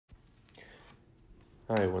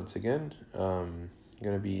Hi, once again. I'm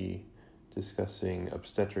going to be discussing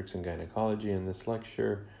obstetrics and gynecology in this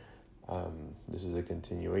lecture. This is a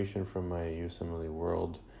continuation from my USMLE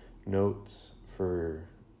World notes for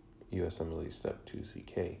USMLE STEP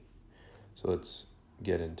 2CK. So let's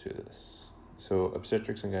get into this. So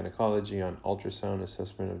obstetrics and gynecology on ultrasound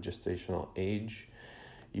assessment of gestational age.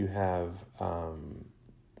 You have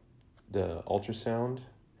the ultrasound,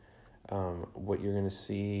 what you're going to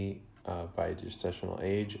see by gestational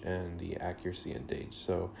age, and the accuracy in days.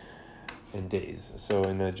 So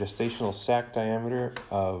in a gestational sac diameter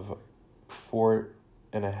of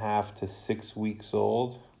 4.5 to 6 weeks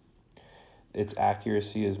old, its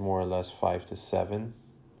accuracy is more or less 5 to 7.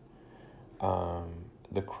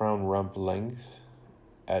 The crown rump length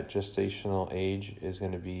at gestational age is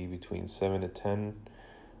going to be between 7 to 10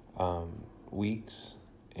 weeks,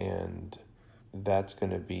 and that's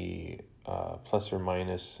going to be plus or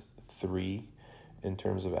minus 3 in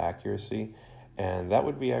terms of accuracy, and that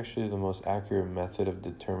would be actually the most accurate method of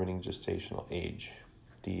determining gestational age.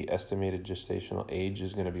 The estimated gestational age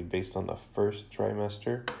is going to be based on the first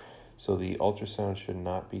trimester, so the ultrasound should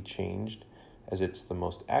not be changed as it's the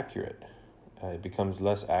most accurate. It becomes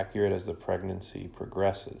less accurate as the pregnancy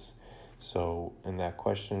progresses. So in that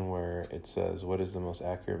question where it says what is the most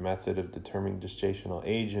accurate method of determining gestational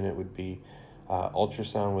age, and it would be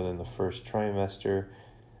ultrasound within the first trimester,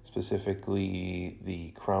 specifically the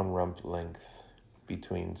crown rump length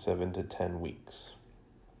between 7 to 10 weeks.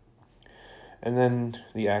 And then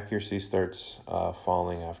the accuracy starts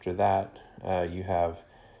falling after that. You have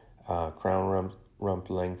crown rump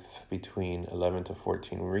length between 11 to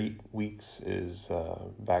 14 weeks is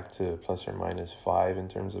back to plus or minus 5 in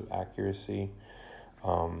terms of accuracy.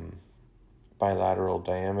 Bilateral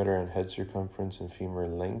diameter and head circumference and femur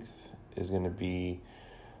length is going to be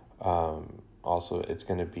also, it's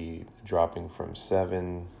going to be dropping from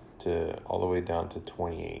 7 to all the way down to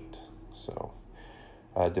 28. So,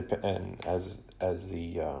 and as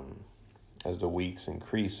the weeks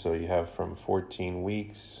increase, so you have from 14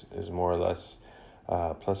 weeks is more or less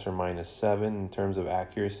plus or minus 7 in terms of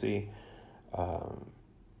accuracy.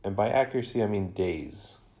 And by accuracy, I mean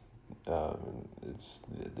days. It's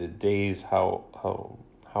the days how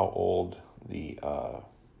old the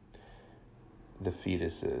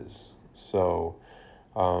fetus is. So,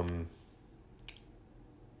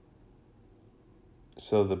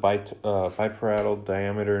 so the biparietal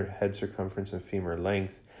diameter, head circumference, and femur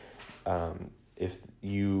length. If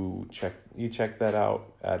you check that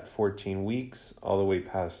out at 14 weeks, all the way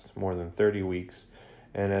past more than 30 weeks,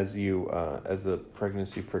 and as the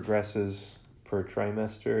pregnancy progresses per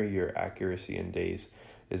trimester, your accuracy in days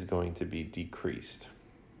is going to be decreased.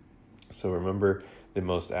 So remember, the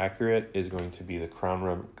most accurate is going to be the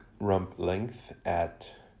crown rump length at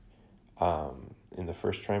in the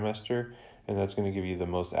first trimester, and that's going to give you the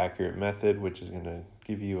most accurate method, which is going to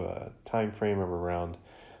give you a time frame of around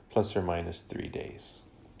plus or minus 3 days.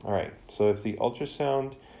 All right, so if the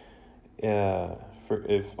ultrasound for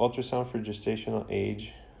gestational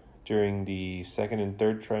age during the second and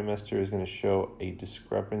third trimester is going to show a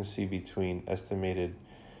discrepancy between estimated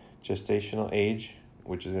gestational age,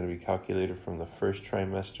 which is going to be calculated from the first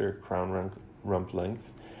trimester crown rump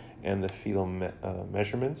length, and the fetal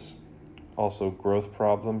measurements. Also, growth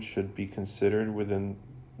problems should be considered within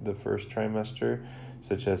the first trimester,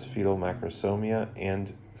 such as fetal macrosomia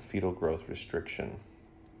and fetal growth restriction.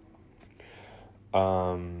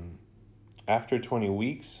 After 20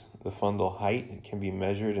 weeks, the fundal height can be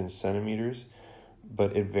measured in centimeters,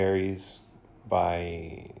 but it varies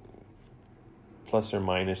by plus or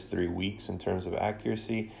minus 3 weeks in terms of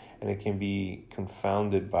accuracy, and it can be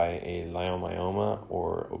confounded by a leiomyoma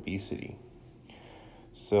or obesity.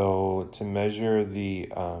 So to measure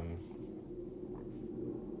the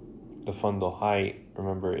fundal height,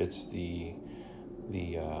 remember it's the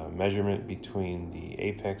measurement between the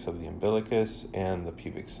apex of the umbilicus and the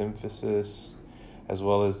pubic symphysis, as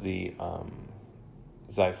well as the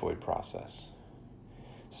xiphoid process.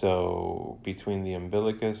 So between the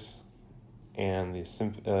umbilicus and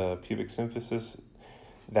the pubic symphysis,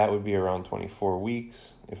 that would be around 24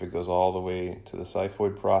 weeks. If it goes all the way to the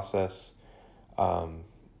xiphoid process,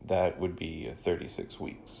 that would be 36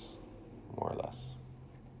 weeks, more or less.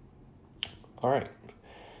 All right.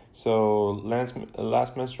 So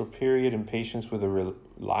last menstrual period in patients with a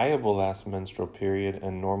reliable last menstrual period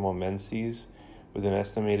and normal menses with an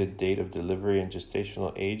estimated date of delivery and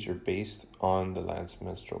gestational age are based on the last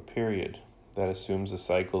menstrual period. That assumes a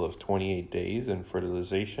cycle of 28 days and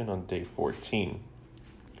fertilization on day 14.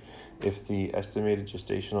 If the estimated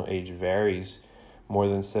gestational age varies more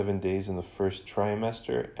than 7 days in the first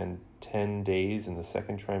trimester and 10 days in the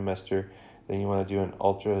second trimester, then you want to do an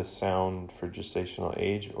ultrasound for gestational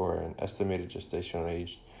age or an estimated gestational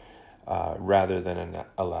age rather than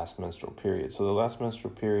a last menstrual period. So the last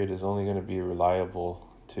menstrual period is only going to be reliable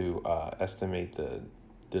to estimate the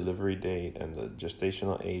delivery date and the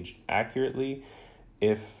gestational age accurately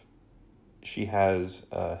if she has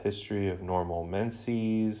a history of normal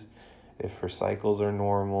menses, if her cycles are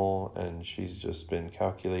normal, and she's just been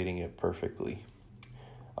calculating it perfectly.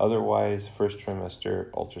 Otherwise, first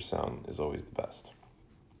trimester ultrasound is always the best.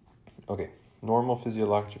 Okay, normal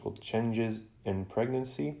physiological changes in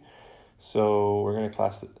pregnancy. So we're going to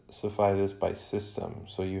classify this by system.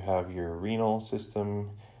 So you have your renal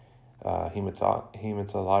system,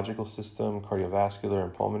 hematological system, cardiovascular,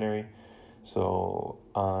 and pulmonary. So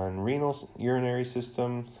on renal urinary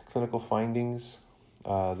system, clinical findings,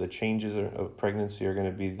 the changes of pregnancy are going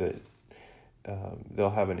to be that they'll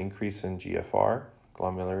have an increase in GFR,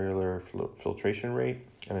 glomerular filtration rate,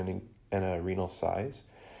 and a renal size.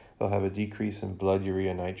 They'll have a decrease in blood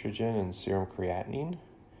urea nitrogen and serum creatinine.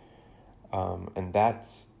 And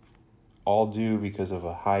that's all due because of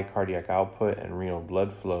a high cardiac output and renal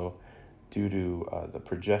blood flow due to the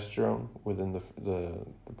progesterone within the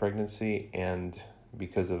pregnancy, and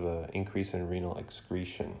because of an increase in renal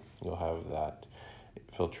excretion. You'll have that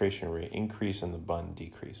filtration rate increase and the bun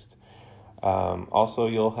decreased. Also,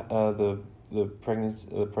 the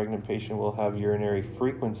pregnant patient will have urinary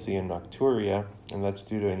frequency and nocturia, and that's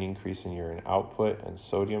due to an increase in urine output and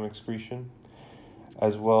sodium excretion,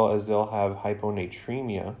 as well as they'll have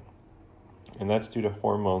hyponatremia, and that's due to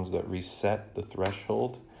hormones that reset the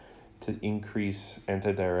threshold to increase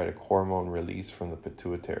antidiuretic hormone release from the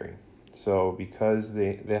pituitary. So because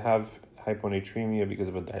they have hyponatremia because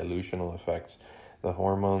of a dilutional effect, the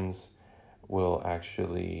hormones will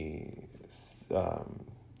actually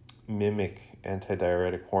mimic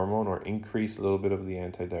antidiuretic hormone or increase a little bit of the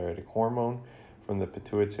antidiuretic hormone from the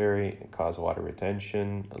pituitary and cause water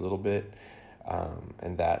retention a little bit,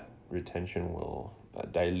 and that retention will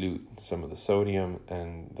dilute some of the sodium,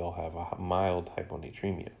 and they'll have a mild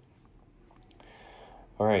hyponatremia.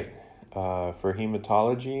 All right, for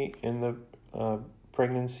hematology in the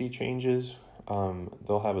pregnancy changes,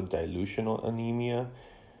 they'll have a dilutional anemia,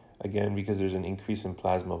 again because there's an increase in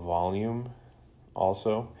plasma volume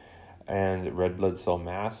also, and red blood cell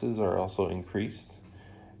masses are also increased.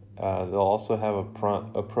 They'll also have a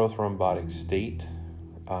prothrombotic state,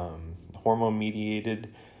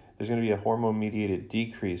 hormone-mediated. There's going to be a hormone-mediated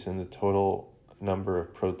decrease in the total number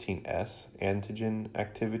of protein S antigen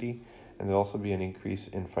activity, and there'll also be an increase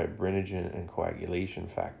in fibrinogen and coagulation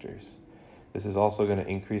factors. This is also going to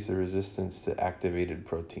increase the resistance to activated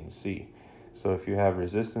protein C. So if you have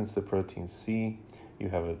resistance to protein C, you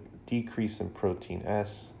have a decrease in protein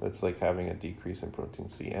S. That's like having a decrease in protein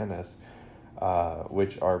C and S,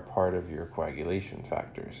 which are part of your coagulation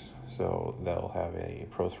factors. So they'll have a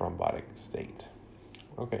prothrombotic state.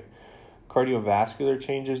 Okay. Cardiovascular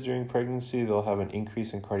changes during pregnancy, they'll have an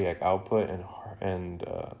increase in cardiac output and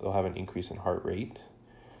they'll have an increase in heart rate.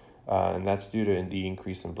 And that's due to the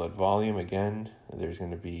increase in blood volume. Again, there's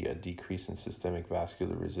going to be a decrease in systemic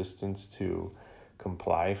vascular resistance to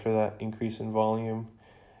comply for that increase in volume.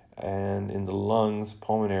 And in the lungs,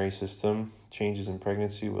 pulmonary system, changes in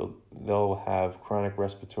pregnancy, they'll have chronic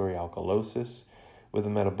respiratory alkalosis with a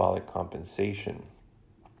metabolic compensation.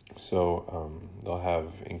 So they'll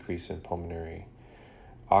have increase in pulmonary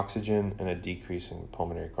oxygen and a decrease in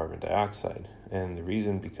pulmonary carbon dioxide. And the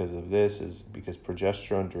reason because of this is because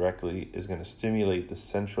progesterone directly is going to stimulate the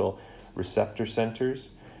central receptor centers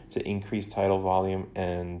to increase tidal volume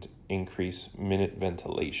and increase minute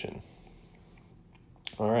ventilation.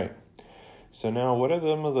 All right. So now what are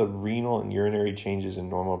some of the renal and urinary changes in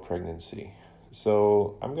normal pregnancy?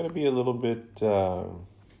 So I'm going to be a little bit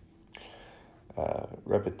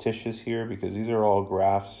repetitious here because these are all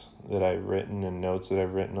graphs that I've written and notes that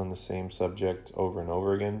I've written on the same subject over and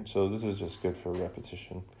over again. So this is just good for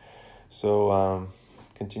repetition. So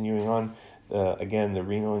continuing on, again, the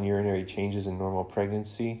renal and urinary changes in normal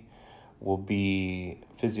pregnancy will be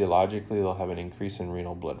physiologically, they'll have an increase in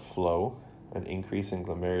renal blood flow, an increase in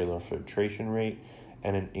glomerular filtration rate,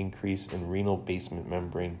 and an increase in renal basement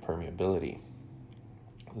membrane permeability.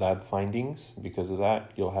 Lab findings, because of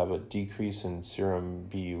that, you'll have a decrease in serum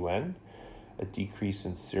BUN, a decrease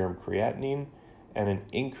in serum creatinine, and an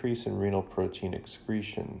increase in renal protein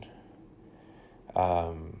excretion.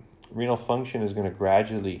 Renal function is going to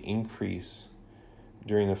gradually increase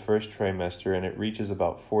during the first trimester, and it reaches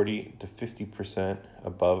about 40 to 50%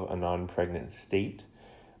 above a non-pregnant state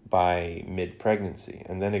by mid-pregnancy,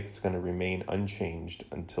 and then it's going to remain unchanged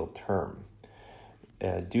until term.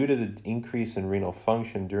 Due to the increase in renal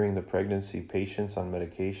function during the pregnancy, patients on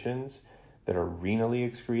medications that are renally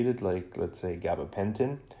excreted, like let's say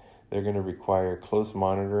gabapentin, they're going to require close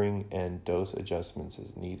monitoring and dose adjustments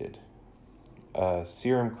as needed.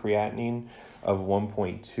 Serum creatinine of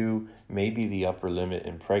 1.2 may be the upper limit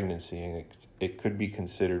in pregnancy, and it could be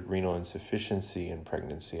considered renal insufficiency in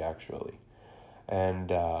pregnancy, actually. And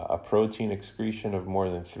a protein excretion of more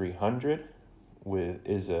than 300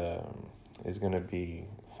 is going to be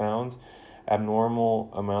found. Abnormal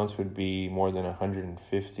amounts would be more than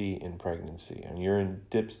 150 in pregnancy. And urine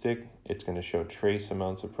dipstick, it's going to show trace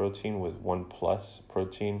amounts of protein with 1 plus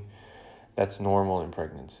protein. That's normal in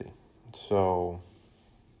pregnancy. So,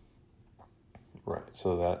 right.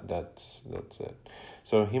 So that's it.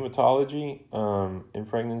 So hematology in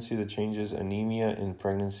pregnancy, the changes. Anemia in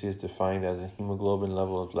pregnancy is defined as a hemoglobin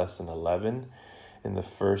level of less than 11 in the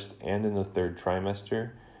first and in the third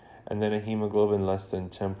trimester, and then a hemoglobin less than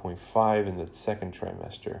 10.5 in the second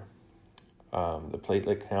trimester. The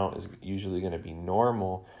platelet count is usually going to be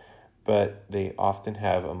normal, but they often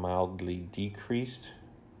have a mildly decreased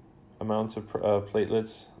amounts of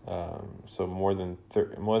platelets. So more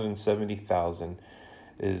than 70,000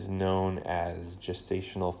 is known as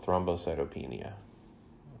gestational thrombocytopenia.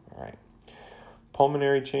 All right.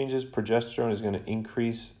 Pulmonary changes. Progesterone is going to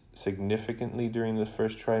increase significantly during the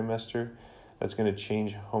first trimester. That's going to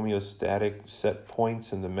change homeostatic set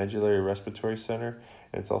points in the medullary respiratory center.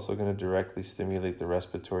 And it's also going to directly stimulate the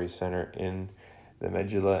respiratory center in the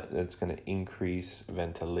medulla. That's going to increase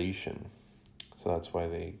ventilation. So that's why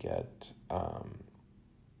they get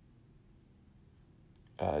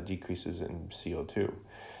decreases in CO2.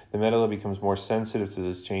 The medulla becomes more sensitive to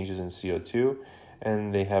these changes in CO2,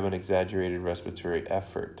 and they have an exaggerated respiratory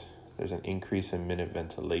effort. There's an increase in minute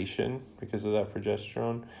ventilation because of that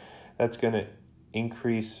progesterone. That's going to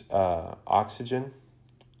increase oxygen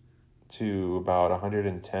to about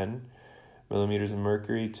 110 millimeters of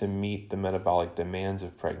mercury to meet the metabolic demands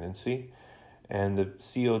of pregnancy. And the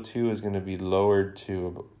CO2 is going to be lowered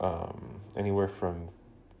to anywhere from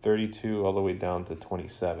 32 all the way down to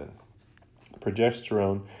 27.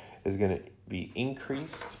 Progesterone is going to be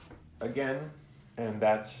increased again, and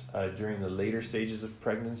that's during the later stages of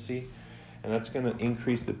pregnancy. And that's going to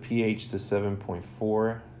increase the pH to 7.4,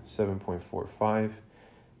 7.45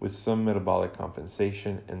 with some metabolic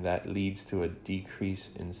compensation, and that leads to a decrease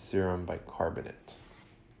in serum bicarbonate.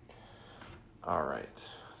 All right,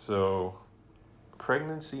 so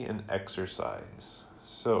pregnancy and exercise.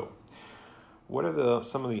 So what are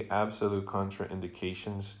some of the absolute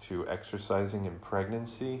contraindications to exercising in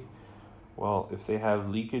pregnancy? Well, if they have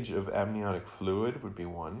leakage of amniotic fluid would be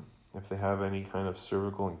one. If they have any kind of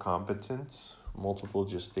cervical incompetence, multiple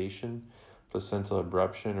gestation, placental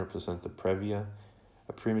abruption or placenta previa,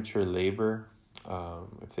 a premature labor,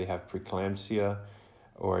 if they have preeclampsia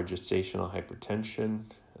or gestational hypertension,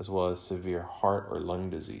 as well as severe heart or lung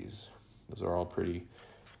disease. Those are all pretty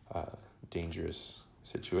dangerous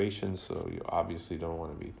situations, so you obviously don't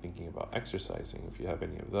want to be thinking about exercising if you have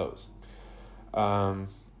any of those.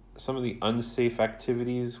 Some of the unsafe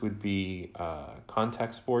activities would be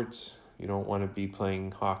contact sports. You don't want to be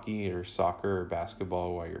playing hockey or soccer or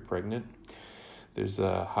basketball while you're pregnant. There's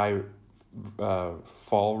a high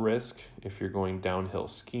fall risk if you're going downhill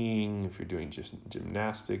skiing, if you're doing just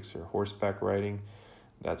gymnastics or horseback riding.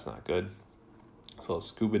 That's not good. As well as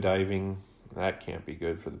scuba diving, that can't be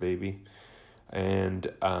good for the baby, and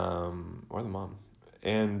or the mom,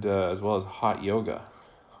 and as well as hot yoga.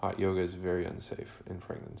 Hot yoga is very unsafe in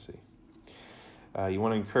pregnancy. You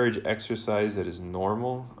want to encourage exercise that is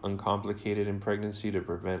normal, uncomplicated in pregnancy to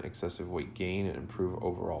prevent excessive weight gain and improve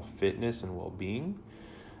overall fitness and well-being.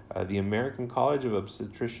 The American College of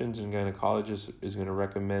Obstetricians and Gynecologists is going to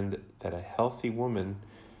recommend that a healthy woman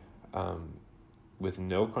with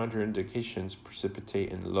no contraindications precipitate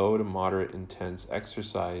in low to moderate intense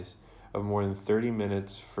exercise of more than 30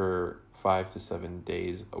 minutes for 5 to 7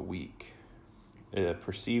 days a week.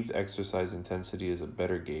 Perceived exercise intensity is a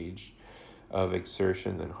better gauge of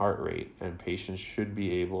exertion than heart rate, and patients should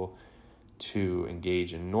be able to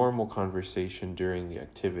engage in normal conversation during the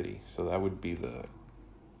activity. So that would be the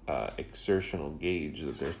exertional gauge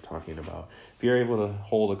that they're talking about. If you're able to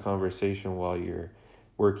hold a conversation while you're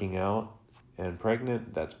working out and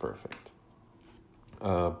pregnant, that's perfect.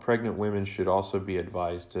 Pregnant women should also be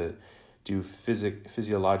advised to do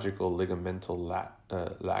physiological ligamental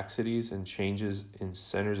laxities and changes in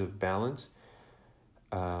centers of balance.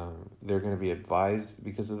 They're going to be advised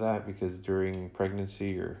because of that, because during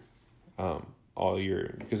pregnancy or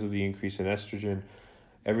because of the increase in estrogen,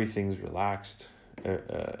 everything's relaxed,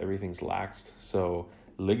 everything's laxed. So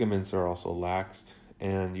ligaments are also laxed,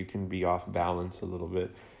 and you can be off balance a little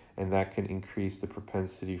bit, and that can increase the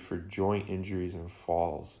propensity for joint injuries and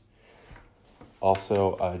falls.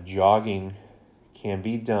 Also, jogging can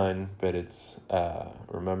be done, but it's,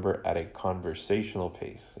 remember, at a conversational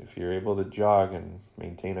pace. If you're able to jog and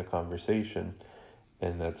maintain a conversation,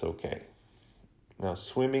 then that's okay. Now,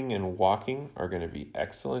 swimming and walking are going to be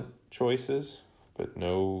excellent choices, but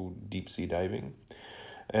no deep sea diving,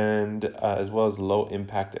 and as well as low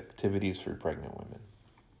impact activities for pregnant women.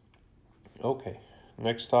 Okay,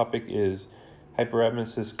 next topic is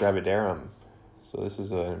hyperemesis gravidarum. So this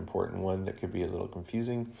is an important one that could be a little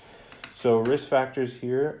confusing. So risk factors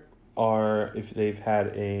here are if they've had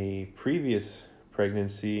a previous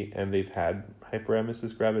pregnancy and they've had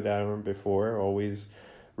hyperemesis gravidarum before. Always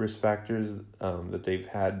risk factors that they've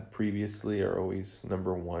had previously are always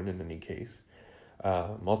number one in any case.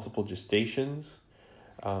 Multiple gestations,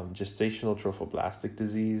 gestational trophoblastic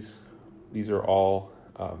disease. These are all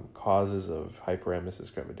causes of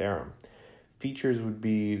hyperemesis gravidarum. Features would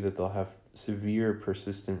be that they'll have severe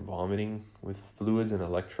persistent vomiting with fluids and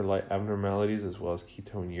electrolyte abnormalities, as well as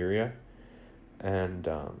ketonuria, and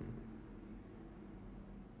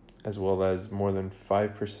as well as more than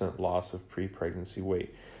 5% loss of pre-pregnancy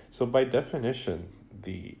weight. So by definition,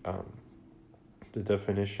 the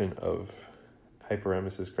definition of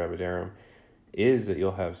hyperemesis gravidarum is that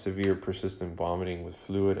you'll have severe persistent vomiting with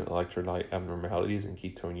fluid and electrolyte abnormalities and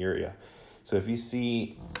ketonuria. So if you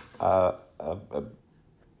see a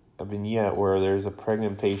vignette where there's a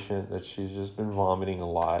pregnant patient that she's just been vomiting a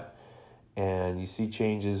lot, and you see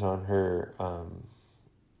changes on her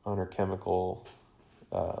chemical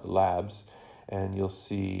labs, and you'll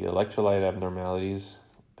see electrolyte abnormalities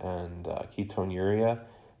and ketonuria,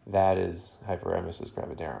 that is hyperemesis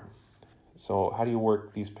gravidarum. So how do you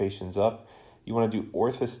work these patients up? You want to do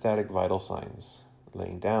orthostatic vital signs,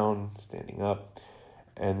 laying down, standing up,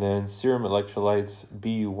 and then serum electrolytes,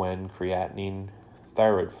 BUN, creatinine,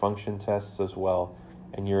 thyroid function tests as well,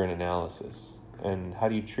 and urine analysis. And how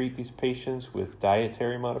do you treat these patients? With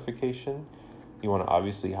dietary modification. You want to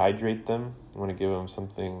obviously hydrate them. You want to give them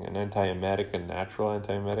something, an antiemetic, a natural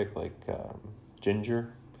antiemetic like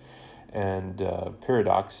ginger, and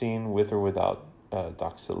pyridoxine with or without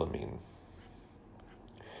doxylamine.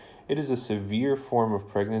 It is a severe form of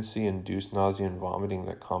pregnancy-induced nausea and vomiting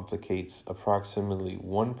that complicates approximately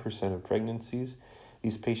 1% of pregnancies.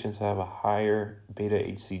 These patients have a higher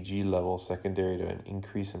beta-HCG level secondary to an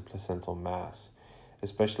increase in placental mass,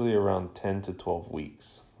 especially around 10 to 12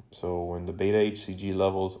 weeks. So when the beta-HCG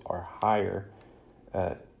levels are higher,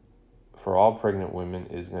 for all pregnant women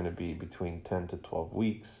is going to be between 10 to 12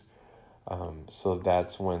 weeks. So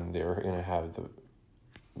that's when they're going to have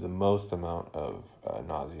the most amount of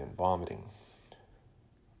nausea and vomiting.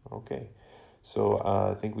 Okay, so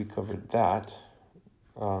I think we covered that.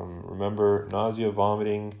 Remember, nausea,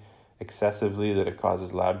 vomiting excessively, that it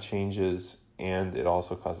causes lab changes, and it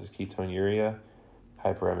also causes ketonuria,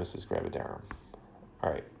 hyperemesis gravidarum.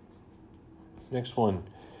 All right, next one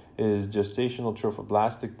is gestational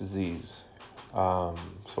trophoblastic disease.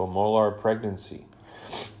 So molar pregnancy.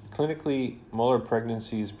 Clinically, molar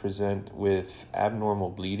pregnancies present with abnormal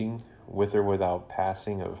bleeding, with or without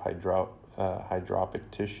passing of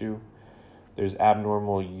hydropic tissue. There's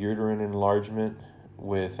abnormal uterine enlargement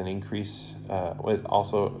with an increase, with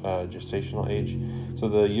also gestational age. So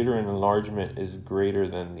the uterine enlargement is greater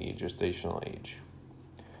than the gestational age.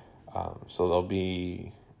 So they'll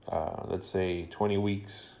be, let's say, 20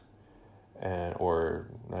 weeks, or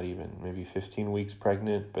not even, maybe 15 weeks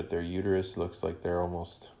pregnant, but their uterus looks like they're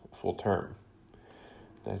almost full term.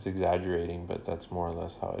 That's exaggerating, but that's more or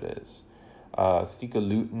less how it is. Theca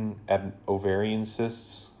lutein ovarian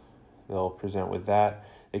cysts, they'll present with that.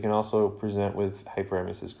 They can also present with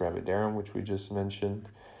hyperemesis gravidarum, which we just mentioned,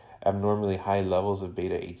 abnormally high levels of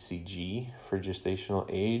beta-HCG for gestational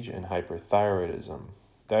age, and hyperthyroidism.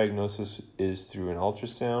 Diagnosis is through an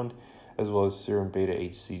ultrasound, as well as serum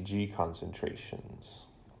beta-HCG concentrations.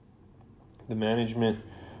 The management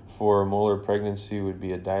for molar pregnancy would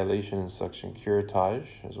be a dilation and suction curettage,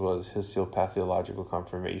 as well as histopathological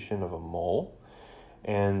confirmation of a mole.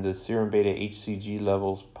 And the serum beta-HCG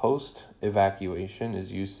levels post-evacuation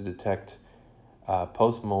is used to detect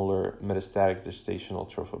post-molar metastatic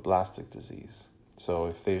gestational trophoblastic disease. So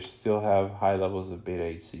if they still have high levels of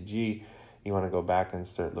beta-HCG, you want to go back and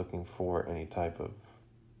start looking for any type of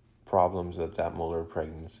problems that molar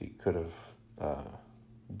pregnancy could have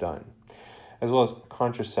done. As well as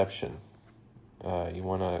contraception. You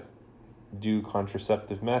want to do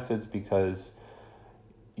contraceptive methods because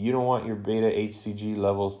you don't want your beta HCG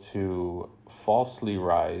levels to falsely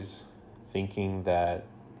rise, thinking that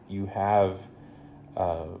you have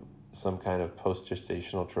some kind of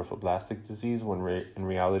post-gestational trophoblastic disease when in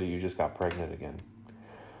reality you just got pregnant again.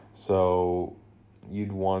 So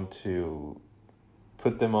you'd want to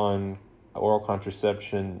put them on oral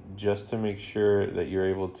contraception just to make sure that you're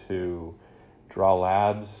able to draw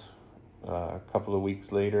labs a couple of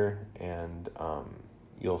weeks later, and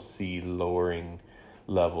you'll see lowering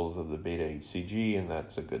levels of the beta HCG, and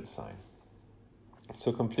that's a good sign.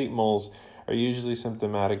 So complete moles are usually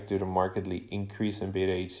symptomatic due to markedly increase in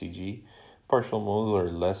beta HCG. Partial moles are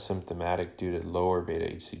less symptomatic due to lower beta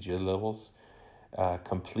HCG levels.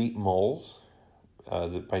 Complete moles,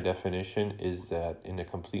 by definition, is that in a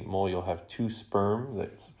complete mole you'll have 2 sperm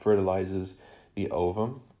that fertilizes the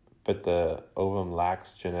ovum, but the ovum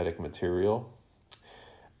lacks genetic material.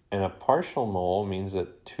 And a partial mole means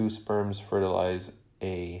that 2 sperms fertilize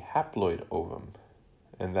a haploid ovum,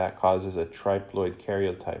 and that causes a triploid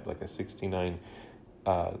karyotype, like a 69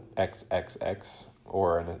 XXX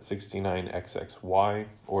or a 69 XXY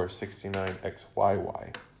or 69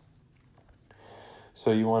 XYY.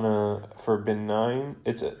 So you want to, for benign,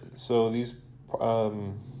 so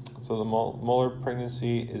the molar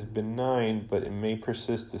pregnancy is benign, but it may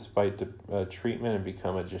persist despite the treatment and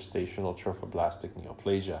become a gestational trophoblastic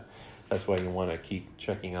neoplasia. That's why you want to keep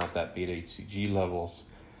checking out that beta HCG levels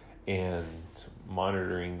and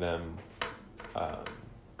monitoring them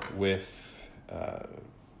with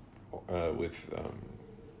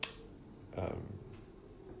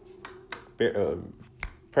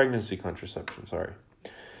pregnancy contraception. Sorry.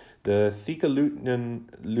 The theca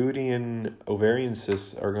lutein ovarian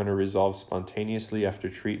cysts are going to resolve spontaneously after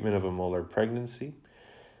treatment of a molar pregnancy,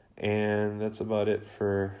 and that's about it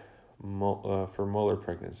for molar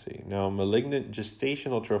pregnancy. Now, malignant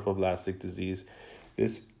gestational trophoblastic disease.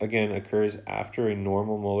 This, again, occurs after a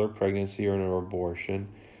normal molar pregnancy or an abortion.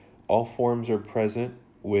 All forms are present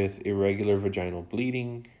with irregular vaginal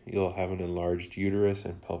bleeding. You'll have an enlarged uterus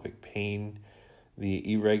and pelvic pain.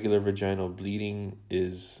 The irregular vaginal bleeding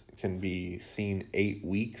can be seen 8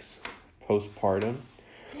 weeks postpartum,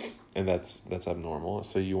 and that's abnormal.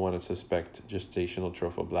 So you want to suspect gestational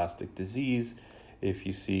trophoblastic disease if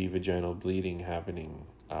you see vaginal bleeding happening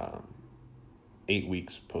 8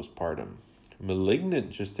 weeks postpartum.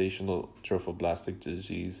 Malignant gestational trophoblastic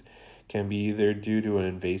disease can be either due to an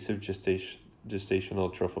invasive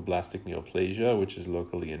gestational trophoblastic neoplasia, which is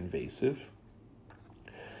locally invasive,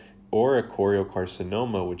 or a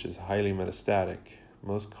choriocarcinoma, which is highly metastatic.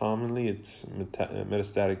 Most commonly, it's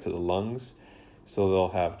metastatic to the lungs, so they'll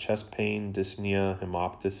have chest pain, dyspnea,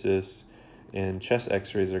 hemoptysis, and chest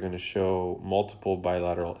x-rays are going to show multiple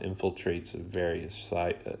bilateral infiltrates of various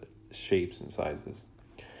shapes and sizes.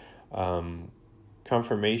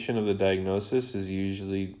 Confirmation of the diagnosis is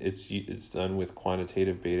usually it's done with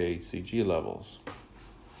quantitative beta HCG levels.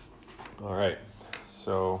 All right,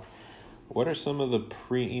 so what are some of the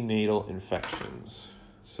prenatal infections?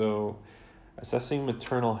 So assessing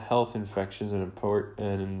maternal health infections and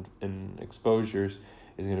exposures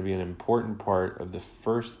is going to be an important part of the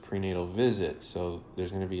first prenatal visit. So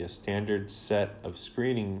there's going to be a standard set of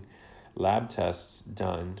screening lab tests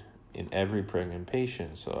done in every pregnant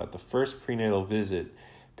patient. So at the first prenatal visit,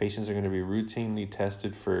 patients are going to be routinely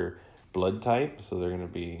tested for blood type. So they're going to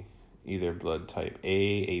be either blood type A,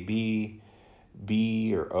 AB,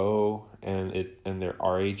 B, or O, and their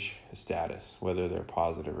RH status, whether they're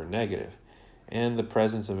positive or negative, and the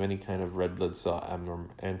presence of any kind of red blood cell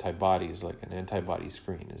antibodies, like an antibody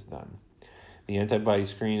screen, is done. The antibody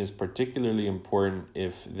screen is particularly important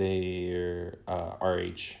if they're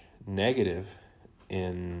RH negative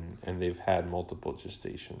and they've had multiple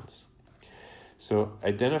gestations. So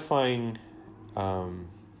identifying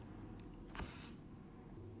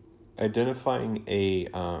a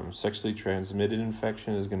sexually transmitted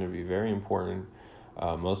infection is going to be very important.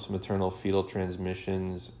 Most maternal fetal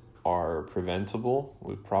transmissions are preventable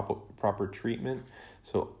with proper treatment.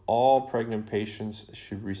 So all pregnant patients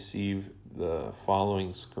should receive the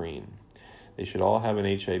following screen. They should all have an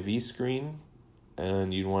HIV screen,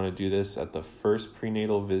 and you'd want to do this at the first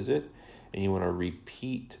prenatal visit, and you want to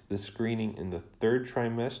repeat the screening in the 3rd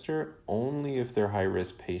trimester only if they're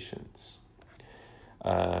high-risk patients.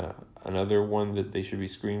 Another one that they should be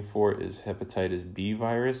screened for is hepatitis B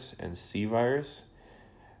virus and C virus,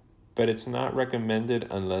 but it's not recommended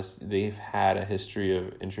unless they've had a history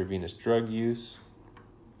of intravenous drug use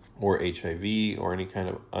or HIV or any kind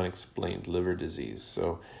of unexplained liver disease.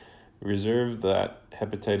 So reserve that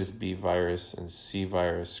hepatitis B virus and C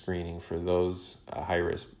virus screening for those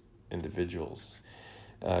high-risk individuals.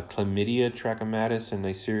 chlamydia trachomatis and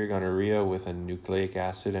Neisseria gonorrhea with a nucleic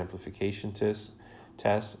acid amplification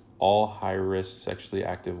test. All high-risk sexually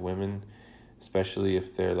active women, especially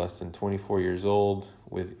if they're less than 24 years old,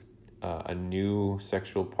 with a new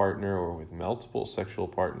sexual partner or with multiple sexual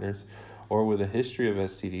partners, or with a history of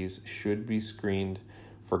STDs, should be screened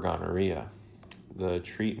for gonorrhea. The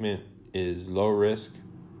treatment is low risk.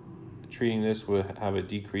 Treating this will have a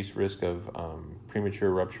decreased risk of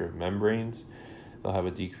premature rupture of membranes. They'll have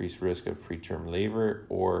a decreased risk of preterm labor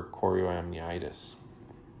or chorioamnitis.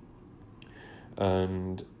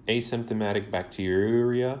 And asymptomatic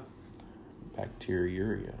bacteriuria,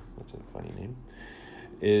 that's a funny name,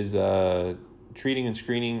 is treating and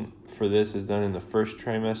screening for this is done in the first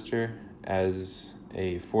trimester as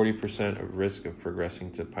a 40% of risk of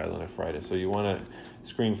progressing to pyelonephritis. So you want to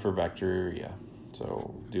screen for bacteriuria.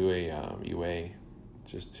 So do a UA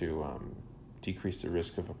just to decrease the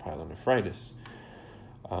risk of a pyelonephritis.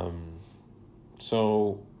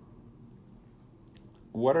 So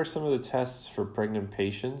what are some of the tests for pregnant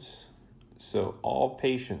patients? So all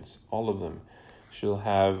patients, all of them, should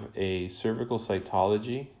have a cervical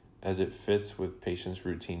cytology as it fits with patients'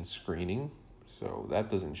 routine screening. So that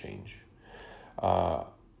doesn't change. A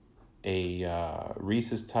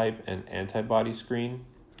rhesus type and antibody screen.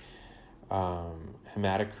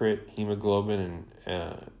 Hematocrit, hemoglobin,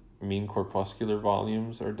 and mean corpuscular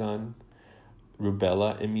volumes are done.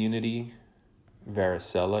 Rubella immunity,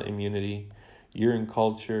 varicella immunity, urine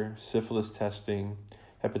culture, syphilis testing,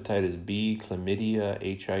 hepatitis B, chlamydia,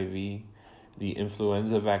 HIV, the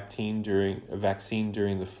influenza vaccine during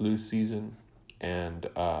the flu season, and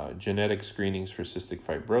genetic screenings for cystic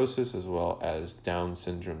fibrosis, as well as Down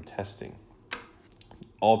syndrome testing.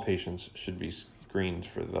 All patients should be screened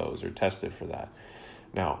for those or tested for that.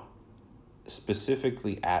 Now,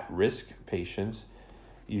 specifically at-risk patients,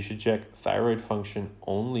 you should check thyroid function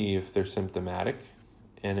only if they're symptomatic,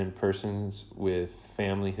 and in persons with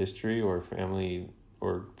family history or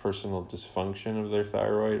personal dysfunction of their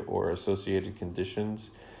thyroid or associated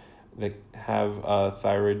conditions that have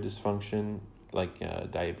thyroid dysfunction, like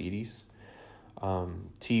diabetes,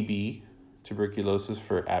 TB, tuberculosis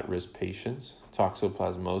for at-risk patients,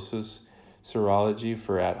 toxoplasmosis, serology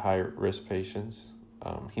for at-high-risk patients,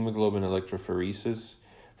 hemoglobin electrophoresis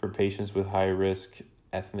for patients with high-risk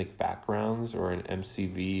ethnic backgrounds or an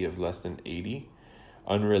MCV of less than 80,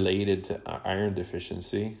 unrelated to iron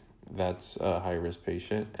deficiency, that's a high-risk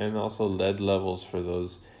patient, and also lead levels for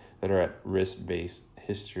those that are at risk-based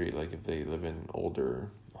history, like if they live in older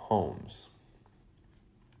homes.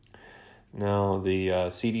 Now, the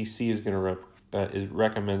CDC is going to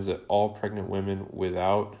recommends that all pregnant women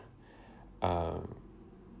without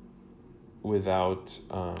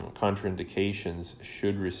contraindications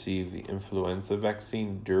should receive the influenza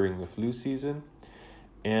vaccine during the flu season,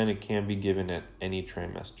 and it can be given at any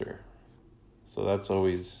trimester. So that's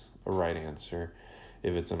always a right answer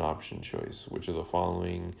if it's an option choice. Which of the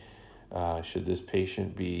following should this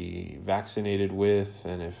patient be vaccinated with?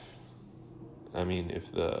 And if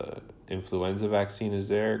the influenza vaccine is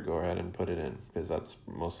there, go ahead and put it in, because that's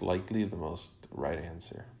most likely the most right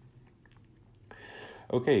answer.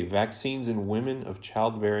 Okay, vaccines in women of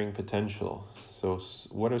childbearing potential. So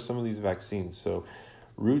what are some of these vaccines? So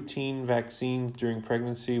routine vaccines during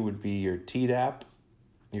pregnancy would be your Tdap,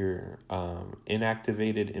 your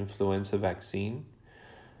inactivated influenza vaccine,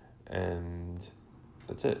 and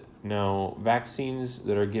that's it. Now, vaccines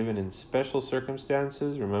that are given in special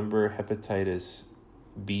circumstances, remember hepatitis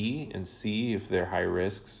B and C if they're high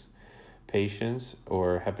risks patients,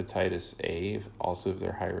 or hepatitis A if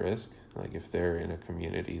they're high risk, like if they're in a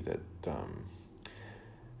community that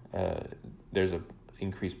there's a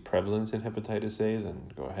increased prevalence in hepatitis A,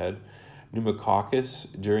 then go ahead. Pneumococcus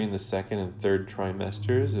during the second and third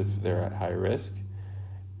trimesters if they're at high risk.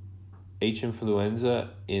 H.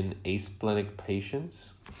 influenza in asplenic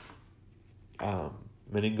patients.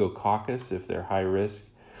 Meningococcus if they're high risk,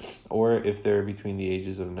 or if they're between the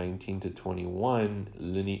ages of 19 to 21,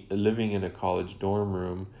 living in a college dorm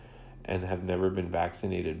room and have never been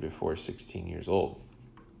vaccinated before 16 years old.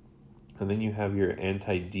 And then you have your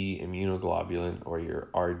anti-D immunoglobulin, or your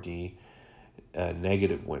RD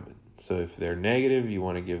negative women. So if they're negative, you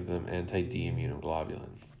want to give them anti-D immunoglobulin.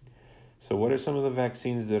 So what are some of the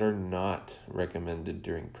vaccines that are not recommended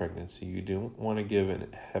during pregnancy? You don't want to give you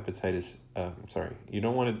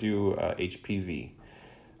don't want to do HPV.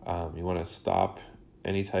 You want to stop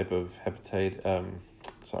any type of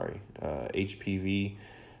HPV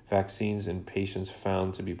vaccines in patients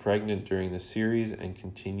found to be pregnant during the series and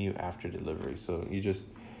continue after delivery. So you just,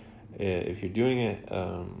 if you're doing it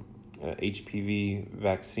HPV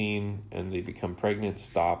vaccine and they become pregnant,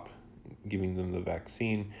 stop giving them the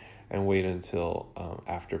vaccine and wait until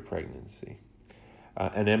after pregnancy.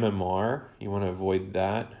 An MMR, you want to avoid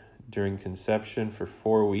that during conception for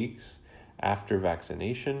 4 weeks after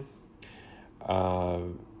vaccination.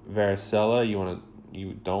 Varicella,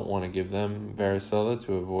 you don't want to give them varicella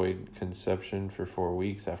to avoid conception for 4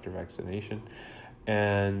 weeks after vaccination.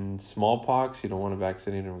 And smallpox, you don't want to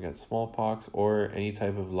vaccinate them against smallpox or any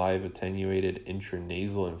type of live attenuated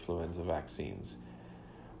intranasal influenza vaccines.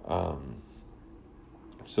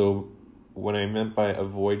 So what I meant by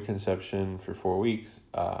avoid conception for 4 weeks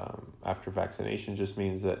after vaccination just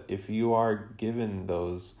means that if you are given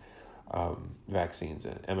those vaccines,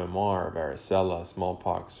 MMR, varicella,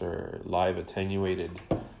 smallpox, or live attenuated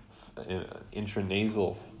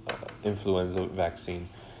intranasal influenza vaccine,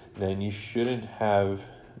 then you shouldn't have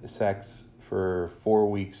sex for 4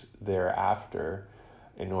 weeks thereafter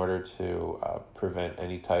in order to prevent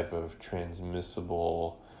any type of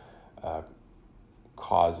transmissible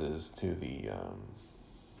causes to the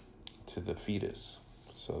fetus.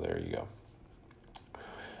 So there you go.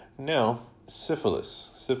 Now, syphilis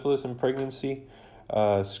in pregnancy.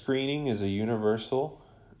 Screening is a universal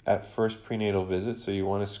at first prenatal visit, so you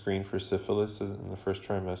want to screen for syphilis in the first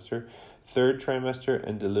trimester. Third trimester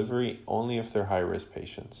and delivery only if they're high-risk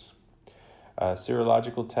patients.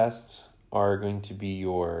 Serological tests are going to be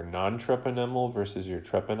your non-treponemal versus your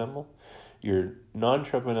treponemal. Your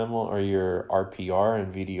non-treponemal are your RPR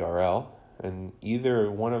and VDRL, and either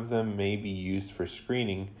one of them may be used for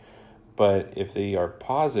screening, but if they are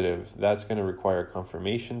positive, that's going to require a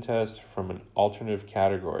confirmation test from an alternative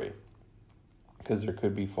category because there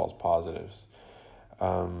could be false positives.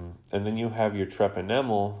 And then you have your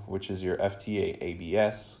treponemal, which is your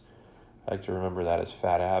FTA-ABS. I like to remember that as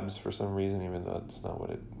fat abs for some reason, even though it's not what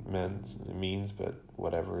it means, but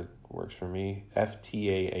whatever works for me.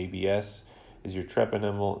 FTA-ABS is your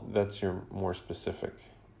treponemal. That's your more specific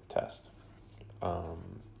test.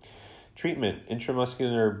 Treatment,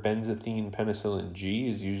 intramuscular benzathine penicillin G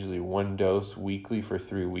is usually 1 dose weekly for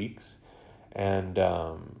 3 weeks. And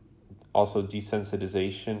also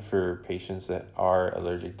desensitization for patients that are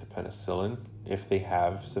allergic to penicillin. If they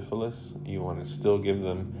have syphilis, you want to still give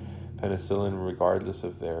them penicillin regardless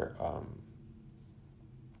of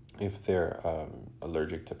if they're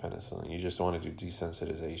allergic to penicillin. You just want to do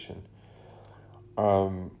desensitization.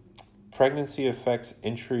 Pregnancy affects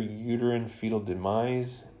intrauterine fetal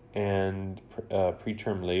demise and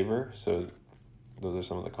preterm labor. So those are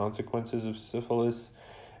some of the consequences of syphilis.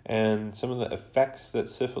 And some of the effects that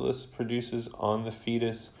syphilis produces on the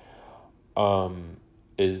fetus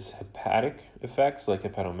is hepatic effects like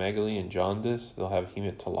hepatomegaly and jaundice. They'll have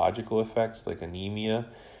hematological effects like anemia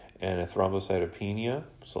and a thrombocytopenia,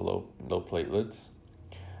 so low platelets.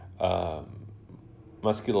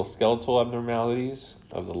 Musculoskeletal abnormalities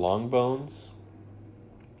of the long bones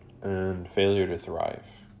and failure to thrive.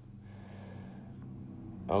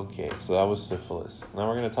 Okay, so that was syphilis. Now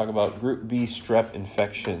we're going to talk about group B strep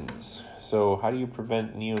infections. So how do you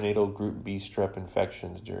prevent neonatal group B strep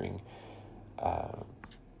infections during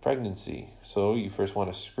pregnancy? So you first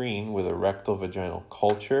want to screen with a rectal vaginal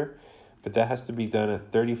culture, but that has to be done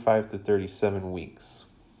at 35 to 37 weeks.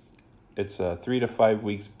 It's 3 to 5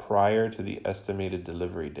 weeks prior to the estimated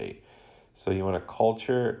delivery date. So you want to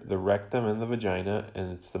culture the rectum and the vagina,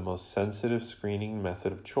 and it's the most sensitive screening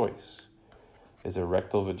method of choice. Is a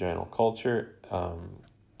rectal vaginal culture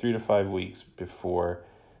 3 to 5 weeks before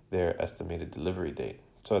their estimated delivery date.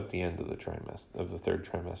 So at the end of the third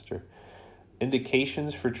trimester.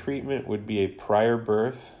 Indications for treatment would be a prior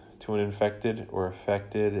birth to an infected or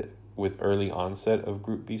affected with early onset of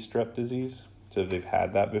group B strep disease. So if they've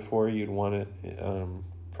had that before, you'd want to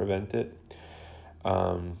prevent it.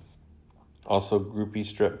 Also, group B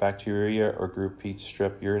strep bacteria or group B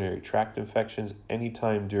strep urinary tract infections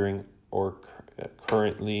anytime during or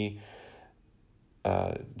currently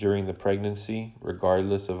during the pregnancy,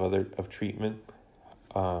 regardless of treatment.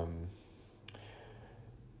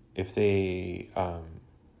 If they've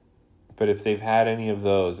had any of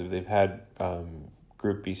those, if they've had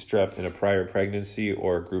group B strep in a prior pregnancy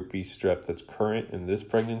or group B strep that's current in this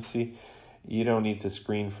pregnancy, you don't need to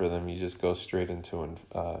screen for them. You just go straight into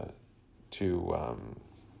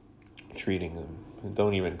treating them.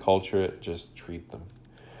 Don't even culture it, just treat them.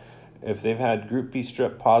 If they've had group B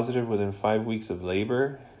strep positive within 5 weeks of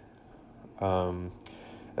labor,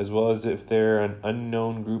 as well as if they're an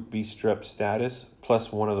unknown group B strep status,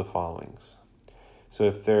 plus one of the followings. So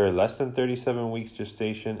if they're less than 37 weeks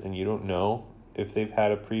gestation and you don't know if they've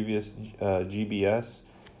had a previous GBS,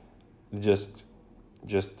 just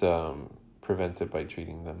prevent it by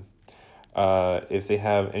treating them. If they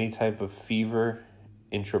have any type of fever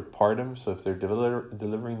intrapartum, so if they're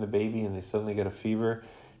delivering the baby and they suddenly get a fever,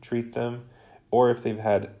 treat them. Or if they've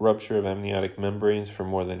had rupture of amniotic membranes for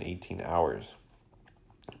more than 18 hours.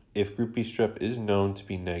 If Group B strep is known to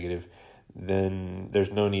be negative, then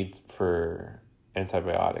there's no need for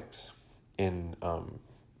antibiotics in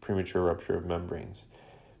premature rupture of membranes,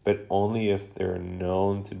 but only if they're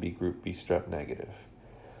known to be Group B strep negative.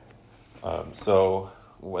 So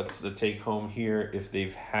what's the take home here? If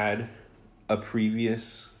they've had a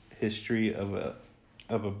previous history of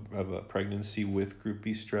a pregnancy with Group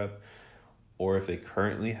B strep, or if they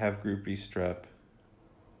currently have Group B strep,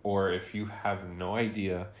 or if you have no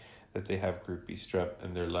idea that they have Group B strep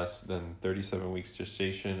and they're less than 37 weeks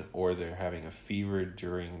gestation, or they're having a fever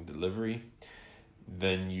during delivery,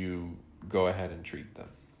 then you go ahead and treat them.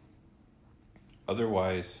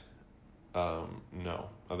 Otherwise, no.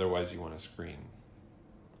 Otherwise, you want to screen.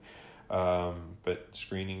 But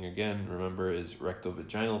screening, again, remember, is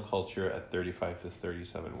rectovaginal culture at 35 to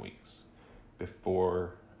 37 weeks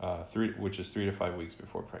before, which is 3 to 5 weeks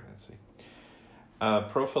before pregnancy.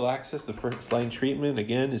 Prophylaxis, the first line treatment,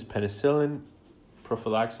 again, is penicillin.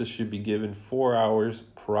 Prophylaxis should be given 4 hours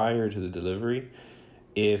prior to the delivery.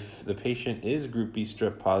 If the patient is Group B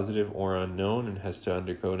strep positive or unknown and has to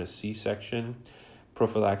undergo a C-section,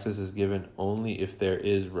 prophylaxis is given only if there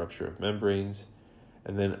is rupture of membranes.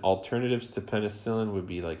 And then alternatives to penicillin would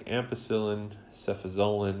be like ampicillin,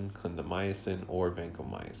 cefazolin, clindamycin, or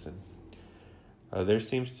vancomycin. There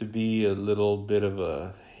seems to be a little bit of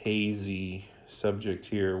a hazy subject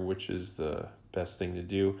here, which is the best thing to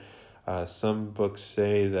do. Some books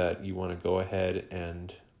say that you want to go ahead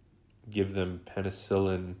and give them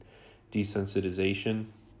penicillin desensitization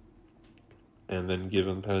and then give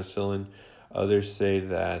them penicillin. Others say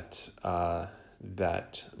that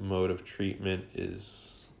that mode of treatment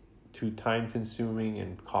is too time-consuming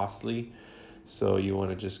and costly, so you want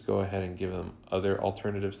to just go ahead and give them other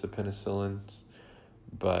alternatives to penicillins.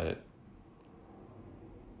 But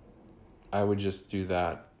I would just do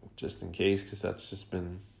that just in case, because that's just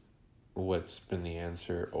been what's been the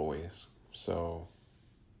answer always. So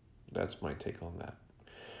that's my take on that.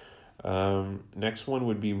 Next one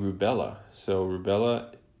would be rubella. So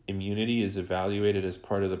rubella immunity is evaluated as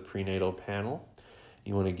part of the prenatal panel.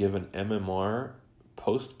 You want to give an MMR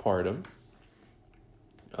postpartum,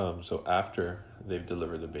 so after they've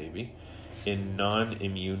delivered the baby, in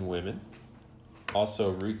non-immune women. Also,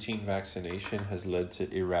 routine vaccination has led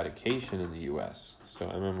to eradication in the U.S. So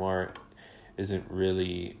MMR isn't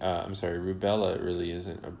really, rubella really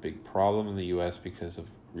isn't a big problem in the U.S. because of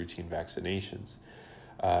routine vaccinations.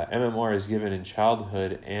 MMR is given in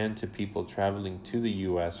childhood and to people traveling to the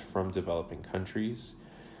U.S. from developing countries.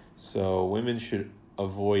 So women should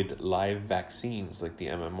avoid live vaccines like the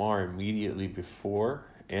MMR immediately before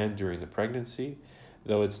and during the pregnancy.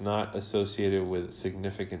 Though it's not associated with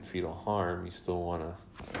significant fetal harm, you still want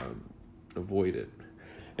to avoid it.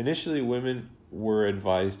 Initially, women were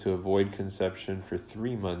advised to avoid conception for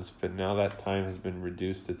 3 months, but now that time has been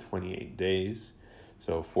reduced to 28 days,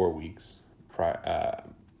 so 4 weeks.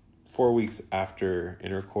 4 weeks after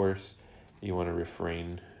intercourse, you want to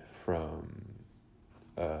refrain from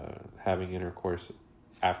having intercourse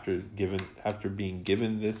after being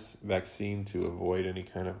given this vaccine to avoid any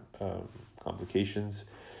kind of complications.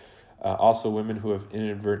 Also, women who have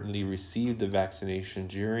inadvertently received the vaccination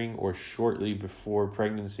during or shortly before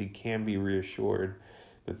pregnancy can be reassured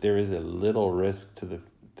that there is a little risk to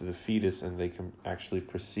the fetus, and they can actually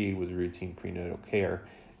proceed with routine prenatal care.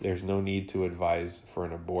 There's no need to advise for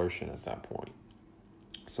an abortion at that point.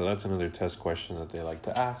 So that's another test question that they like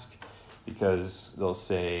to ask, because they'll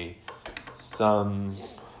say some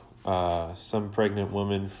pregnant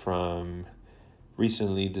woman from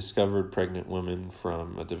recently discovered pregnant woman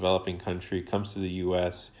from a developing country comes to the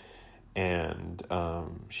U.S. and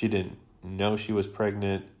she didn't know she was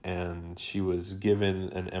pregnant, and she was given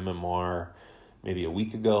an MMR maybe a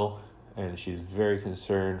week ago, and she's very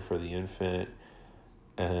concerned for the infant.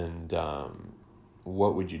 And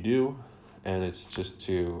what would you do? And it's just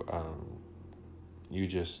to you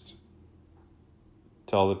just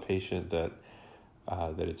tell the patient that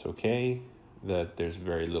it's okay, that there's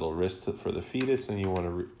very little risk for the fetus, and you want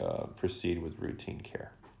to proceed with routine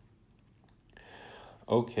care.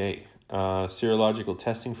 Okay, serological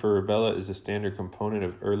testing for rubella is a standard component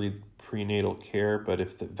of early prenatal care, but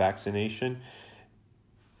if the vaccination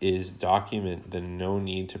is documented, then no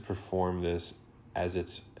need to perform this, as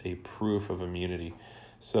it's a proof of immunity.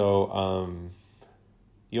 So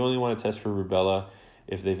you only want to test for rubella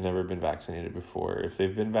if they've never been vaccinated before. If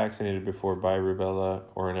they've been vaccinated before by rubella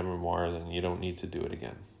or an MMR, then you don't need to do it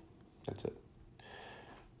again. That's it.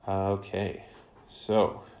 Okay,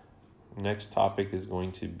 so next topic is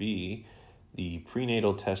going to be the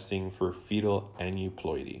prenatal testing for fetal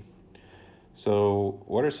aneuploidy. So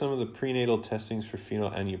what are some of the prenatal testings for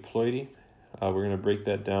fetal aneuploidy? We're going to break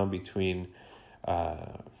that down between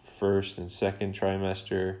first and second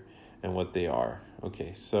trimester and what they are.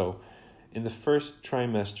 Okay, so in the first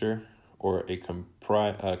trimester, or a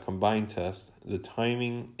combined test, the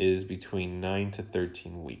timing is between 9 to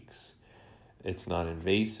 13 weeks. It's not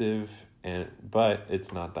invasive, but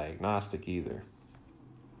it's not diagnostic either.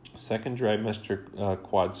 Second trimester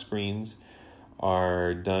quad screens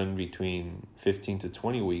are done between 15 to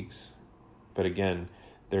 20 weeks, but again,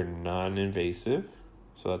 they're non-invasive,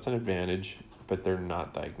 so that's an advantage, but they're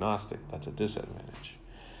not diagnostic. That's a disadvantage.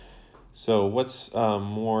 So what's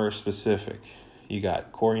more specific? You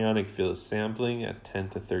got chorionic villus sampling at 10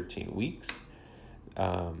 to 13 weeks.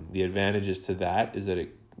 The advantages to that is that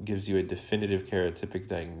it gives you a definitive karyotypic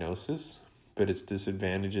diagnosis, but its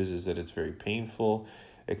disadvantages is that it's very painful,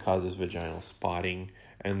 it causes vaginal spotting,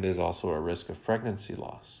 and there's also a risk of pregnancy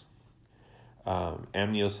loss.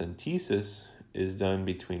 Amniocentesis is done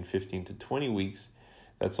between 15 to 20 weeks.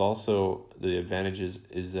 That's also, the advantages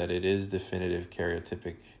is that it is definitive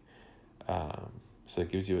karyotypic, so it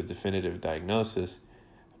gives you a definitive diagnosis,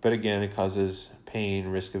 but again, it causes pain,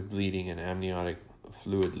 risk of bleeding, and amniotic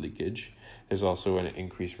fluid leakage. There's also an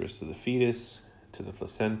increased risk to the fetus, to the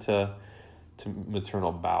placenta, to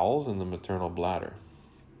maternal bowels, and the maternal bladder.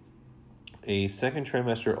 A second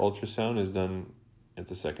trimester ultrasound is done at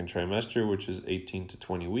the second trimester, which is 18 to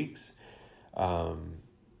 20 weeks.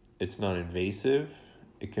 It's non-invasive.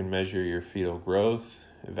 It can measure your fetal growth,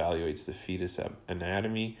 evaluates the fetus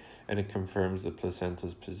anatomy, and it confirms the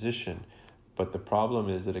placenta's position. But the problem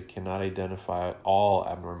is that it cannot identify all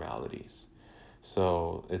abnormalities.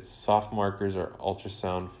 So its soft markers are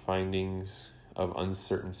ultrasound findings of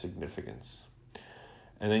uncertain significance.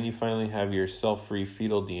 And then you finally have your cell-free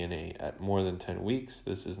fetal DNA at more than 10 weeks.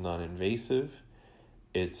 This is non-invasive.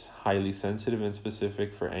 It's highly sensitive and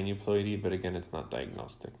specific for aneuploidy, but again, it's not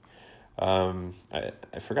diagnostic.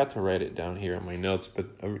 I forgot to write it down here in my notes, but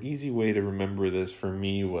an easy way to remember this for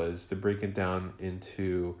me was to break it down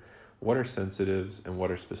into what are sensitives and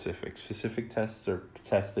what are specific. Specific tests are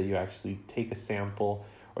tests that you actually take a sample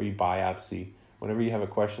or you biopsy. Whenever you have a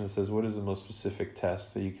question that says, what is the most specific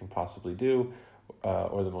test that you can possibly do,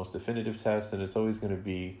 or the most definitive test, and it's always going to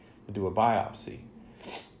be to do a biopsy,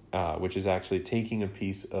 which is actually taking a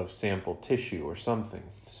piece of sample tissue or something.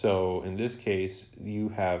 So in this case, you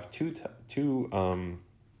have two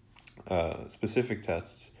specific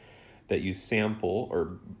tests that you sample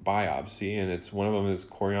or biopsy, and it's one of them is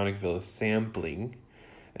chorionic villus sampling,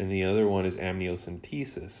 and the other one is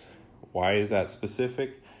amniocentesis. Why is that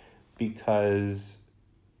specific? Because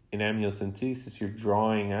in amniocentesis, you're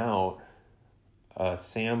drawing out a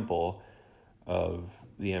sample of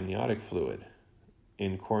the amniotic fluid.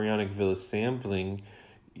 In chorionic villus sampling,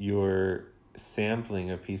 you're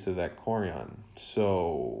sampling a piece of that chorion,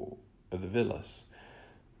 so of the villus.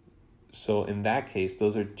 So in that case,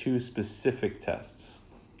 those are two specific tests.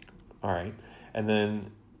 All right, and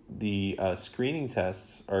then the screening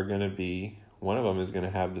tests are going to be, one of them is going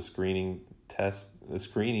to have the screening test, the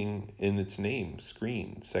screening in its name,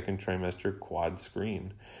 screen, second trimester quad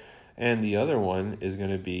screen. And the other one is going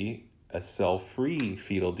to be a cell-free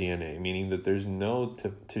fetal DNA, meaning that there's no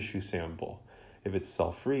tissue sample. If it's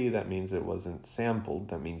cell-free, that means it wasn't sampled.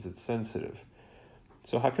 That means it's sensitive.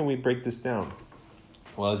 So how can we break this down?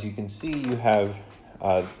 Well, as you can see, you have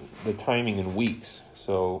the timing in weeks.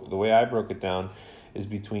 So the way I broke it down is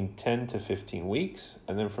between 10 to 15 weeks,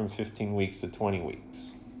 and then from 15 weeks to 20 weeks.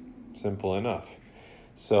 Simple enough.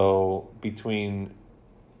 So between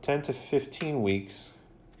 10 to 15 weeks,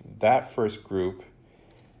 that first group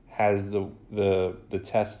has the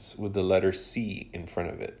tests with the letter C in front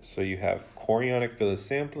of it. So you have chorionic villus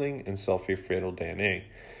sampling and cell-free fetal DNA.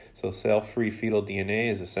 So cell-free fetal DNA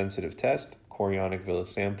is a sensitive test. Chorionic villus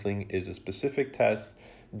sampling is a specific test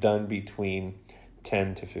done between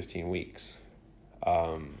 10 to 15 weeks.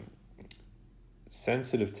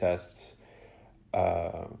 Sensitive tests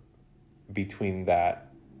between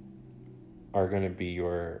that are going to be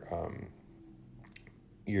your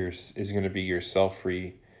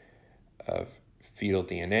cell-free fetal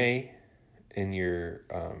DNA in your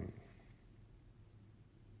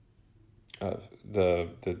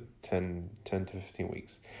the 10 to 15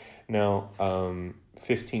 weeks. Now,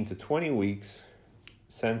 15 to 20 weeks,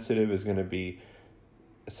 sensitive is going to be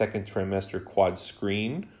a second trimester quad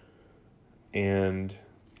screen and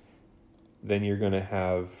then you're going to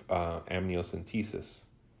have amniocentesis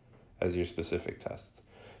as your specific test.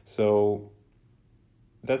 So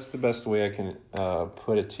that's the best way I can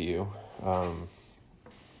put it to you.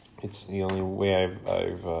 It's the only way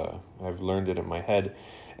I've learned it in my head.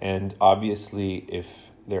 And obviously, if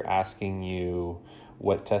they're asking you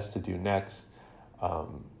what test to do next,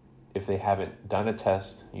 if they haven't done a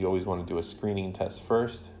test, you always want to do a screening test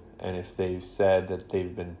first. And if they've said that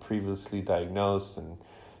they've been previously diagnosed and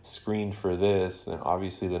screened for this, then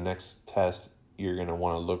obviously the next test you're going to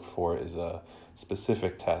want to look for is a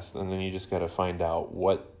specific test. And then you just got to find out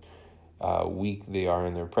what week they are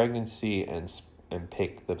in their pregnancy and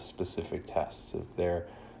pick the specific tests. If they're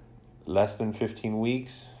less than 15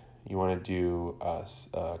 weeks, you want to do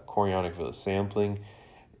chorionic villus sampling.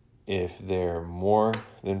 If they're more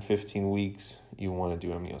than 15 weeks, you want to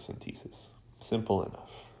do amniocentesis. Simple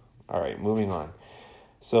enough. All right, moving on.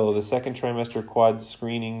 So the second trimester quad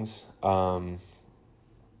screenings are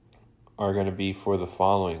going to be for the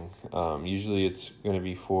following. Usually it's going to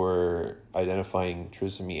be for identifying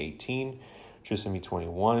trisomy 18, trisomy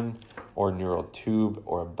 21, or neural tube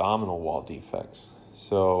or abdominal wall defects.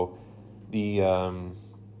 So the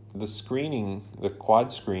screening, the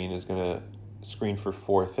quad screen, is going to screen for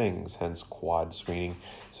 4 things, hence quad screening.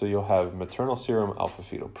 So you'll have maternal serum alpha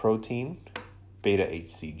fetoprotein, beta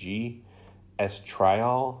HCG,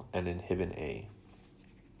 estriol, and inhibin A.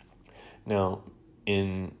 Now,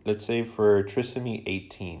 let's say for trisomy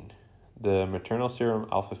 18, the maternal serum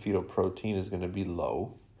alpha fetoprotein is going to be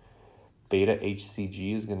low, beta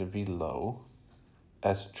HCG is going to be low,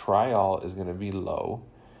 estriol is going to be low,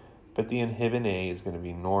 but the inhibin A is going to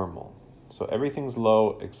be normal. So everything's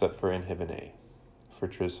low except for inhibin A for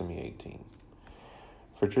trisomy 18.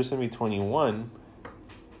 For trisomy 21,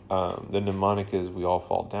 the mnemonic is we all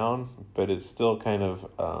fall down, but it's still kind of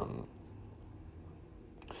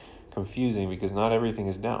confusing because not everything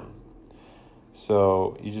is down.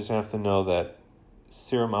 So you just have to know that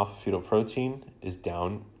serum alpha fetoprotein is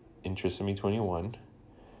down in trisomy 21.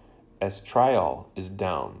 Estriol is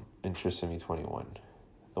down in trisomy 21.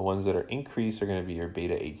 The ones that are increased are going to be your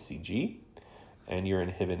beta HCG, and your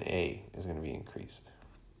inhibin A is going to be increased.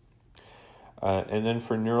 And then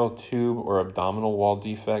for neural tube or abdominal wall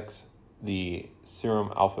defects, the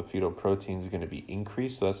serum alpha fetoprotein is going to be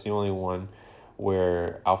increased. So that's the only one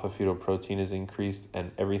where alpha fetoprotein is increased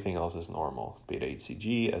and everything else is normal. Beta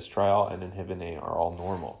HCG, estriol, and inhibin A are all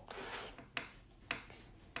normal.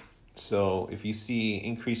 So if you see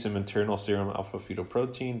increase in maternal serum alpha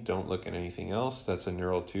fetoprotein, don't look at anything else. That's a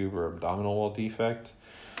neural tube or abdominal wall defect.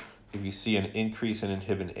 If you see an increase in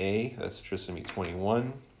inhibin A, that's trisomy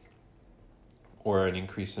 21. Or an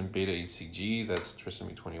increase in beta HCG, that's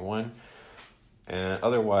trisomy 21. And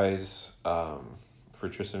otherwise, for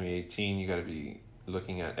trisomy 18, you got to be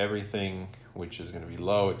looking at everything, which is going to be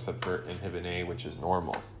low, except for inhibin A, which is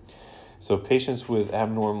normal. So patients with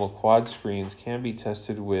abnormal quad screens can be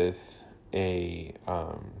tested with a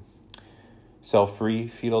cell-free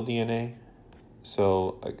fetal DNA.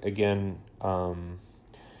 So again,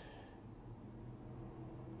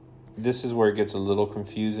 this is where it gets a little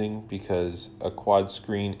confusing because a quad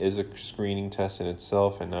screen is a screening test in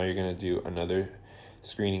itself, and now you're going to do another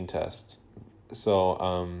screening test.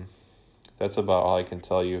 So that's about all I can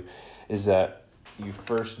tell you, is that you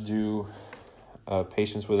first do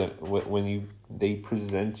patients with they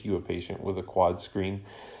present you a patient with a quad screen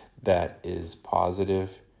that is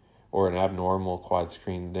positive or an abnormal quad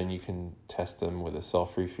screen, then you can test them with a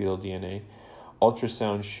cell-free fetal DNA.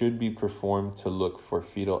 Ultrasound should be performed to look for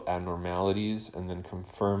fetal abnormalities and then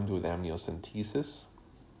confirmed with amniocentesis.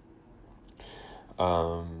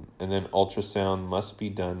 And then ultrasound must be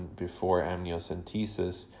done before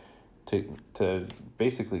amniocentesis to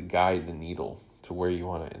basically guide the needle to where you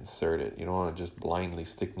want to insert it. You don't want to just blindly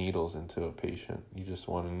stick needles into a patient. You just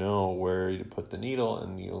want to know where to put the needle,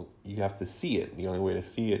 and you have to see it. The only way to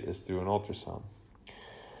see it is through an ultrasound.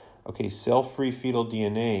 Okay, cell-free fetal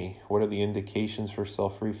DNA. What are the indications for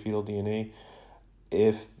cell-free fetal DNA?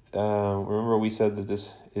 If remember, we said that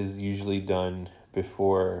this is usually done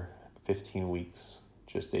before 15 weeks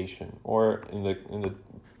gestation, or in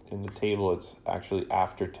the table it's actually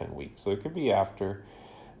after 10 weeks. So it could be after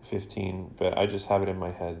 15, but I just have it in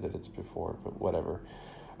my head that it's before. But whatever.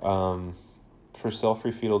 For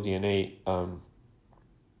cell-free fetal DNA,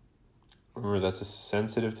 remember that's a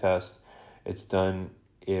sensitive test. It's done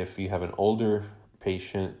if you have an older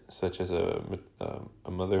patient, such as a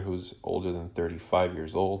mother who's older than 35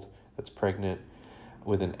 years old, that's pregnant,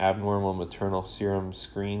 with an abnormal maternal serum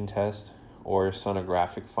screen test or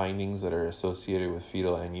sonographic findings that are associated with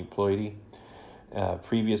fetal aneuploidy.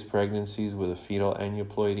 previous pregnancies with a fetal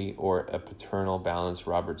aneuploidy, or a paternal balanced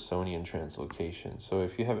Robertsonian translocation. So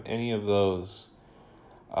if you have any of those,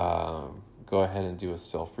 go ahead and do a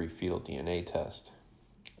cell-free fetal DNA test.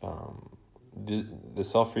 The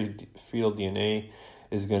cell-free fetal DNA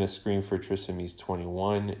is going to screen for trisomies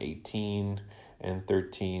 21, 18, and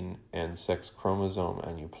 13, and sex chromosome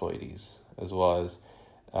aneuploidies, as well as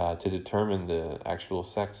to determine the actual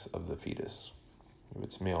sex of the fetus, if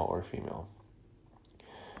it's male or female.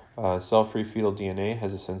 Cell-free fetal DNA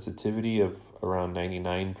has a sensitivity of around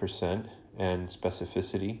 99% and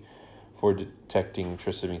specificity for detecting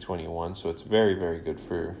trisomy 21, so it's very, very good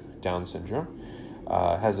for Down syndrome.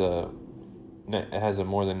 It has a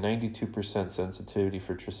more than 92% sensitivity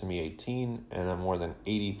for trisomy 18 and a more than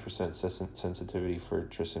 80% sensitivity for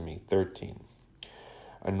trisomy 13.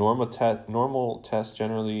 A normal test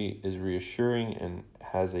generally is reassuring and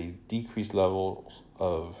has a decreased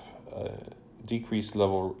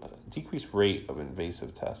rate of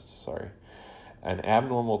invasive tests. An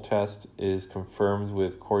abnormal test is confirmed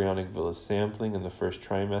with chorionic villus sampling in the first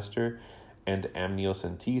trimester and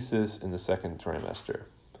amniocentesis in the second trimester.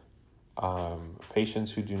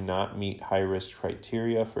 Patients who do not meet high-risk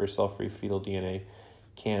criteria for cell-free fetal DNA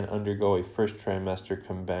can undergo a first trimester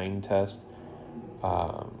combined test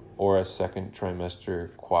or a second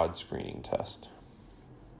trimester quad screening test.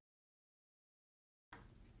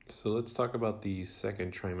 So let's talk about the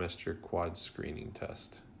second trimester quad screening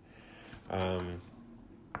test.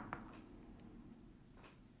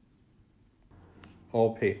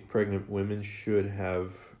 All pregnant women should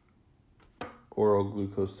have oral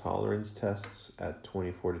glucose tolerance tests at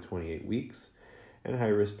 24 to 28 weeks, and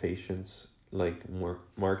high-risk patients like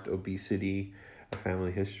marked obesity, a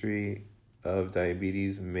family history of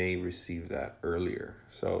diabetes may receive that earlier.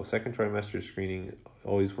 So second trimester screening,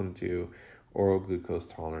 always want to do oral glucose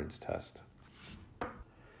tolerance test.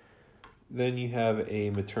 Then you have a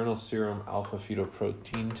maternal serum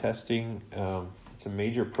alpha-fetoprotein testing. It's a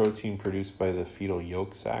major protein produced by the fetal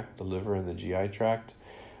yolk sac, the liver, and the GI tract.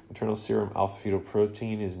 Maternal serum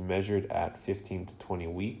alpha-fetoprotein is measured at 15 to 20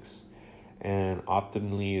 weeks, and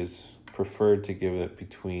optimally is preferred to give it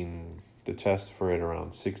between the test for it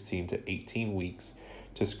around 16 to 18 weeks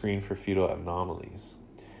to screen for fetal anomalies.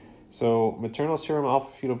 So maternal serum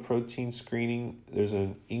alpha-fetoprotein screening, there's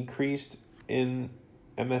an increased in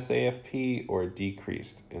MSAFP or a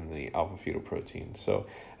decreased in the alpha-fetoprotein. So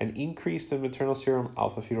an increase in maternal serum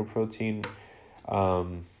alpha-fetoprotein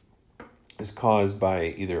is caused by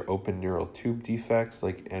either open neural tube defects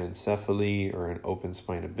like anencephaly or an open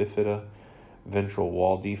spina bifida, ventral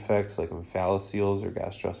wall defects like omphalocele or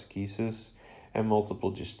gastroschisis, and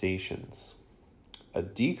multiple gestations. A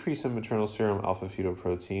decrease in maternal serum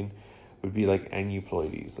alpha-fetoprotein would be like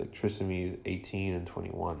aneuploidies, like trisomies 18 and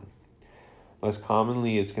 21. Less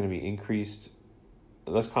commonly increased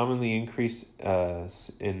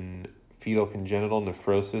in fetal congenital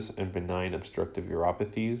nephrosis and benign obstructive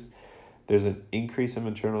uropathies. There's an increase in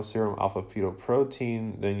maternal serum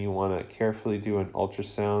alpha-fetoprotein, then you want to carefully do an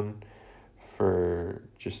ultrasound for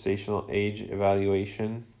gestational age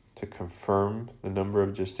evaluation to confirm the number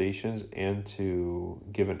of gestations and to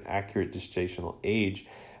give an accurate gestational age,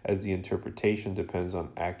 as the interpretation depends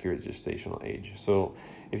on accurate gestational age. So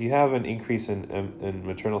if you have an increase in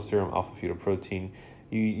maternal serum alpha-fetoprotein,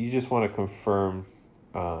 you just want to confirm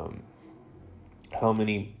how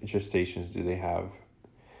many gestations do they have,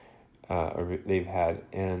 or they've had,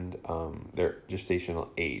 and their gestational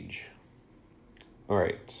age. All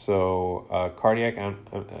right, so cardiac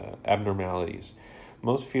abnormalities.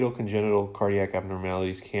 Most fetal congenital cardiac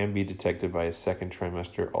abnormalities can be detected by a second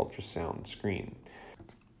trimester ultrasound screen.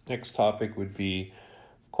 Next topic would be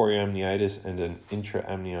chorioamnionitis and an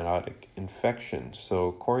intraamniotic infection.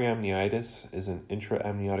 So chorioamnionitis is an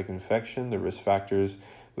intraamniotic infection. The risk factors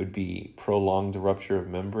would be prolonged rupture of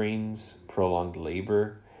membranes, prolonged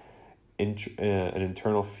labor, an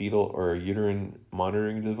internal fetal or uterine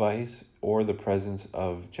monitoring device, or the presence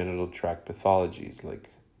of genital tract pathologies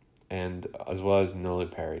and as well as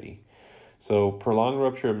nulliparity. So prolonged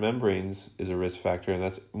rupture of membranes is a risk factor, and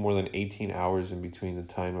that's more than 18 hours in between the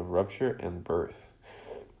time of rupture and birth.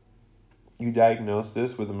 You diagnose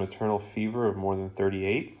this with a maternal fever of more than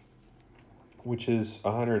 38, which is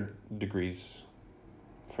 100 degrees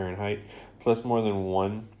Fahrenheit, plus more than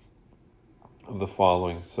one of the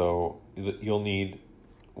following. So you'll need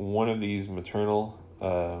one of these maternal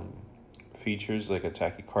features, like a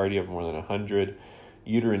tachycardia of more than 100,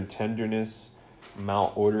 uterine tenderness,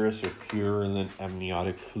 malodorous or purulent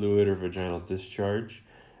amniotic fluid or vaginal discharge,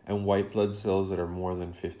 and white blood cells that are more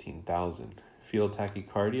than 15,000. Fetal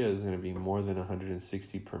tachycardia is going to be more than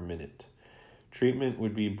 160 per minute. Treatment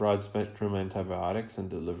would be broad-spectrum antibiotics and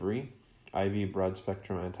delivery. IV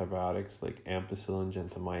broad-spectrum antibiotics like ampicillin,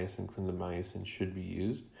 gentamicin, clindamycin should be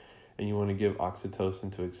used, and you want to give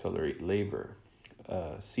oxytocin to accelerate labor.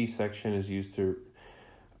 C-section is used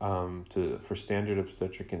for standard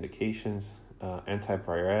obstetric indications.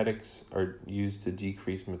 Antipyretics are used to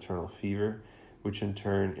decrease maternal fever, which in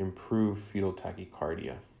turn improve fetal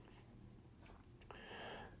tachycardia.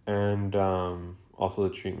 And also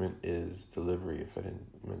the treatment is delivery, if I didn't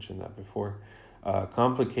mention that before.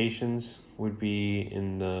 Complications would be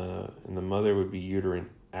in the mother would be uterine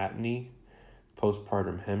atony,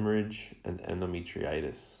 postpartum hemorrhage, and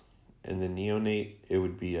endometritis. In the neonate, it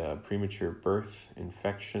would be premature birth,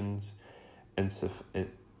 infections, and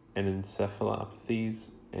encephalopathies,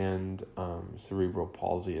 and cerebral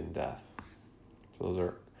palsy and death. So those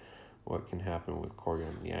are what can happen with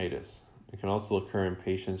chorioamnionitis. It can also occur in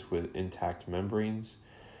patients with intact membranes.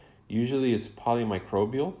 Usually it's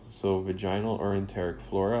polymicrobial, so vaginal or enteric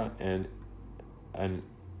flora, and an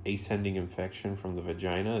ascending infection from the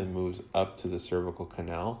vagina that moves up to the cervical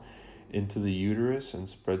canal into the uterus and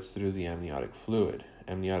spreads through the amniotic fluid,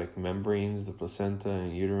 amniotic membranes, the placenta,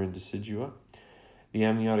 and uterine decidua. The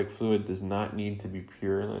amniotic fluid does not need to be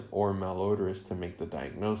purulent or malodorous to make the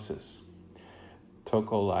diagnosis.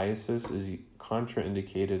 Tocolysis is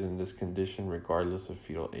contraindicated in this condition regardless of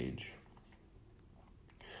fetal age.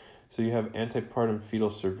 So you have antepartum fetal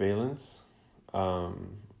surveillance.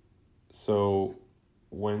 So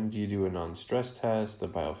when do you do a non-stress test, a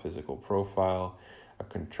biophysical profile, a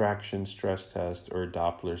contraction stress test, or a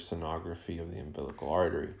Doppler sonography of the umbilical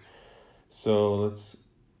artery? So let's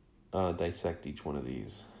dissect each one of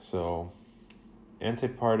these. So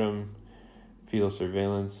antepartum fetal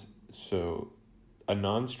surveillance. So a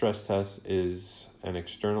non-stress test is an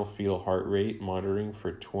external fetal heart rate monitoring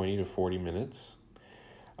for 20 to 40 minutes.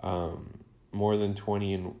 More than 2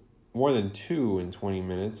 in 20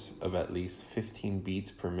 minutes of at least 15 beats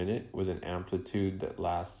per minute with an amplitude that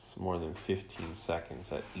lasts more than 15 seconds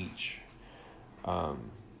at each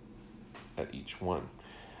one.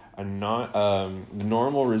 The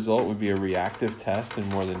normal result would be a reactive test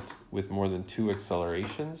with more than 2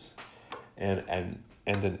 accelerations, and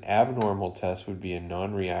an abnormal test would be a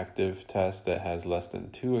non-reactive test that has less than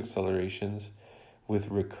 2 accelerations with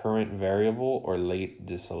recurrent variable or late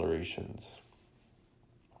decelerations.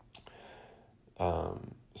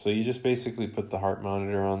 So you just basically put the heart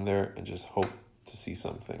monitor on there and just hope to see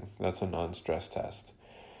something. That's a non-stress test.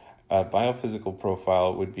 A biophysical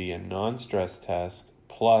profile would be a non-stress test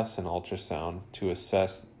plus an ultrasound to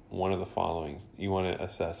assess one of the following. You want to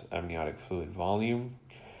assess amniotic fluid volume,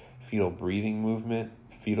 fetal breathing movement,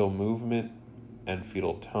 and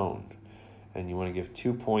fetal tone. And you want to give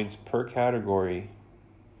 2 points per category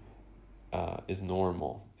is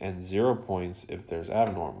normal, and 0 points if there's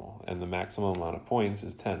abnormal, and the maximum amount of points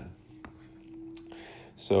is 10.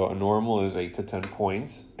 So a normal is 8 to 10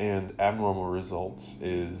 points, and abnormal results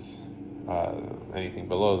is anything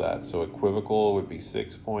below that. So equivocal would be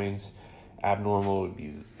 6 points, abnormal would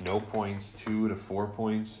be no points, 2 to 4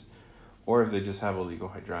 points, or if they just have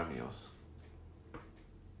oligohydramnios,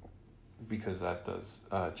 because that does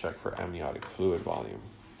check for amniotic fluid volume.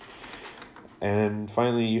 And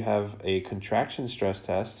finally, you have a contraction stress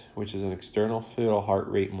test, which is an external fetal heart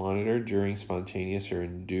rate monitor during spontaneous or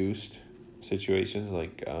induced situations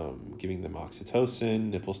like giving them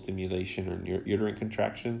oxytocin, nipple stimulation, or uterine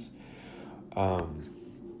contractions.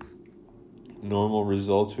 Normal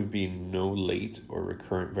results would be no late or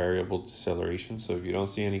recurrent variable deceleration. So if you don't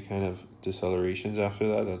see any kind of decelerations after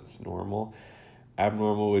that, that's normal.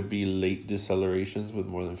 Abnormal would be late decelerations with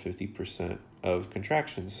more than 50% of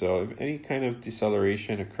contractions. So if any kind of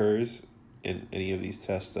deceleration occurs in any of these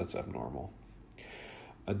tests, that's abnormal.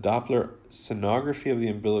 A Doppler sonography of the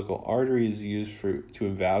umbilical artery is used to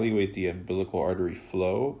evaluate the umbilical artery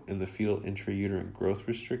flow in the fetal intrauterine growth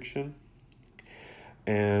restriction.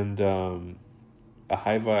 And a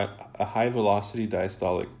high velocity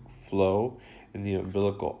diastolic flow in the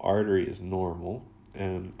umbilical artery is normal.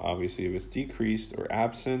 And obviously if it's decreased or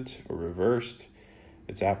absent or reversed,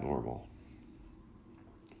 it's abnormal.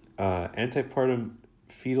 Antepartum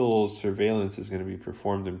fetal surveillance is going to be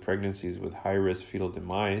performed in pregnancies with high-risk fetal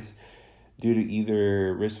demise due to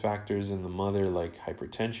either risk factors in the mother like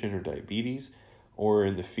hypertension or diabetes, or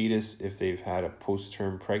in the fetus if they've had a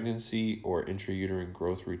post-term pregnancy or intrauterine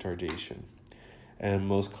growth retardation. And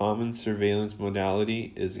most common surveillance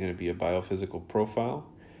modality is going to be a biophysical profile.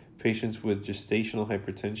 Patients with gestational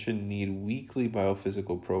hypertension need weekly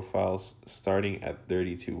biophysical profiles starting at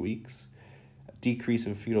 32 weeks. A decrease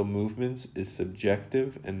in fetal movements is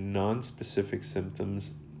subjective, and non-specific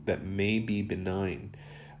symptoms that may be benign,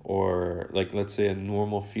 or like let's say a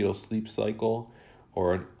normal fetal sleep cycle,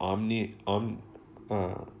 or an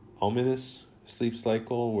ominous sleep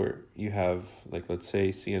cycle where you have, like, let's say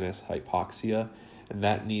CNS hypoxia, and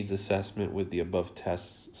that needs assessment with the above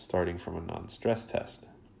tests starting from a non-stress test.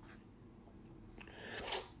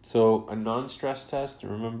 So a non-stress test,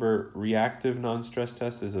 remember, reactive non-stress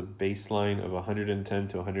test is a baseline of 110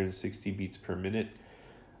 to 160 beats per minute,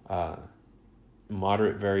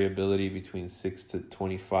 moderate variability between 6 to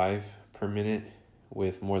 25 per minute,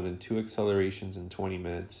 with more than 2 accelerations in 20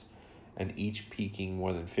 minutes, and each peaking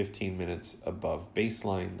more than 15 minutes above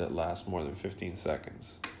baseline that lasts more than 15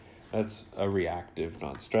 seconds. That's a reactive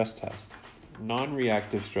non-stress test.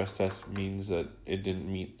 Non-reactive stress test means that it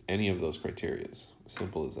didn't meet any of those criteria.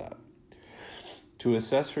 Simple as that. To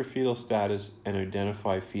assess for fetal status and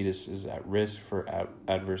identify fetuses at risk for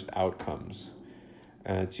adverse outcomes.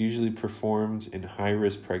 It's usually performed in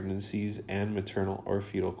high-risk pregnancies and maternal or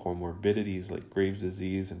fetal comorbidities like Graves'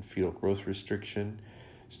 disease and fetal growth restriction,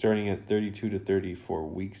 starting at 32 to 34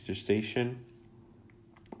 weeks gestation,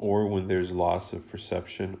 or when there's loss of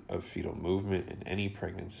perception of fetal movement in any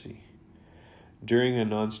pregnancy. During a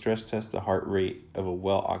non-stress test, the heart rate of a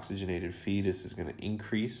well-oxygenated fetus is going to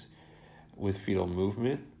increase with fetal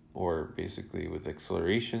movement, or basically with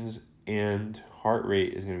accelerations, and heart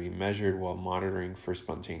rate is going to be measured while monitoring for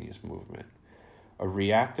spontaneous movement. A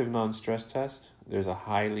reactive non-stress test, there's a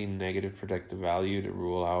highly negative predictive value to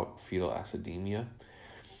rule out fetal acidemia.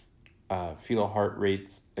 Fetal heart rate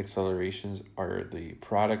accelerations are the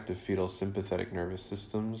product of fetal sympathetic nervous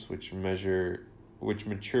systems, which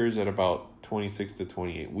matures at about 26 to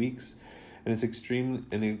 28 weeks, and it's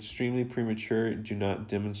extremely premature, do not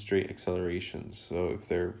demonstrate accelerations. So if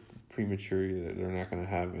they're premature, they're not going to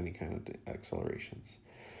have any kind of accelerations.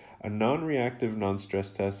 A non-reactive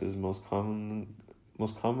non-stress test is most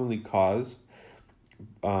commonly caused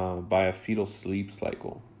by a fetal sleep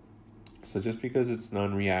cycle. So just because it's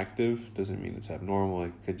non-reactive doesn't mean it's abnormal.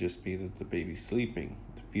 It could just be that the baby's sleeping.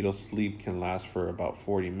 The fetal sleep can last for about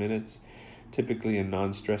 40 minutes. Typically, a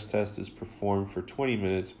non-stress test is performed for 20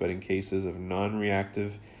 minutes, but in cases of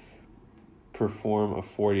non-reactive, perform a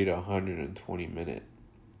 40 to 120 minute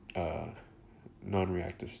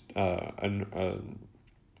non-reactive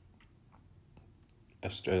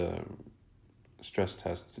stress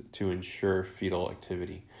test to ensure fetal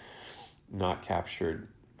activity not captured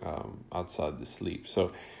outside the sleep.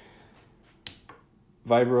 So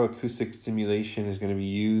vibroacoustic stimulation is going to be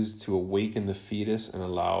used to awaken the fetus and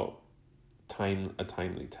allow a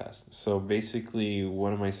timely test. So basically,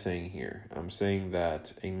 what am I saying here? I'm saying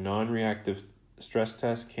that a non-reactive stress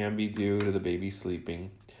test can be due to the baby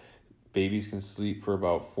sleeping. Babies can sleep for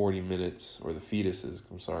about 40 minutes, or fetuses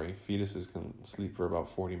can sleep for about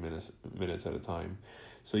 40 minutes at a time.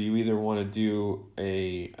 So you either want to do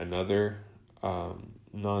another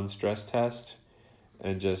non-stress test,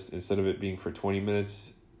 and just instead of it being for 20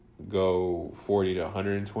 minutes, go 40 to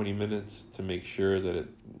 120 minutes to make sure that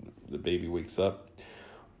the baby wakes up.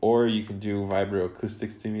 Or you can do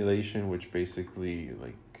vibroacoustic stimulation, which basically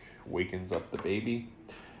wakens up the baby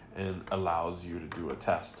and allows you to do a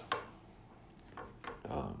test.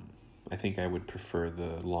 I think I would prefer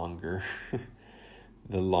the longer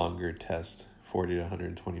test, 40 to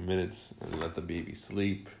 120 minutes, and let the baby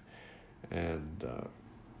sleep and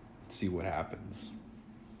see what happens.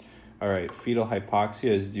 All right, fetal hypoxia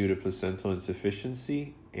is due to placental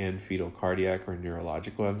insufficiency and fetal cardiac or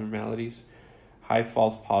neurological abnormalities, high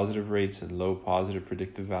false positive rates and low positive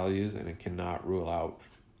predictive values, and it cannot rule out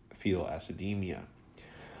fetal acidemia.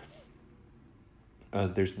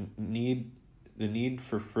 There's the need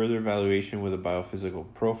for further evaluation with a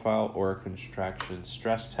biophysical profile or a contraction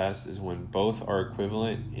stress test is when both are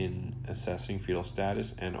equivalent in assessing fetal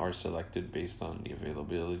status and are selected based on the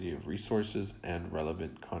availability of resources and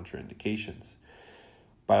relevant contraindications.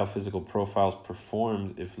 Biophysical profiles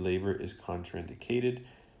performed if labor is contraindicated.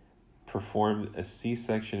 Performed a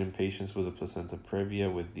C-section in patients with a placenta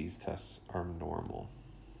previa with these tests are normal.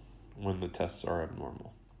 When the tests are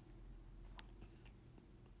abnormal.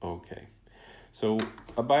 Okay. So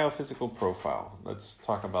a biophysical profile, let's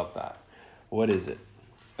talk about that. What is it?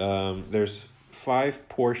 There's 5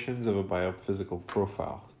 portions of a biophysical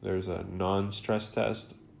profile. There's a non-stress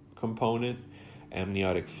test component,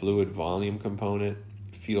 amniotic fluid volume component,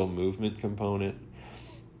 fetal movement component,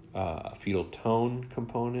 a fetal tone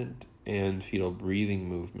component, and fetal breathing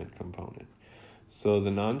movement component. So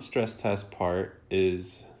the non-stress test part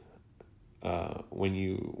is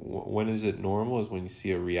when is it normal is when you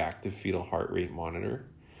see a reactive fetal heart rate monitor.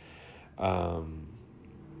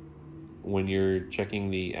 when you're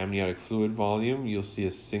checking the amniotic fluid volume, you'll see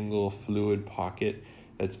a single fluid pocket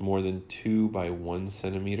that's more than 2 by 1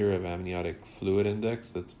 centimeter of amniotic fluid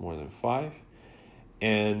index. That's more than 5.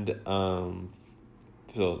 And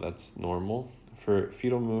so that's normal. For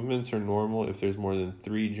fetal movements are normal if there's more than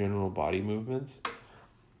 3 general body movements.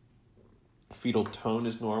 Fetal tone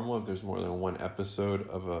is normal if there's more than 1 episode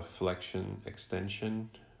of a flexion extension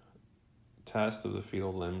test of the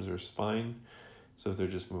fetal limbs or spine. So if they're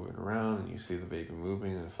just moving around and you see the baby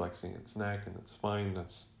moving and flexing its neck and its spine,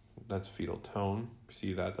 that's fetal tone.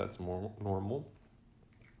 See that? That's more normal.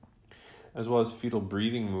 As well as fetal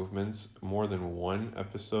breathing movements, more than 1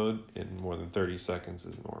 episode in more than 30 seconds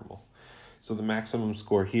is normal. So the maximum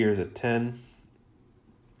score here is a 10.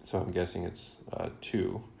 So I'm guessing it's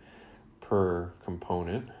 2 per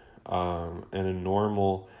component. And a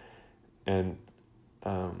normal and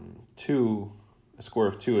a score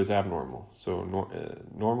of 2 is abnormal. So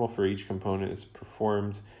normal for each component is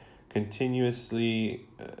perform continuous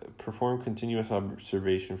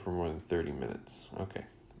observation for more than 30 minutes. Okay.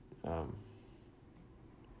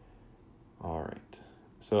 All right.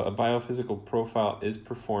 So a biophysical profile is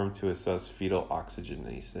performed to assess fetal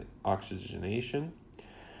oxygenation.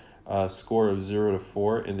 A score of 0 to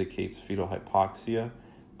 4 indicates fetal hypoxia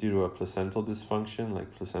due to a placental dysfunction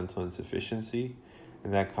like placental insufficiency,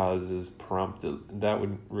 and that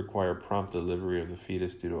would require prompt delivery of the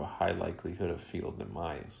fetus due to a high likelihood of fetal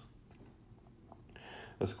demise.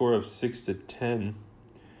 A score of 6 to 10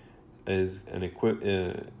 is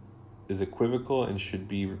equivocal and should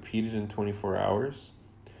be repeated in 24 hours.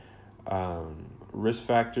 Risk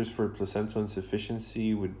factors for placental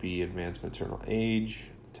insufficiency would be advanced maternal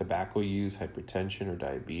age, tobacco use, hypertension, or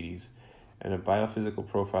diabetes. And a biophysical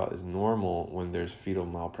profile is normal when there's fetal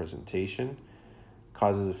malpresentation,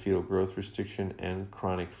 causes of fetal growth restriction, and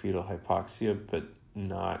chronic fetal hypoxia, but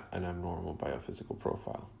not an abnormal biophysical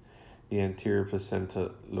profile. The anterior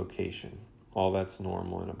placenta location, all that's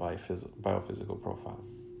normal in a biophysical profile.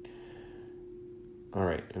 All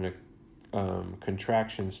right, and a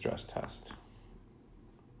contraction stress test.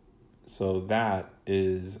 So that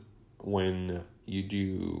is when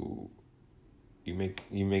you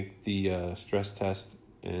make the stress test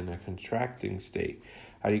in a contracting state.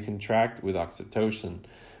 How do you contract? With oxytocin.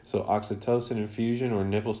 So oxytocin infusion or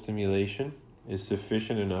nipple stimulation is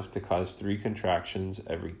sufficient enough to cause 3 contractions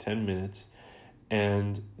every 10 minutes,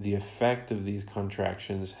 and the effect of these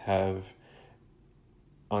contractions have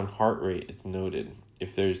on heart rate, it's noted.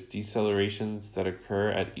 If there's decelerations that occur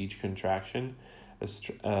at each contraction,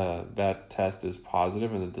 that test is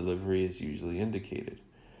positive and the delivery is usually indicated.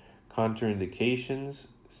 Contraindications,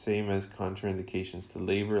 same as contraindications to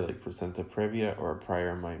labor like placenta previa or a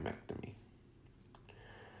prior myomectomy.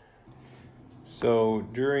 So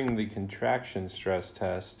during the contraction stress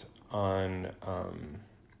test on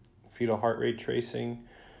fetal heart rate tracing,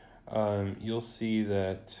 you'll see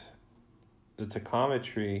that the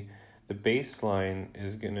tachometry, the baseline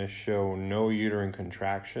is going to show no uterine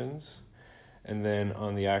contractions. And then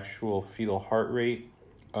on the actual fetal heart rate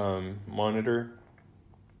monitor,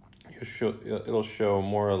 it'll show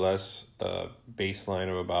more or less a baseline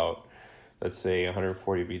of about, let's say,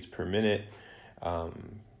 140 beats per minute,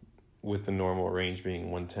 with the normal range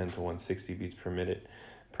being 110 to 160 beats per minute.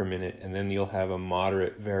 And then you'll have a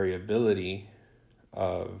moderate variability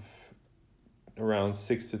of around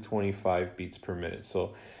 6 to 25 beats per minute.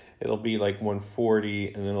 So it'll be like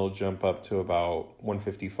 140, and then it'll jump up to about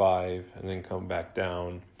 155, and then come back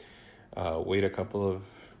down. Wait a couple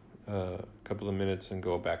of minutes and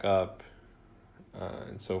go back up,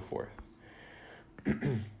 and so forth.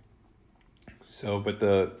 So, but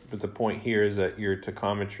the point here is that your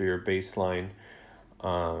tachometry or baseline,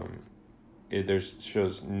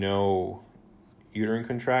 shows no uterine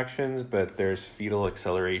contractions, but there's fetal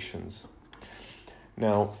accelerations.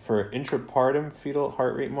 Now, for intrapartum fetal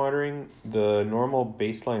heart rate monitoring, the normal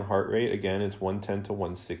baseline heart rate, again, it's 110 to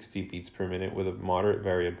 160 beats per minute with a moderate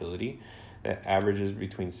variability that averages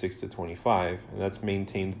between 6 to 25, and that's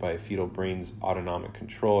maintained by a fetal brain's autonomic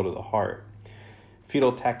control to the heart.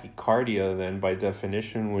 Fetal tachycardia, then, by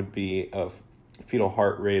definition, would be a fetal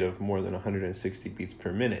heart rate of more than 160 beats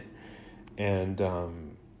per minute. And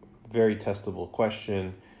very testable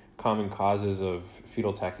question. Common causes of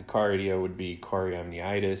fetal tachycardia would be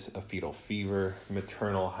chorioamnitis, a fetal fever,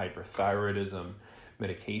 maternal hyperthyroidism,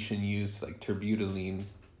 medication use like terbutaline,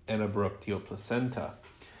 and abruptio placenta.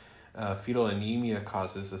 Fetal anemia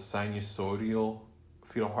causes a sinusoidal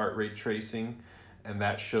fetal heart rate tracing, and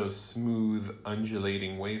that shows smooth,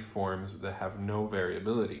 undulating waveforms that have no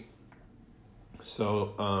variability.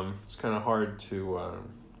 So it's kind of hard to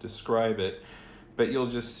describe it, but you'll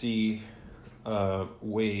just see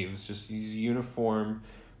waves, just these uniform,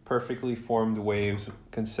 perfectly formed waves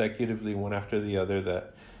consecutively, one after the other,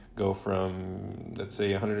 that go from, let's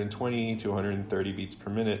say, 120 to 130 beats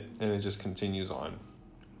per minute, and it just continues on,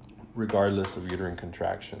 regardless of uterine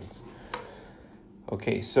contractions.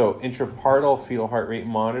 Okay, so intrapartal fetal heart rate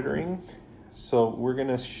monitoring. So we're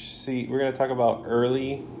gonna talk about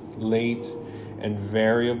early, late, and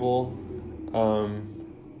variable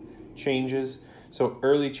changes. So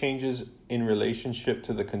early changes in relationship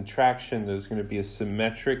to the contraction, there's going to be a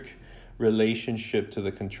symmetric relationship to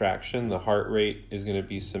the contraction. The heart rate is going to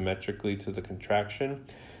be symmetrically to the contraction.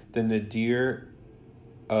 The nadir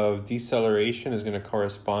of deceleration is going to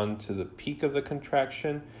correspond to the peak of the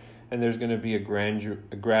contraction, and there's going to be a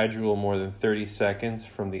gradual more than 30 seconds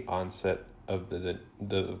from the onset of the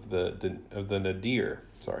nadir.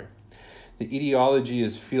 Sorry. The etiology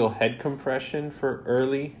is fetal head compression for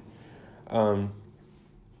early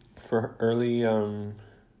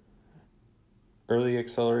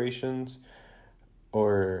accelerations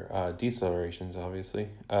or decelerations, obviously,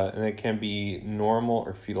 and it can be normal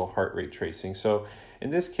or fetal heart rate tracing. So in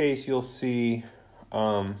this case, you'll see,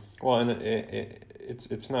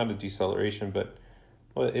 it's not a deceleration, but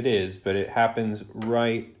it is, but it happens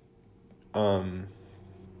right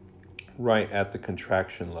at the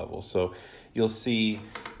contraction level. So you'll see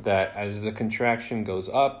that as the contraction goes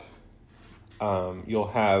up, you'll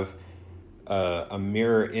have a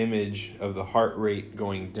mirror image of the heart rate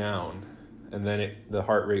going down, and then the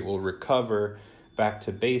heart rate will recover back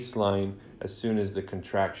to baseline as soon as the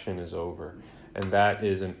contraction is over. And that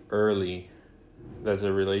is that's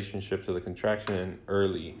a relationship to the contraction in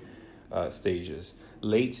early stages.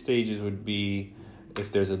 Late stages would be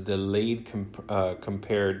if there's a delayed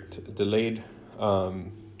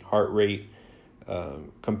heart rate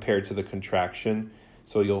compared to the contraction.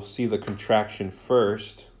 So you'll see the contraction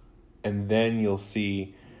first, and then you'll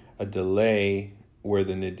see a delay where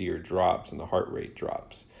the nadir drops and the heart rate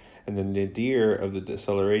drops. And the nadir of the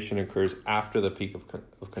deceleration occurs after the peak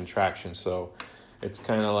of contraction. So it's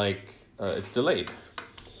kind of like it's delayed.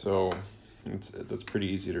 So that's pretty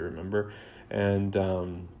easy to remember. And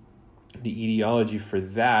the etiology for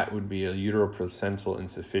that would be a uteroplacental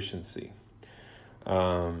insufficiency.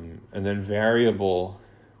 And then variable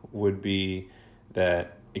would be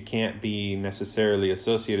that it can't be necessarily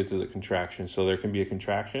associated to the contraction. So there can be a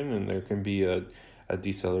contraction and there can be a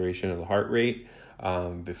deceleration of the heart rate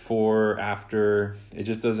before, after. It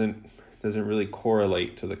just doesn't really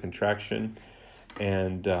correlate to the contraction.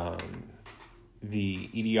 And the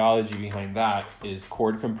etiology behind that is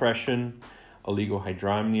cord compression,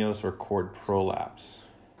 oligohydramnios, or cord prolapse.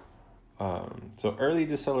 So early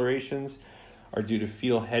decelerations are due to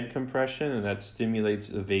fetal head compression, and that stimulates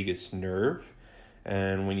the vagus nerve.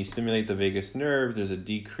 And when you stimulate the vagus nerve, there's a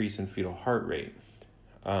decrease in fetal heart rate.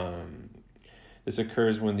 This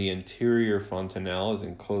occurs when the anterior fontanelle is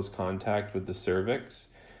in close contact with the cervix,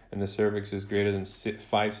 and the cervix is greater than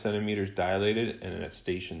 5 centimeters dilated and at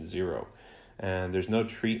station 0. And there's no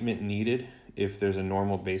treatment needed if there's a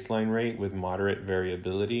normal baseline rate with moderate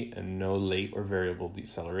variability and no late or variable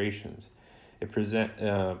decelerations. It present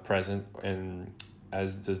and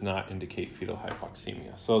as does not indicate fetal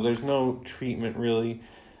hypoxemia. So there's no treatment really.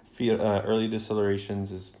 Early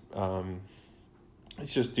decelerations is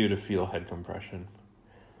it's just due to fetal head compression.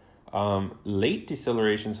 Late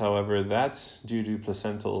decelerations, however, that's due to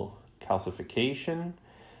placental calcification,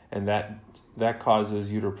 and that causes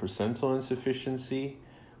uteroplacental insufficiency,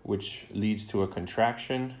 which leads to a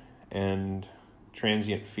contraction and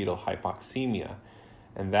transient fetal hypoxemia,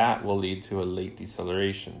 and that will lead to a late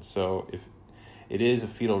deceleration. So if it is a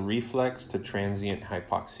fetal reflex to transient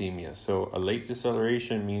hypoxemia. So a late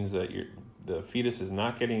deceleration means that the fetus is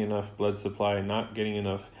not getting enough blood supply, not getting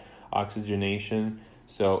enough oxygenation,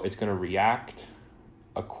 so it's going to react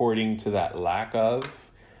according to that lack of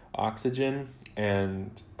oxygen,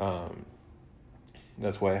 and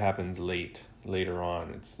that's why it happens later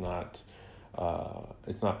on. It's not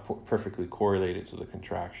perfectly correlated to the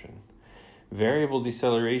contraction. Variable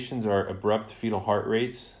decelerations are abrupt fetal heart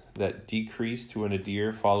rates that decrease to a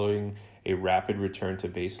nadir following a rapid return to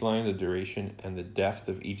baseline. The duration and the depth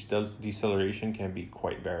of each deceleration can be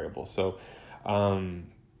quite variable. So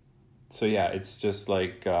yeah, it's just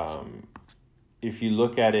like if you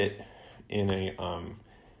look at it in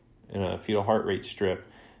a fetal heart rate strip,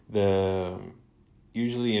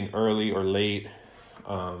 usually in early or late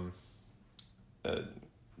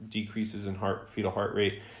decreases in fetal heart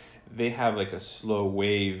rate, they have like a slow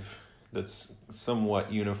wave that's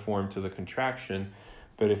somewhat uniform to the contraction.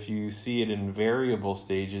 But if you see it in variable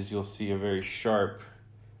stages, you'll see a very sharp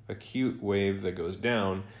acute wave that goes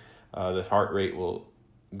down, the heart rate will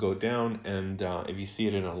go down, and if you see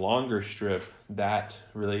it in a longer strip, that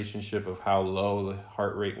relationship of how low the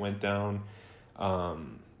heart rate went down,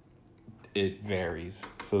 it varies.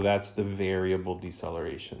 So that's the variable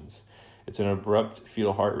decelerations. It's an abrupt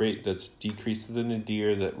fetal heart rate that's decreased to the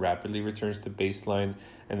nadir that rapidly returns to baseline,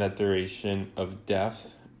 and that duration of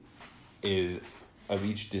depth of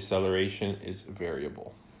each deceleration is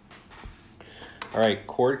variable. All right,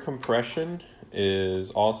 cord compression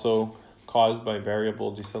is also caused by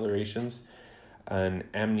variable decelerations. An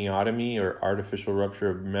amniotomy or artificial rupture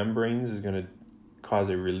of membranes is going to cause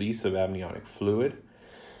a release of amniotic fluid,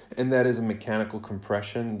 and that is a mechanical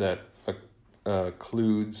compression that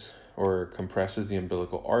occludes or compresses the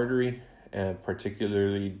umbilical artery, and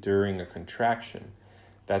particularly during a contraction.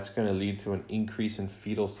 That's going to lead to an increase in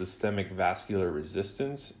fetal systemic vascular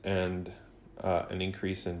resistance and an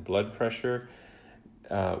increase in blood pressure,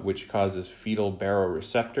 which causes fetal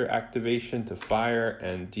baroreceptor activation to fire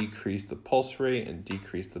and decrease the pulse rate and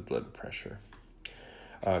decrease the blood pressure.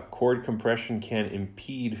 Cord compression can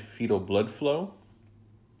impede fetal blood flow.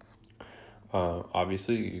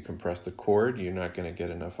 Obviously, you compress the cord, you're not going to get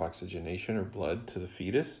enough oxygenation or blood to the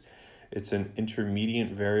fetus. It's an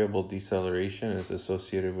intermediate variable deceleration and is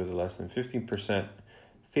associated with less than 50%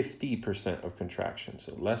 of contractions.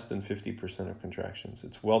 So less than 50% of contractions.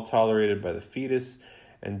 It's well tolerated by the fetus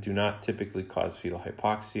and do not typically cause fetal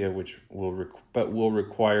hypoxia, which will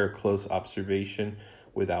require close observation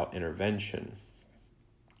without intervention.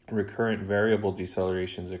 Recurrent variable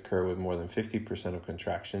decelerations occur with more than 50% of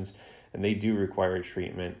contractions, and they do require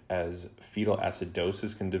treatment, as fetal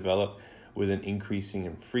acidosis can develop with an increasing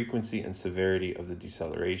in frequency and severity of the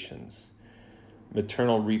decelerations.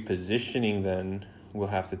 Maternal repositioning then will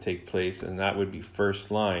have to take place, and that would be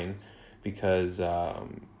first line, because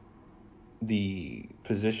the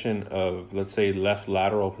position of, let's say, left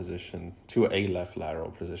lateral position to a left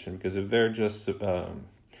lateral position, because if they're just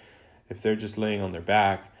laying on their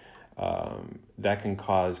back, that can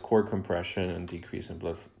cause cord compression and decrease in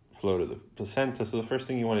blood flow to the placenta. So the first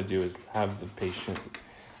thing you want to do is have the patient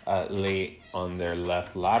lay on their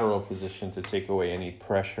left lateral position to take away any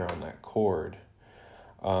pressure on that cord.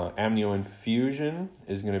 Amnioinfusion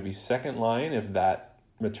is going to be second line if that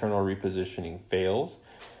maternal repositioning fails.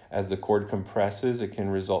 As the cord compresses, it can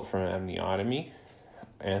result from amniotomy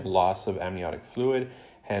and loss of amniotic fluid.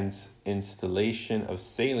 Hence, installation of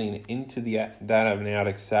saline into that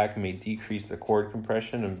amniotic sac may decrease the cord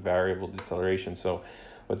compression and variable deceleration. So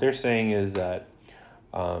what they're saying is that,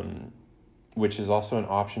 which is also an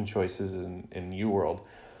option choices in UWorld,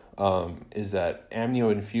 is that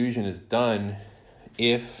amnioinfusion is done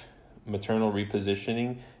if maternal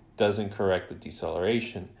repositioning doesn't correct the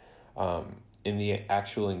deceleration. In the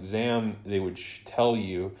actual exam, they would tell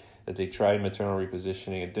you that they tried maternal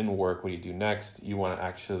repositioning, it didn't work. What do you do next? You want to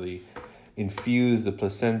actually infuse the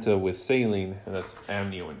placenta with saline, and that's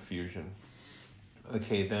amnioinfusion.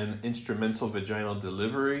 Okay, then instrumental vaginal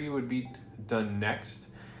delivery would be done next.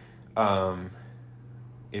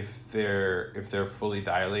 If they're fully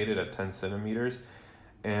dilated at 10 centimeters,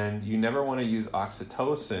 and you never want to use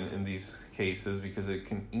oxytocin in these cases because it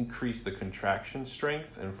can increase the contraction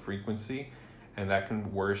strength and frequency, and that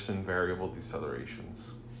can worsen variable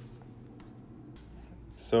decelerations.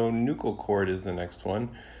 So nuchal cord is the next one.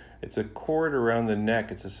 It's a cord around the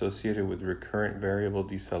neck. It's associated with recurrent variable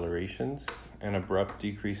decelerations and abrupt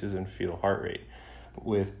decreases in fetal heart rate,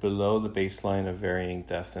 with below the baseline of varying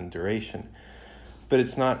depth and duration. But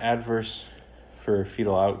it's not adverse for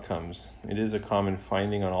fetal outcomes. It is a common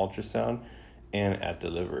finding on ultrasound and at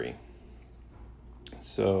delivery.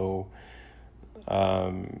 So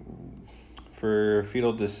for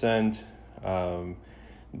fetal descent,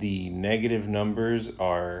 the negative numbers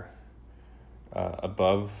are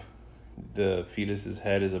above the fetus's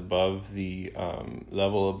head, is above the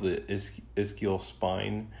level of the ischial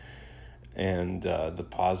spine, and the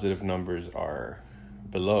positive numbers are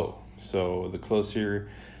below. So the closer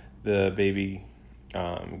the baby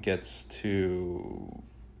gets to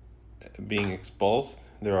being expulsed,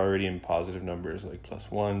 they're already in positive numbers like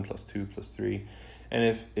 +1, +2, +3. And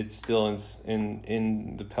if it's still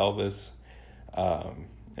in the pelvis,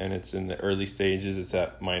 and it's in the early stages, it's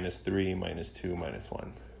at -3, -2,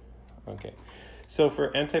 -1. Okay. So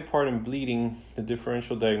for antepartum bleeding, the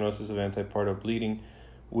differential diagnosis of antepartum bleeding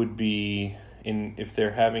would be if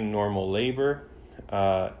they're having normal labor,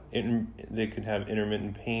 they could have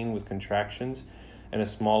intermittent pain with contractions and a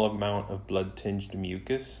small amount of blood-tinged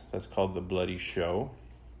mucus. That's called the bloody show.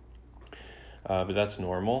 But that's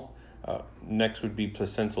normal. Next would be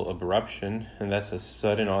placental abruption, and that's a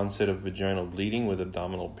sudden onset of vaginal bleeding with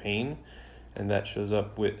abdominal pain, and that shows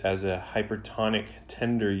up as a hypertonic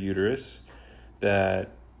tender uterus that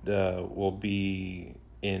will be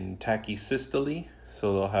in tachysystole,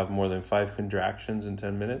 so they'll have more than 5 contractions in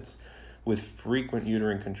 10 minutes with frequent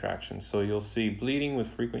uterine contractions. So you'll see bleeding with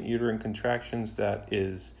frequent uterine contractions. That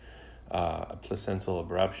is a placental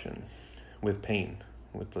abruption with pain,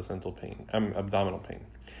 with placental pain, abdominal pain.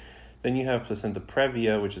 Then you have placenta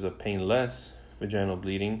previa, which is a painless vaginal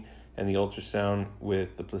bleeding, and the ultrasound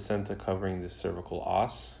with the placenta covering the cervical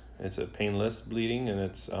os. It's a painless bleeding, and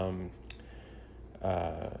it's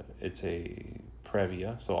a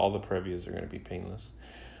previa, so all the previas are going to be painless.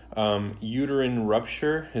 Uterine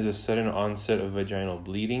rupture is a sudden onset of vaginal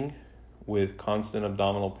bleeding with constant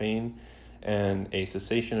abdominal pain and a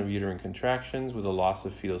cessation of uterine contractions with a loss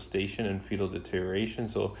of fetal station and fetal deterioration.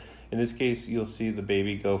 So in this case, you'll see the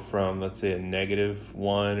baby go from, let's say, a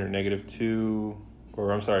 -1 or -2,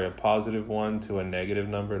 or I'm sorry, a +1 to a negative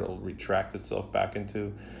number. It'll retract itself back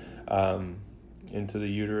into the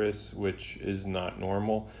uterus, which is not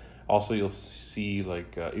normal. Also, you'll see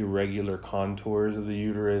like irregular contours of the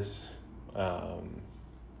uterus, and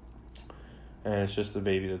it's just a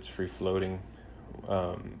baby that's free floating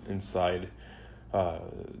inside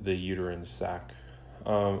the uterine sac.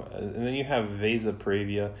 And then you have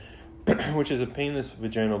vasopravia, which is a painless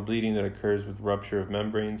vaginal bleeding that occurs with rupture of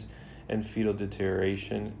membranes and fetal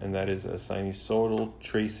deterioration, and that is a sinusoidal,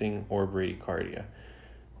 tracing, or bradycardia.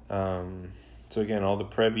 So again, all the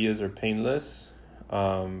previas are painless.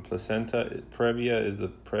 Placenta previa is the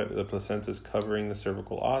placenta is covering the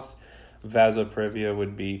cervical os. Vasoprevia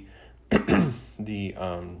would be the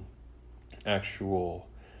actual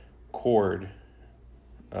cord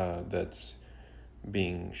that's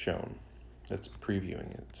being shown, that's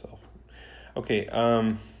previewing itself. Okay,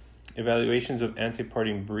 evaluations of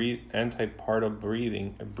antepartum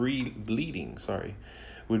bleeding,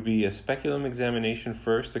 would be a speculum examination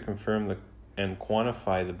first to confirm and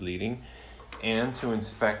quantify the bleeding, and to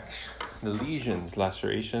inspect the lesions,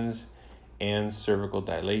 lacerations, and cervical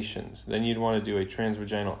dilations. Then you'd want to do a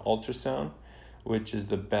transvaginal ultrasound, which is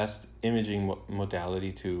the best imaging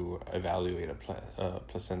modality to evaluate a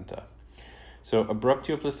placenta. So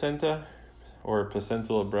abruptio placenta or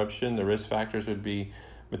placental abruption, the risk factors would be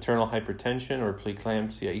maternal hypertension or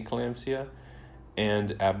preeclampsia,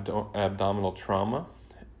 and abdominal trauma.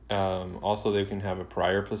 Also, they can have a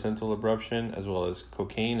prior placental abruption, as well as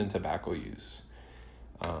cocaine and tobacco use.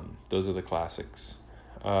 Those are the classics.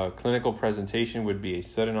 Clinical presentation would be a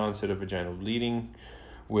sudden onset of vaginal bleeding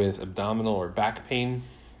with abdominal or back pain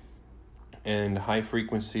and high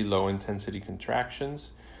frequency, low intensity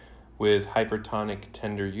contractions with hypertonic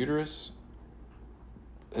tender uterus.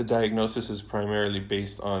 The diagnosis is primarily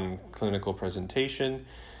based on clinical presentation,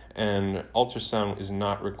 and ultrasound is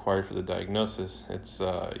not required for the diagnosis. It's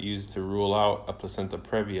used to rule out a placenta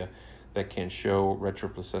previa that can show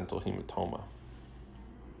retroplacental hematoma.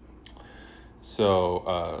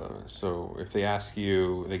 So if they ask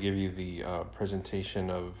you, they give you the presentation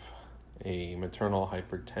of a maternal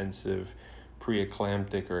hypertensive,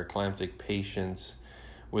 preeclamptic or eclamptic patient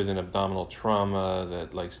with an abdominal trauma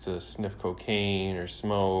that likes to sniff cocaine or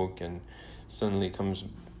smoke and suddenly comes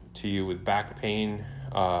to you with back pain,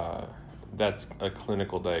 that's a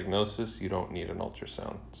clinical diagnosis. You don't need an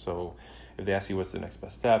ultrasound. So if they ask you what's the next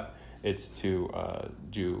best step, it's to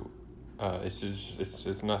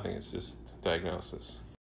it's nothing. It's just diagnosis.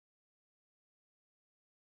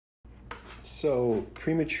 So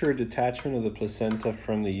premature detachment of the placenta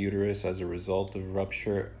from the uterus as a result of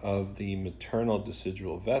rupture of the maternal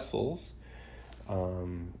decidual vessels,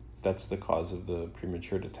 that's the cause of the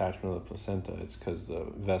premature detachment of the placenta. It's because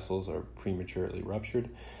the vessels are prematurely ruptured.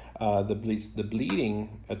 The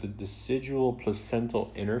bleeding at the decidual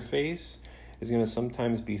placental interface is going to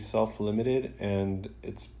sometimes be self-limited, and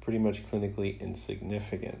it's pretty much clinically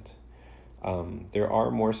insignificant. There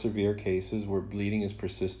are more severe cases where bleeding is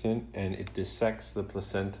persistent and it dissects the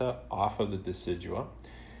placenta off of the decidua,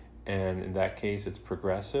 and in that case it's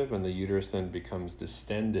progressive, and the uterus then becomes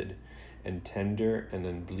distended and tender and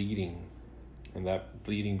then bleeding, and that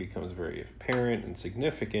bleeding becomes very apparent and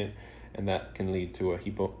significant, and that can lead to a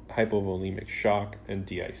hypovolemic shock and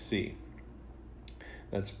DIC.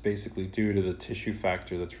 That's basically due to the tissue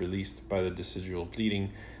factor that's released by the decidual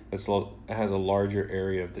bleeding. That has a larger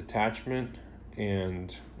area of detachment,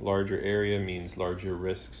 and larger area means larger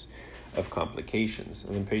risks of complications.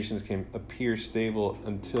 And then patients can appear stable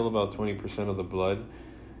until about 20% of the blood,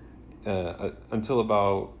 until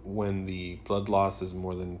about when the blood loss is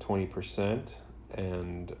more than 20%,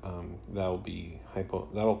 and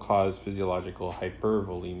that'll cause physiological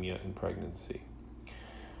hypervolemia in pregnancy.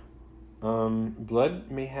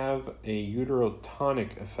 Blood may have a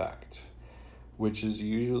uterotonic effect, which is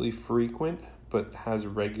usually frequent but has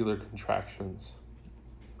regular contractions.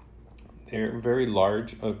 They're very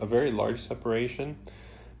large. A very large separation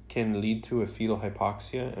can lead to a fetal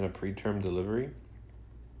hypoxia and a preterm delivery.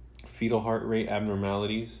 Fetal heart rate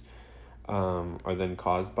abnormalities are then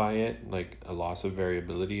caused by it, like a loss of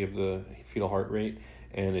variability of the fetal heart rate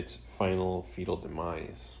and its final fetal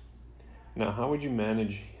demise. Now, how would you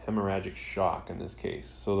manage hemorrhagic shock in this case?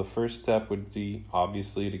 So the first step would be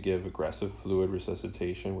obviously to give aggressive fluid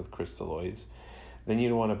resuscitation with crystalloids. Then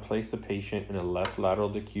you'd want to place the patient in a left lateral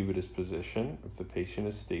decubitus position if the patient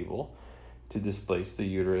is stable to displace the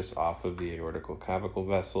uterus off of the aortical clavicle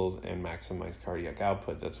vessels and maximize cardiac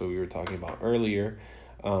output. That's what we were talking about earlier,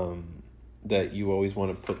 that you always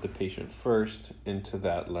want to put the patient first into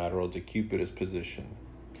that lateral decubitus position.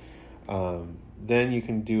 Then you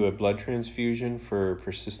can do a blood transfusion for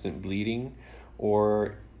persistent bleeding,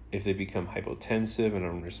 or if they become hypotensive and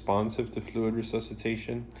unresponsive to fluid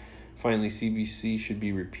resuscitation. Finally, CBC should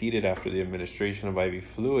be repeated after the administration of IV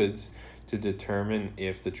fluids to determine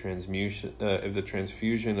if the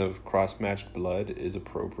transfusion of cross-matched blood is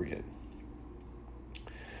appropriate.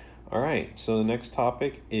 All right, so the next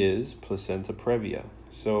topic is placenta previa.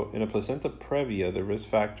 So in a placenta previa, the risk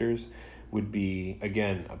factors would be,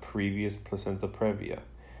 again, a previous placenta previa,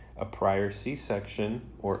 a prior C-section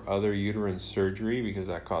or other uterine surgery, because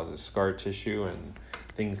that causes scar tissue and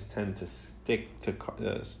things tend to stick to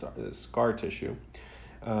scar tissue,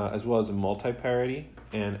 as well as a multiparity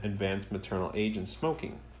and advanced maternal age and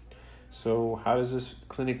smoking. So how does this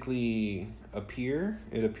clinically appear?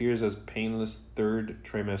 It appears as painless third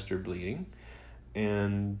trimester bleeding,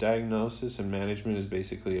 and diagnosis and management is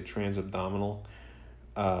basically a transabdominal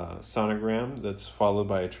sonogram that's followed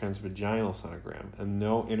by a transvaginal sonogram, and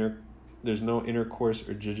there's no intercourse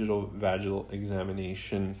or digital vaginal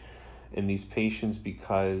examination in these patients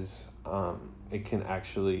because it can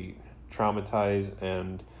actually traumatize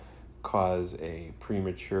and cause a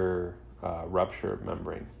premature rupture of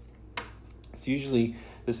membrane. Usually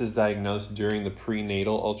this is diagnosed during the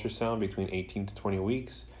prenatal ultrasound between 18 to 20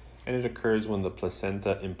 weeks, and it occurs when the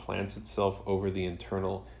placenta implants itself over the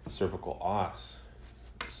internal cervical os.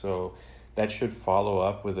 So that should follow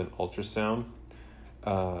up with an ultrasound,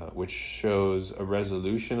 which shows a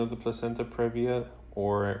resolution of the placenta previa,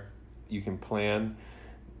 or you can plan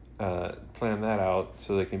that out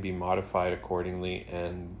so they can be modified accordingly,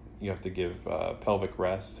 and you have to give pelvic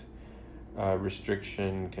rest.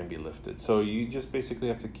 Restriction can be lifted. So you just basically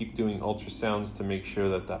have to keep doing ultrasounds to make sure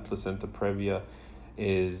that placenta previa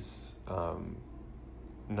is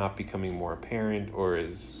not becoming more apparent, or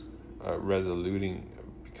is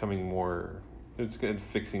becoming more, it's good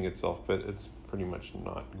fixing itself, but it's pretty much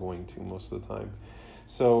not going to most of the time.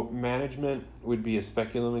 So management would be a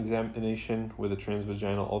speculum examination with a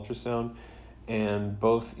transvaginal ultrasound, and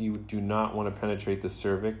both you do not want to penetrate the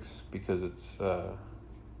cervix because it's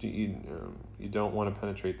you don't want to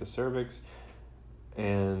penetrate the cervix,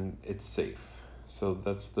 and it's safe. So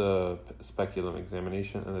that's the speculum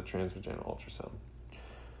examination and the transvaginal ultrasound.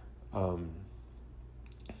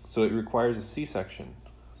 So it requires a C-section.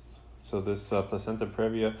 So this placenta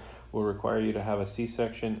previa will require you to have a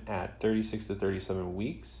C-section at 36 to 37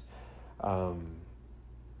 weeks.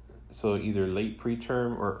 So either late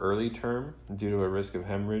preterm or early term, due to a risk of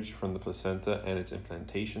hemorrhage from the placenta and its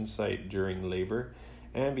implantation site during labor,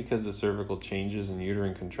 and because the cervical changes and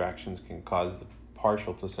uterine contractions can cause the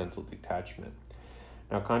partial placental detachment.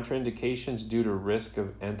 Now, contraindications due to risk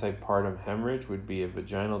of antepartum hemorrhage would be a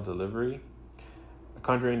vaginal delivery. A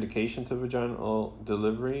contraindication to vaginal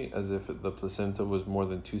delivery, as if the placenta was more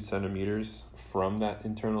than 2 centimeters from that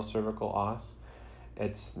internal cervical os.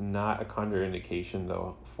 It's not a contraindication,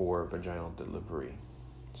 though, for vaginal delivery.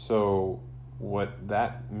 So what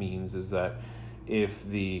that means is that if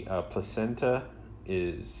the placenta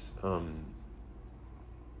is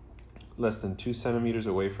less than 2 centimeters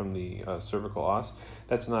away from the cervical os,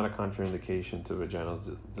 that's not a contraindication to vaginal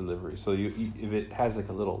delivery. So if it has like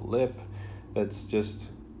a little lip that's just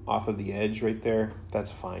off of the edge right there,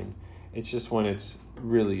 that's fine. It's just when it's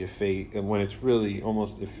really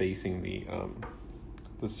almost effacing the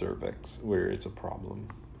cervix where it's a problem.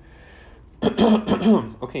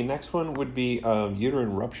 Okay, next one would be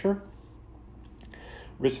uterine rupture.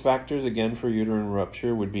 Risk factors, again, for uterine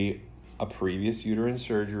rupture would be a previous uterine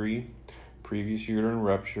surgery, previous uterine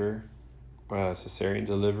rupture, cesarean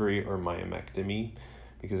delivery, or myomectomy,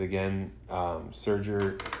 because again,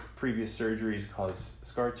 previous surgeries cause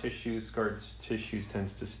scar tissue. Scar tissue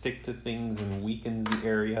tends to stick to things and weakens the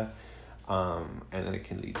area, and then it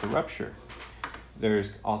can lead to rupture.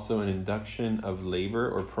 There's also an induction of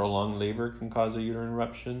labor or prolonged labor can cause a uterine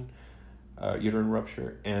rupture,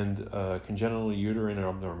 and congenital uterine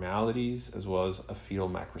abnormalities, as well as a fetal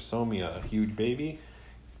macrosomia. A huge baby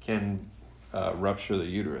can rupture the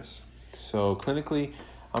uterus. So clinically,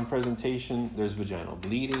 on presentation, there's vaginal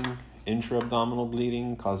bleeding, intra-abdominal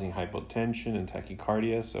bleeding causing hypotension and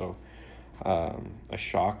tachycardia, so a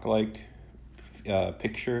shock-like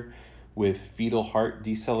picture with fetal heart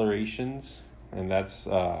decelerations, and that's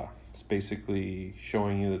it's basically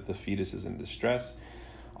showing you that the fetus is in distress.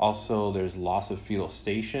 Also, there's loss of fetal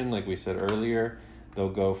station, like we said earlier. They'll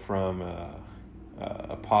go from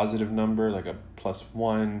a positive number, like a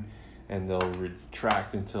 +1, and they'll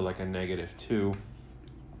retract into like a -2.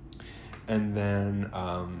 And then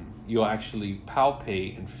you'll actually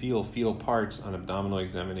palpate and feel fetal parts on abdominal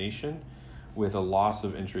examination with a loss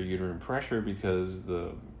of intrauterine pressure because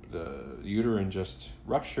the uterine just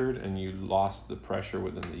ruptured and you lost the pressure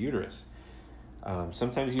within the uterus.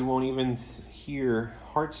 Sometimes you won't even hear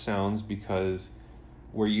heart sounds because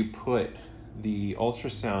where you put the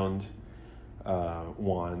ultrasound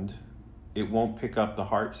wand, it won't pick up the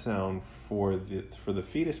heart sound for the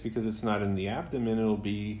fetus because it's not in the abdomen. It'll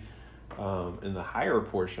be in the upper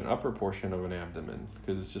portion of an abdomen,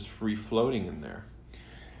 because it's just free floating in there.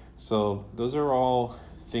 So those are all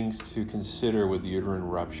things to consider with uterine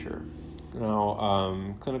rupture.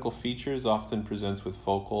 Now, clinical features often presents with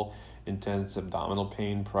focal intense abdominal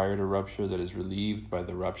pain prior to rupture that is relieved by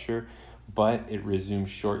the rupture, but it resumes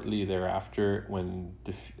shortly thereafter when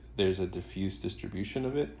there's a diffuse distribution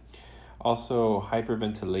of it. Also,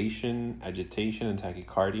 hyperventilation, agitation, and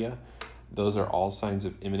tachycardia. Those are all signs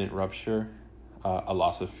of imminent rupture. A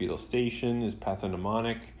loss of fetal station is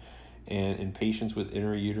pathognomonic. And in patients with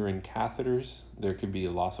intrauterine catheters, there could be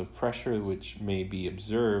a loss of pressure, which may be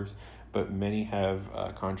observed, but many have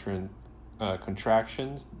contractions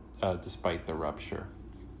despite the rupture.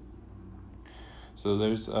 So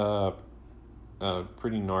there's a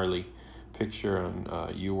pretty gnarly picture on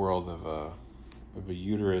UWorld of a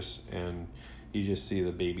uterus, and you just see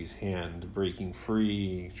the baby's hand breaking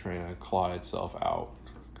free, trying to claw itself out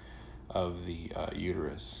of the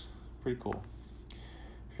uterus. Pretty cool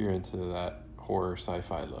if you're into that horror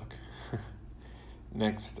sci-fi look.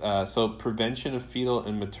 Next, so prevention of fetal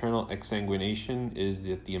and maternal exsanguination is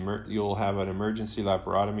that you'll have an emergency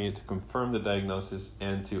laparotomy to confirm the diagnosis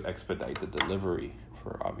and to expedite the delivery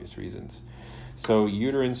for obvious reasons. So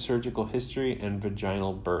uterine surgical history and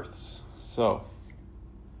vaginal births. So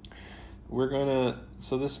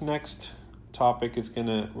this next topic is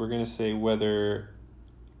we're gonna say whether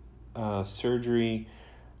surgery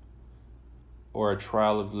or a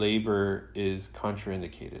trial of labor is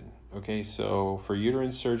contraindicated. Okay, so for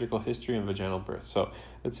uterine surgical history and vaginal birth. So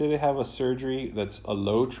let's say they have a surgery that's a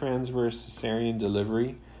low transverse cesarean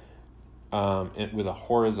delivery with a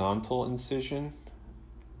horizontal incision.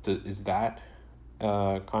 Is that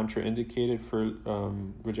contraindicated for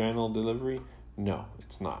vaginal delivery? No,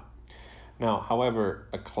 it's not. Now, however,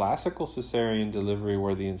 a classical cesarean delivery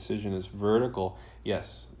where the incision is vertical,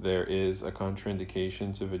 yes, there is a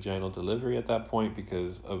contraindication to vaginal delivery at that point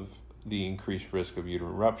because of the increased risk of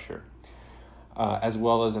uterine rupture, as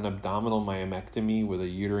well as an abdominal myomectomy with a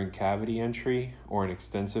uterine cavity entry or an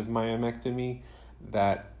extensive myomectomy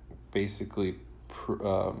that basically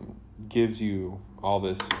gives you all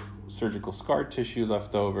this surgical scar tissue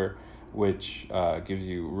left over, which gives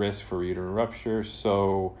you risk for uterine rupture.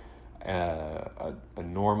 So a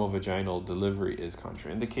normal vaginal delivery is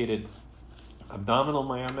contraindicated. Abdominal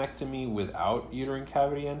myomectomy without uterine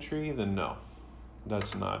cavity entry, then no,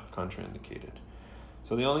 that's not contraindicated.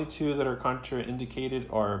 So the only two that are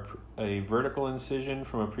contraindicated are a vertical incision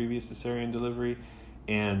from a previous cesarean delivery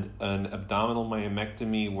and an abdominal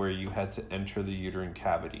myomectomy where you had to enter the uterine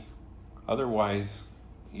cavity. Otherwise,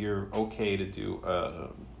 you're okay to do a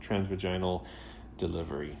transvaginal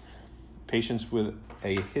delivery. Patients with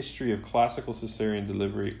a history of classical cesarean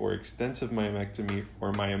delivery or extensive myomectomy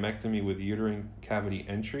or myomectomy with uterine cavity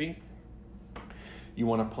entry, you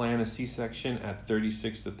want to plan a C-section at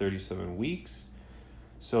 36 to 37 weeks.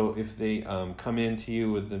 So if they come in to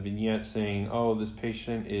you with the vignette saying, oh, this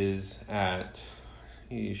patient is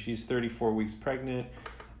she's 34 weeks pregnant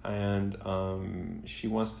and she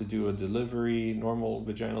wants to do a delivery, normal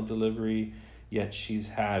vaginal delivery, yet she's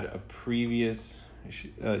had a previous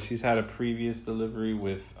delivery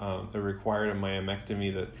with that required a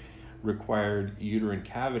myomectomy that required uterine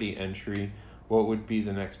cavity entry, what would be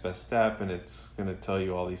the next best step? And it's going to tell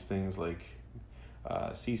you all these things like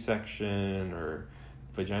C-section or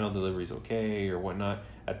vaginal delivery is okay or whatnot.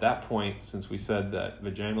 At that point, since we said that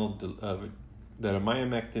that a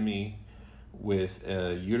myomectomy with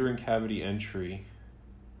a uterine cavity entry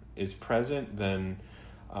is present, then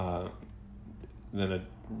a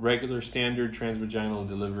regular standard transvaginal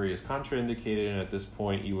delivery is contraindicated, and at this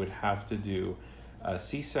point you would have to do a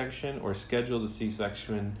C-section or schedule the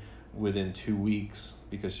C-section within 2 weeks.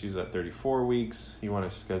 Because she's at 34 weeks, you want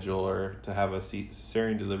to schedule her to have a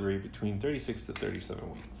cesarean delivery between 36 to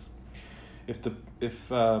 37 weeks. If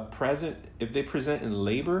they present in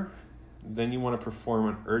labor, then you want to perform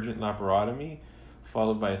an urgent laparotomy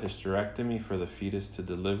followed by a hysterectomy for the fetus to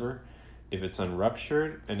deliver. If it's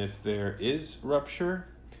unruptured, and if there is rupture,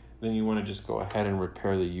 then you want to just go ahead and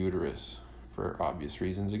repair the uterus for obvious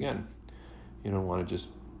reasons. Again, you don't want to just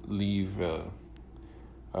leave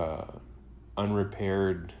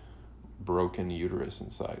unrepaired, broken uterus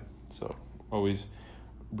inside. So always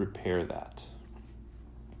repair that.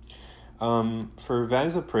 For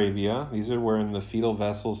vasopravia, these are wherein the fetal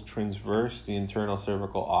vessels transverse the internal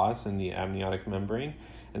cervical os and the amniotic membrane,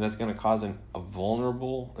 and that's going to cause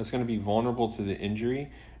it's going to be vulnerable to the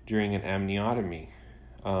injury during an amniotomy,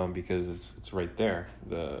 because it's right there.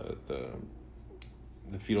 The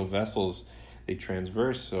fetal vessels, they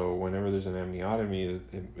transverse, so whenever there's an amniotomy,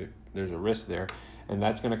 there's a risk there, and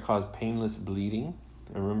that's going to cause painless bleeding.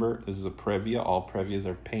 And remember, this is a previa. All previas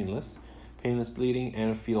are painless. Painless bleeding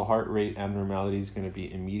and a fetal heart rate abnormality is going to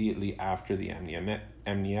be immediately after the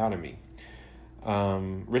amniotomy.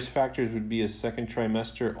 Risk factors would be a second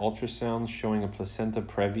trimester ultrasound showing a placenta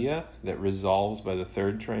previa that resolves by the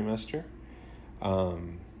third trimester.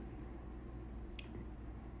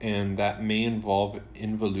 And that may involve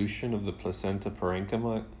involution of the placenta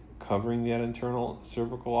parenchyma covering that internal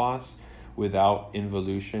cervical os without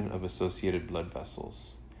involution of associated blood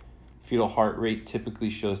vessels. Fetal heart rate typically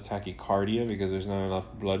shows tachycardia because there's not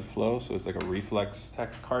enough blood flow, so it's like a reflex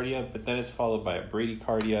tachycardia, but then it's followed by a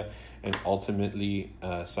bradycardia and ultimately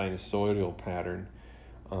a sinusoidal pattern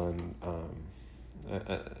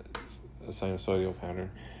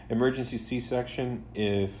Emergency C-section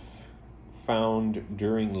if found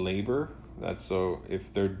during labor. That's so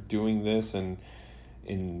if they're doing this and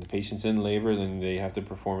the patient's in labor, then they have to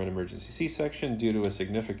perform an emergency C-section due to a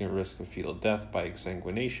significant risk of fetal death by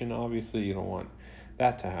exsanguination. Obviously, you don't want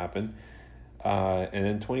that to happen. And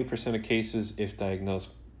then 20% of cases, if diagnosed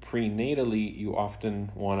prenatally, you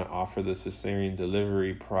often want to offer the cesarean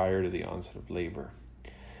delivery prior to the onset of labor.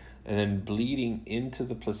 And then bleeding into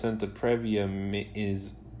the placenta previa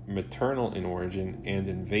is maternal in origin, and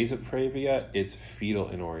in vasopravia, it's fetal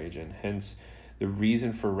in origin. Hence, the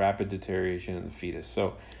reason for rapid deterioration in the fetus.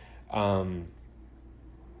 So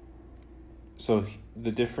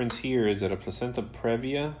the difference here is that a placenta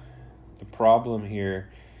previa, the problem here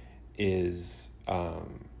is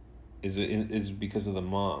because of the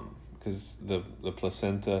mom, because the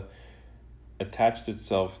placenta attached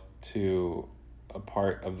itself to a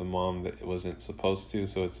part of the mom that it wasn't supposed to,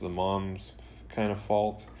 so it's the mom's kind of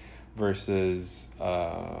fault. Versus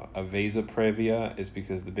a vasopravia is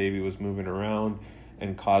because the baby was moving around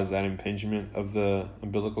and caused that impingement of the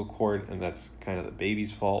umbilical cord, and that's kind of the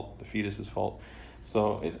baby's fault, the fetus's fault.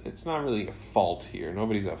 So it's not really a fault here.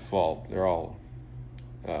 Nobody's at fault. They're all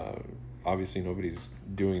obviously nobody's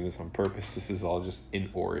doing this on purpose. This is all just in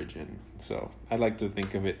origin. So I like to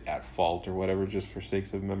think of it at fault or whatever, just for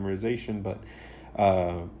sakes of memorization. But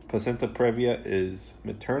placenta previa is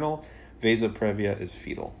maternal, vasopravia is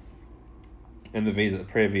fetal. And the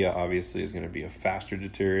vasopravia obviously is going to be a faster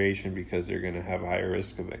deterioration because they're going to have a higher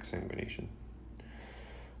risk of exsanguination.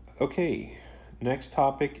 Okay, next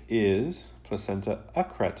topic is placenta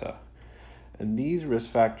accreta. And these risk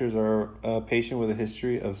factors are a patient with a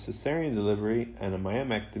history of cesarean delivery and a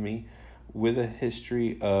myomectomy with a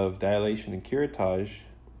history of dilation and curettage,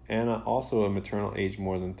 and also a maternal age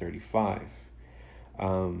more than 35.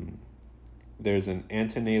 There's an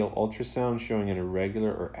antenatal ultrasound showing an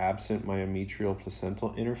irregular or absent myometrial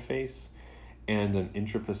placental interface and an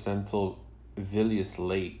intraplacental villus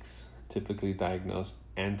lakes, typically diagnosed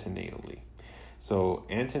antenatally. So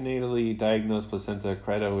antenatally diagnosed placenta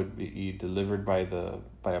accreta would be delivered by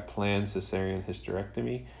a planned cesarean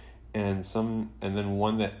hysterectomy, and then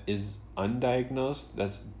one that is undiagnosed,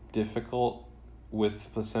 that's difficult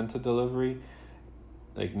with placenta delivery,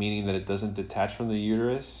 like meaning that it doesn't detach from the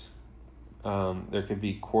uterus. There could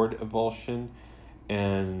be cord avulsion,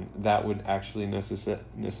 and that would actually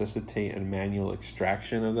necessitate a manual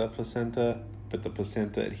extraction of that placenta, but the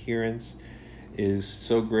placenta adherence is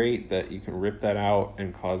so great that you can rip that out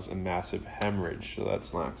and cause a massive hemorrhage, so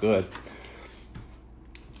that's not good.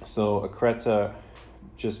 So accreta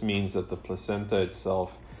just means that the placenta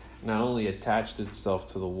itself not only attached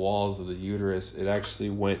itself to the walls of the uterus, it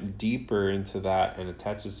actually went deeper into that and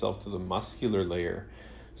attached itself to the muscular layer.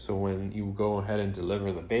 So when you go ahead and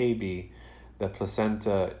deliver the baby, the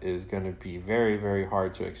placenta is going to be very, very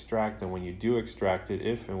hard to extract. And when you do extract it,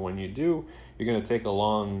 if and when you do, you're going to take a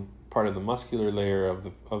long part of the muscular layer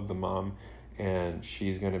of the mom, and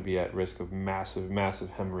she's going to be at risk of massive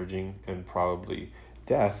hemorrhaging and probably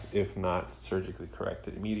death if not surgically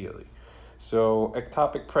corrected immediately. So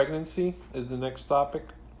ectopic pregnancy is the next topic.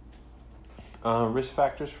 Risk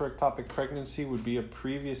factors for ectopic pregnancy would be a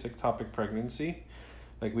previous ectopic pregnancy.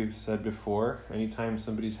 Like we've said before, anytime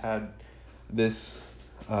somebody's had this,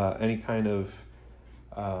 any kind of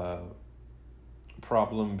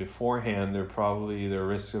problem beforehand, their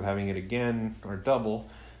risks of having it again are double.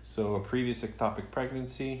 So a previous ectopic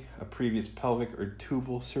pregnancy, a previous pelvic or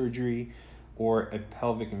tubal surgery, or a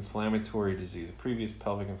pelvic inflammatory disease, a previous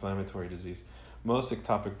pelvic inflammatory disease. Most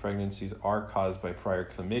ectopic pregnancies are caused by prior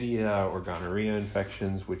chlamydia or gonorrhea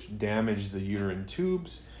infections, which damage the uterine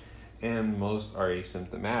tubes, and most are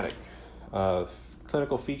asymptomatic.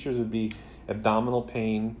 Clinical features would be abdominal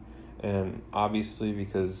pain, and obviously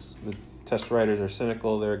because the test writers are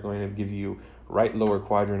cynical, they're going to give you right lower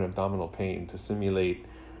quadrant abdominal pain to simulate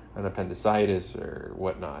an appendicitis or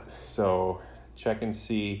whatnot. So check and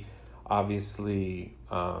see, obviously,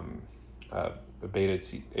 a beta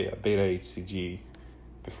HCG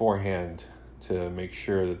beforehand to make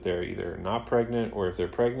sure that they're either not pregnant, or if they're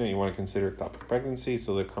pregnant, you want to consider ectopic pregnancy.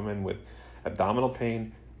 So they come in with abdominal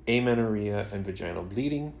pain, amenorrhea, and vaginal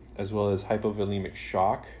bleeding, as well as hypovolemic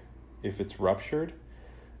shock if it's ruptured,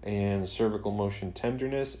 and cervical motion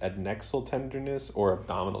tenderness, adnexal tenderness, or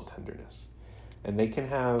abdominal tenderness. And they can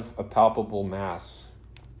have a palpable mass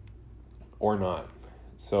or not.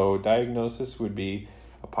 So diagnosis would be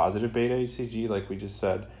a positive beta HCG, like we just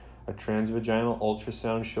said, a transvaginal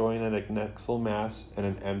ultrasound showing an adnexal mass and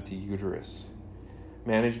an empty uterus.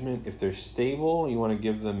 Management, if they're stable, you want to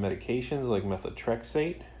give them medications like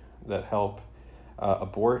methotrexate that help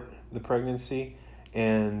abort the pregnancy.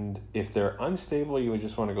 And if they're unstable, you would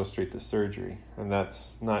just want to go straight to surgery. And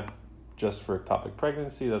that's not just for ectopic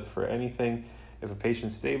pregnancy, that's for anything. If a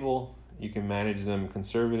patient's stable, you can manage them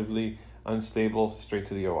conservatively. Unstable, straight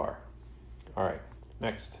to the OR. All right,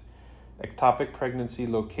 next. Ectopic pregnancy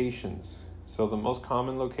locations. So the most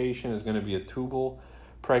common location is going to be a tubal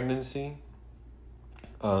pregnancy.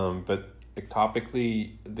 But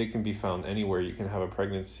ectopically, they can be found anywhere. You can have a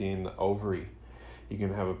pregnancy in the ovary. You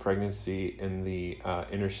can have a pregnancy in the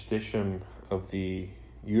interstitium of the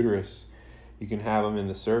uterus. You can have them in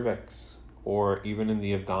the cervix or even in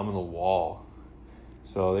the abdominal wall.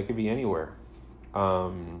 So they could be anywhere.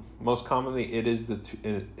 Most commonly, it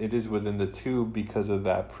is within the tube because of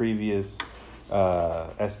that previous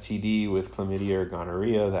STD with chlamydia or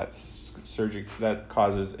gonorrhea. That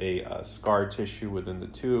causes a scar tissue within the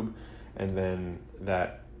tube, and then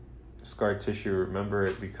that scar tissue, remember,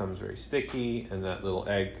 it becomes very sticky, and that little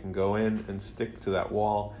egg can go in and stick to that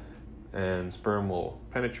wall, and sperm will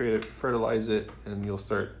penetrate it, fertilize it, and you'll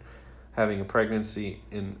start having a pregnancy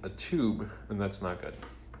in a tube, and that's not good.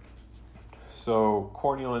 So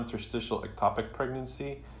corneal interstitial ectopic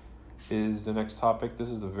pregnancy is the next topic. This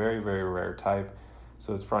is a very, very rare type,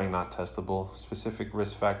 so it's probably not testable. Specific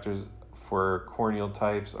risk factors for corneal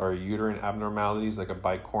types are uterine abnormalities like a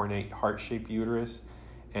bicornate heart-shaped uterus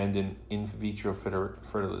and an in vitro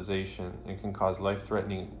fertilization. It can cause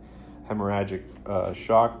life-threatening hemorrhagic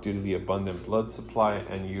shock due to the abundant blood supply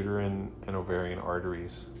and uterine and ovarian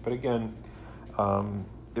arteries. But again,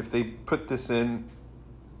 if they put this in,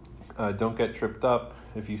 don't get tripped up.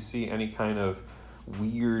 If you see any kind of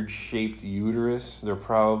weird shaped uterus, they're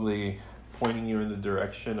probably pointing you in the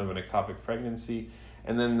direction of an ectopic pregnancy.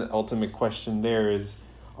 And then the ultimate question there is,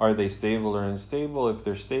 are they stable or unstable? If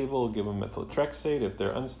they're stable, give them methotrexate. If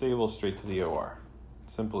they're unstable, straight to the OR.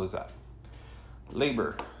 Simple as that.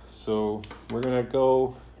 Labor. So we're going to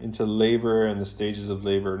go into labor and the stages of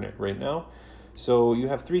labor right now. So you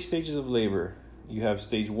have 3 stages of labor. You have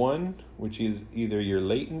stage 1, which is either your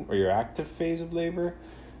latent or your active phase of labor.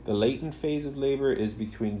 The latent phase of labor is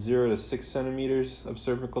between 0 to 6 centimeters of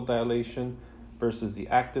cervical dilation, versus the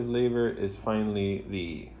active labor is finally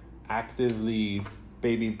the actively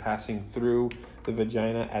baby passing through the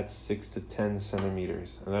vagina at 6 to 10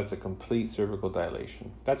 centimeters. And that's a complete cervical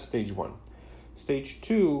dilation. That's stage 1. Stage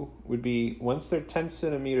 2 would be once they're 10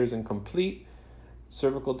 centimeters and complete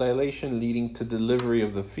cervical dilation leading to delivery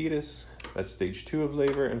of the fetus. That's stage 2 of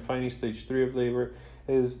labor. And finally, stage 3 of labor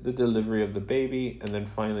is the delivery of the baby, and then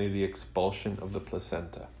finally the expulsion of the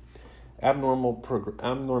placenta.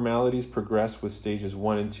 Abnormalities progress with stages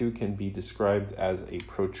 1 and 2 can be described as a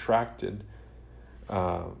protracted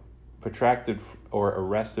or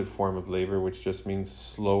arrested form of labor, which just means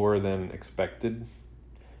slower than expected.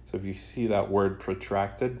 So if you see that word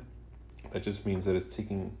protracted, that just means that it's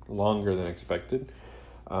taking longer than expected.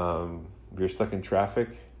 If you're stuck in traffic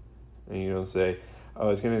and you don't say, oh,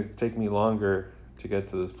 it's going to take me longer to get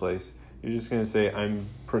to this place, you're just going to say, I'm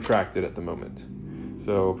protracted at the moment.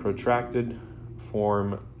 So protracted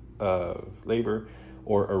form of labor,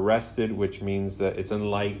 or arrested, which means that it's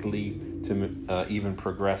unlikely to even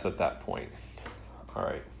progress at that point. All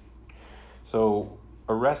right. So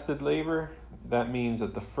arrested labor, that means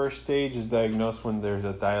that the first stage is diagnosed when there's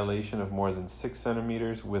a dilation of more than 6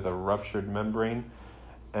 centimeters with a ruptured membrane,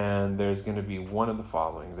 and there's going to be one of the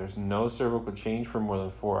following. There's no cervical change for more than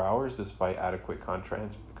 4 hours despite adequate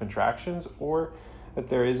contractions, or that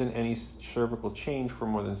there isn't any cervical change for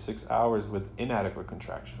more than 6 hours with inadequate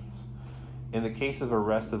contractions. In the case of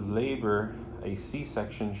arrested labor, a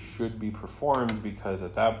C-section should be performed because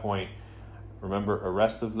at that point, remember,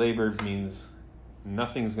 arrested labor means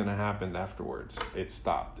nothing's going to happen afterwards. It's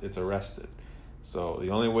stopped. It's arrested. So the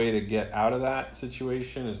only way to get out of that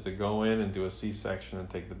situation is to go in and do a C-section and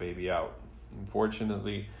take the baby out.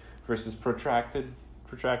 Unfortunately, versus protracted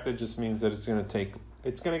just means that it's going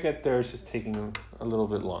to get there. It's just taking a little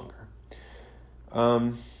bit longer.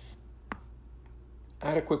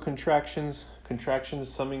 Adequate contractions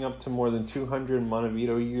summing up to more than 200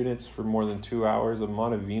 Montevideo units for more than 2 hours. A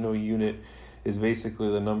Montevideo unit is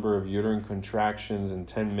basically the number of uterine contractions in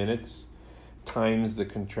 10 minutes times the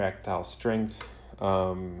contractile strength.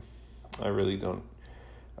 I really don't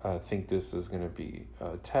think this is going to be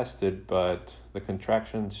tested, but the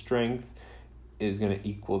contraction strength is going to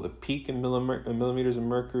equal the peak in millimeters of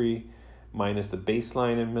mercury minus the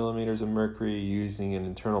baseline in millimeters of mercury using an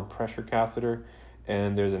internal pressure catheter,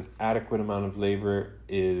 and there's an adequate amount of labor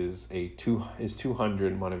is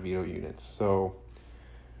 200 Montevideo units. So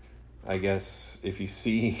I guess if you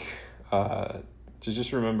see, to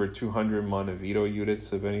just remember 200 Montevideo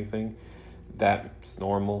units of anything, that's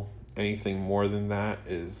normal. Anything more than that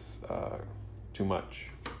is too much,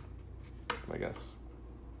 I guess.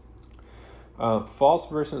 False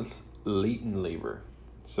versus latent labor.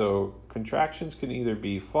 So contractions can either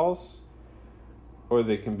be false or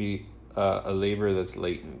they can be a labor that's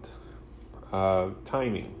latent.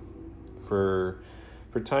 Timing. For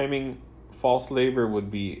timing, false labor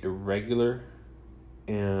would be irregular,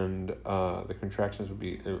 and the contractions would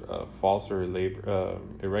be false or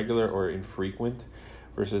irregular or infrequent,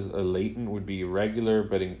 versus a latent would be irregular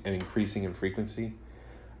but and increasing in frequency.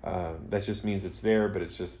 That just means it's there, but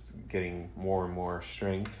it's just getting more and more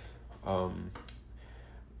strength.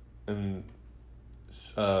 And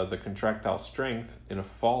the contractile strength in a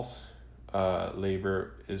false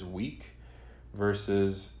labor is weak,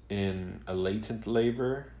 versus in a latent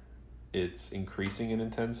labor, it's increasing in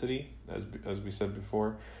intensity, as we said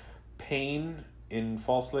before. Pain in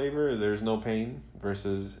false labor, there's no pain,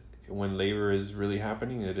 versus when labor is really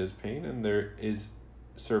happening, it is pain, and there is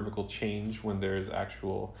cervical change when there is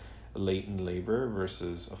actual latent labor,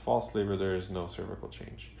 versus a false labor, there is no cervical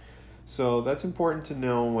change. So that's important to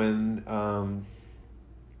know when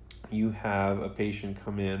you have a patient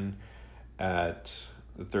come in at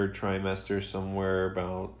the third trimester, somewhere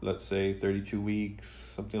about, let's say, 32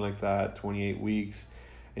 weeks, something like that, 28 weeks,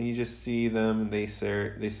 and you just see them and they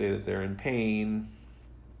say that they're in pain,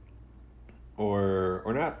 or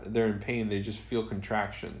not, they're in pain, they just feel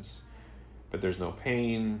contractions, but there's no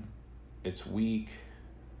pain, it's weak,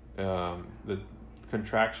 the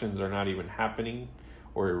contractions are not even happening,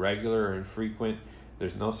 or irregular or infrequent,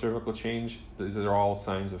 there's no cervical change. These are all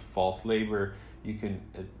signs of false labor.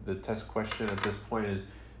 The test question at this point is,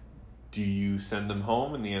 do you send them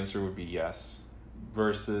home? And the answer would be yes.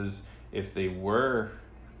 Versus if they were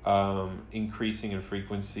increasing in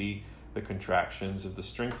frequency, the contractions, if the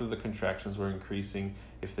strength of the contractions were increasing,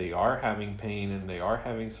 if they are having pain and they are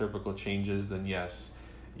having cervical changes, then yes,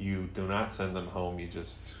 you do not send them home. You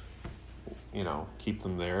just, keep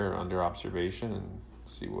them there under observation and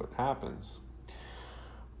see what happens.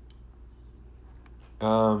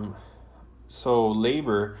 So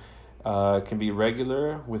labor can be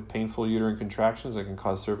regular with painful uterine contractions that can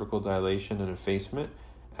cause cervical dilation and effacement,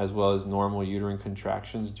 as well as normal uterine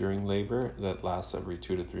contractions during labor that lasts every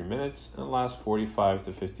 2 to 3 minutes and last 45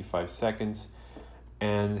 to 55 seconds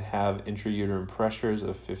and have intrauterine pressures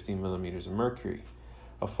of 50 millimeters of mercury.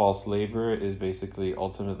 A false labor is basically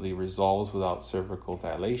ultimately resolves without cervical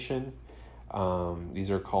dilation. These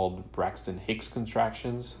are called Braxton Hicks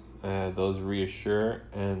contractions. Those reassure,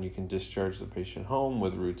 and you can discharge the patient home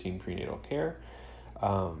with routine prenatal care.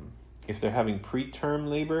 If they're having preterm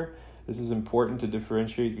labor, this is important to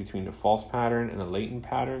differentiate between a false pattern and a latent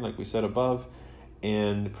pattern, like we said above.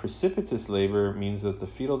 And precipitous labor means that the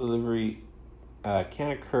fetal delivery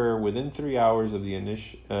can occur within 3 hours of the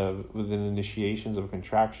within initiations of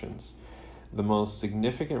contractions. The most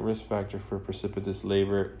significant risk factor for precipitous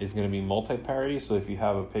labor is going to be multiparity. So if you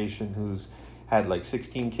have a patient who's had like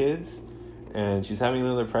 16 kids and she's having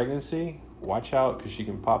another pregnancy, watch out because she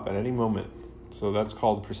can pop at any moment. So that's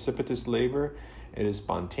called precipitous labor. It is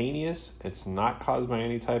spontaneous. It's not caused by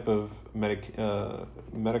any type of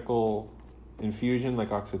medical infusion like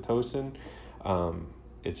oxytocin.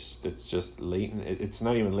 It's just latent. It's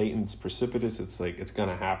not even latent. It's precipitous. It's like it's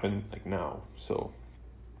gonna happen like now. So,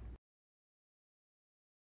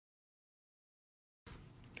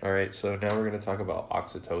 all right. So now we're gonna talk about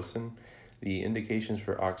oxytocin. The indications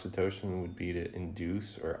for oxytocin would be to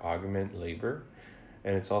induce or augment labor,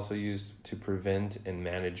 and it's also used to prevent and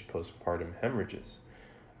manage postpartum hemorrhages.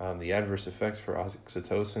 The adverse effects for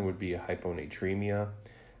oxytocin would be hyponatremia,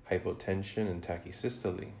 hypotension, and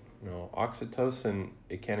tachysystole. Now, oxytocin,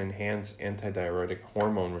 it can enhance antidiuretic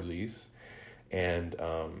hormone release, and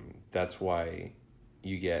that's why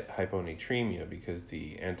you get hyponatremia, because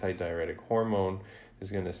the antidiuretic hormone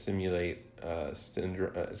is going to stimulate a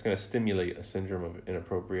syndrome of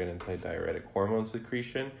inappropriate antidiuretic hormone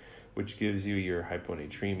secretion, which gives you your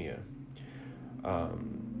hyponatremia.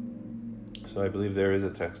 So I believe there is a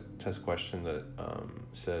test question that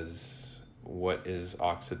says, what is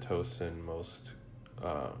oxytocin most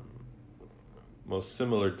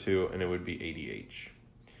similar to, and it would be ADH.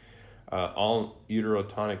 All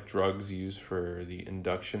uterotonic drugs used for the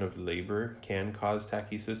induction of labor can cause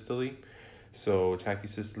tachysystole. So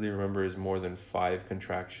tachysystole, remember, is more than 5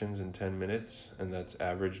 contractions in 10 minutes, and that's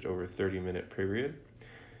averaged over a 30-minute period.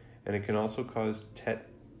 And it can also cause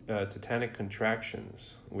tetanic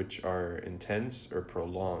contractions, which are intense or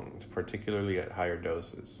prolonged, particularly at higher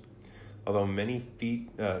doses. Although many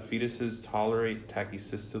fetuses tolerate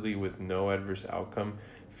tachysystole with no adverse outcome,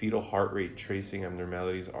 fetal heart rate tracing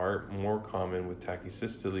abnormalities are more common with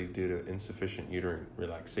tachysystole due to insufficient uterine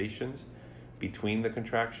relaxations between the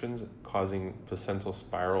contractions, causing placental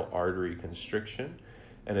spiral artery constriction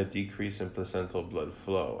and a decrease in placental blood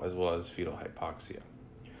flow, as well as fetal hypoxia.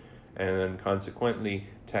 And then consequently,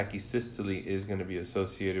 tachysystole is going to be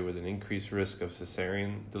associated with an increased risk of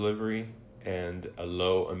cesarean delivery and a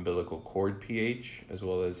low umbilical cord pH, as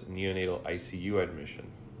well as neonatal ICU admission.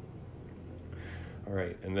 All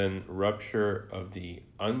right, and then rupture of the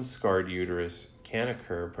unscarred uterus can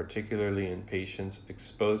occur, particularly in patients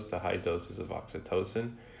exposed to high doses of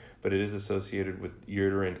oxytocin, but it is associated with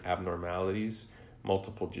uterine abnormalities,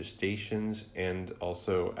 multiple gestations, and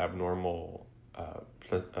also abnormal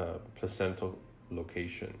placental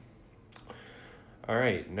location. All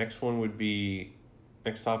right, next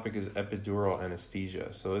topic is epidural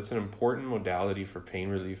anesthesia. So it's an important modality for pain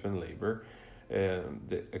relief in labor. A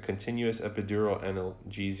continuous epidural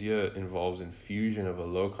analgesia involves infusion of a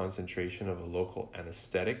low concentration of a local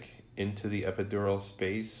anesthetic into the epidural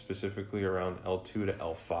space, specifically around L2 to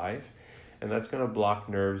L5, and that's going to block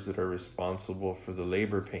nerves that are responsible for the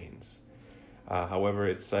labor pains. However,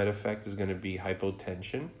 its side effect is going to be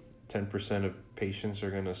hypotension. 10% of patients are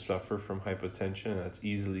going to suffer from hypotension, and that's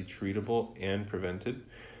easily treatable and prevented.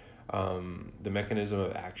 The mechanism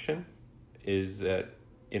of action is that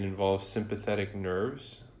it involves sympathetic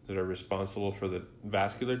nerves that are responsible for the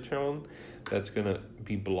vascular tone that's going to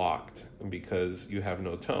be blocked. And because you have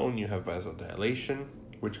no tone, you have vasodilation,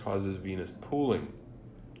 which causes venous pooling.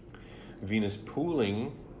 Venous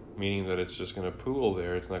pooling, meaning that it's just going to pool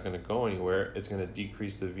there, it's not going to go anywhere, it's going to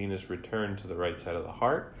decrease the venous return to the right side of the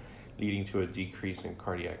heart, leading to a decrease in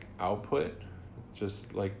cardiac output,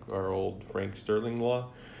 just like our old Frank Sterling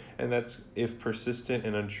law. And that's, if persistent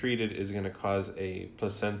and untreated, is going to cause a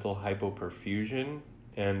placental hypoperfusion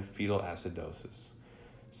and fetal acidosis.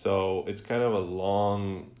 So it's kind of a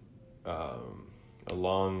long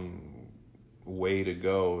way to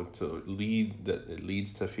go to lead that it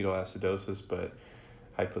leads to fetal acidosis, but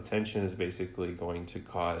hypotension is basically going to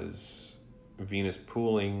cause venous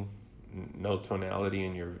pooling, no tonality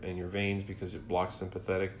in your veins because it blocks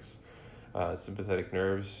sympathetic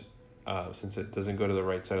nerves. Since it doesn't go to the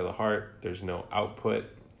right side of the heart, there's no output,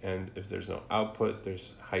 and if there's no output, there's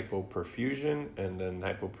hypoperfusion, and then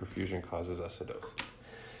hypoperfusion causes acidosis.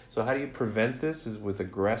 So how do you prevent this? Is with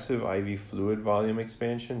aggressive IV fluid volume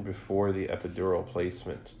expansion before the epidural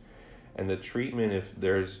placement. And the treatment, if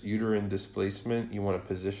there's uterine displacement, you want to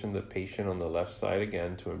position the patient on the left side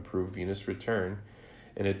again to improve venous return.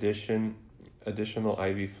 In addition, additional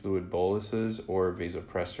IV fluid boluses or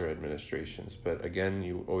vasopressor administrations. But again,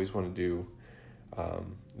 you always want to do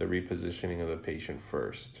the repositioning of the patient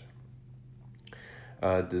first.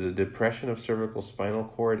 The depression of cervical spinal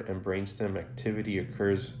cord and brainstem activity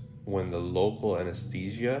occurs when the local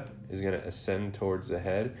anesthesia is going to ascend towards the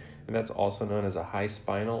head, and that's also known as a high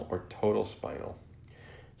spinal or total spinal.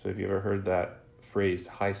 So if you ever heard that phrase,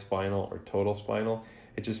 high spinal or total spinal,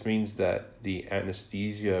 it just means that the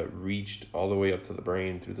anesthesia reached all the way up to the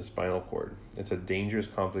brain through the spinal cord. It's a dangerous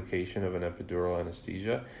complication of an epidural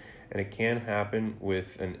anesthesia, and it can happen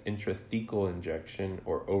with an intrathecal injection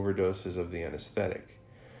or overdoses of the anesthetic.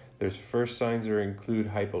 There's first signs that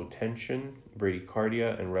include hypotension,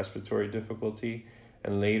 bradycardia, and respiratory difficulty,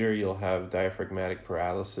 and later you'll have diaphragmatic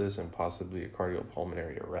paralysis and possibly a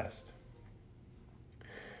cardiopulmonary arrest.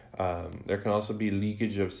 There can also be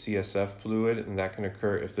leakage of CSF fluid, and that can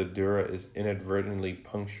occur if the dura is inadvertently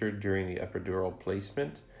punctured during the epidural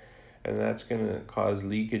placement, and that's going to cause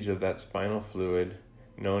leakage of that spinal fluid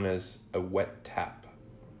known as a wet tap.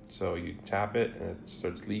 So you tap it and it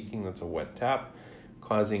starts leaking. That's a wet tap,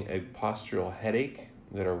 causing a postural headache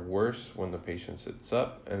that are worse when the patient sits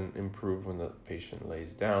up and improve when the patient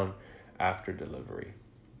lays down after delivery.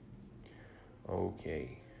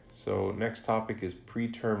 Okay, so next topic is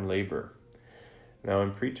preterm labor. Now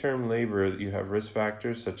in preterm labor, you have risk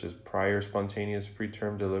factors such as prior spontaneous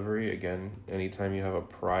preterm delivery. Again, anytime you have a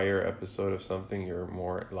prior episode of something, you're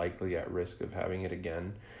more likely at risk of having it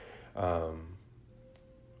again.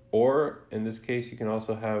 Or in this case, you can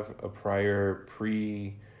also have a prior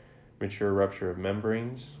premature rupture of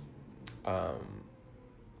membranes,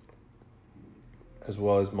 as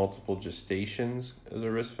well as multiple gestations as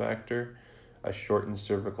a risk factor, a shortened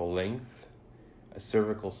cervical length, a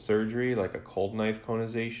cervical surgery like a cold knife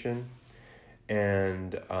conization,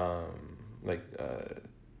 and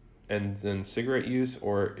then cigarette use,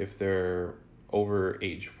 or if they're over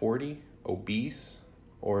age 40, obese,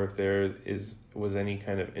 or if there was any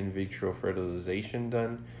kind of in vitro fertilization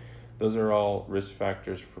done. Those are all risk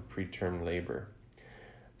factors for preterm labor.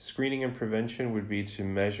 Screening and prevention would be to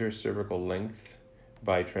measure cervical length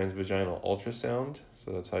by transvaginal ultrasound.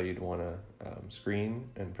 So that's how you'd want to screen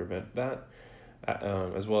and prevent that,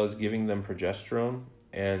 as well as giving them progesterone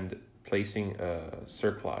and placing a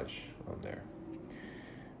cerclage on there.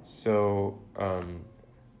 So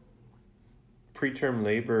preterm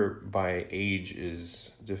labor by age is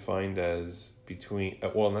defined as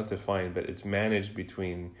not defined, but it's managed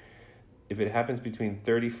between, if it happens between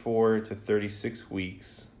 34 to 36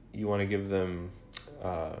 weeks, you want to give them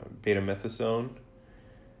betamethasone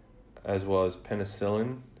as well as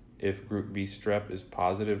penicillin if group B strep is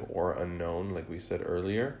positive or unknown, like we said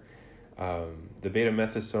earlier. The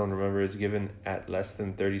betamethasone, remember, is given at less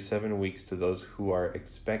than 37 weeks to those who are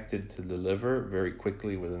expected to deliver very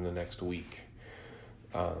quickly within the next week.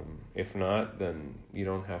 If not, then you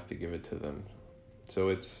don't have to give it to them. So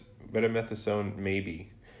it's betamethasone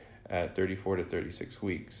maybe at 34 to 36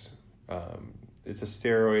 weeks. It's a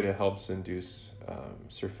steroid. It helps induce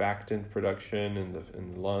surfactant production in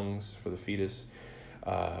the lungs for the fetus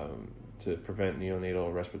to prevent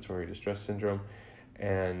neonatal respiratory distress syndrome.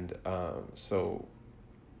 And so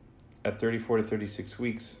at 34 to 36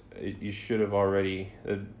 weeks, the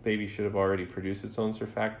baby should have already produced its own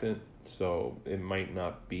surfactant, so it might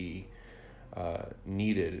not be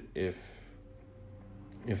needed if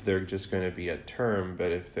they're just going to be at term.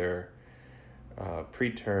 But if they're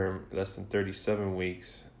preterm, less than 37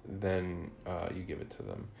 weeks, then you give it to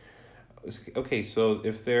them. Okay, so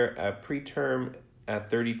if they're at preterm at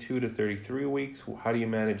 32 to 33 weeks, how do you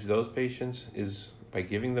manage those patients? Is by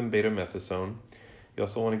giving them betamethasone. You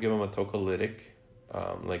also want to give them a tocolytic,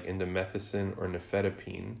 like indomethacin or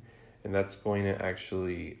nifedipine, and that's going to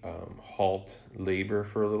actually halt labor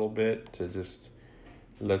for a little bit to just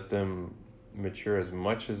let them mature as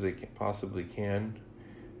much as they possibly can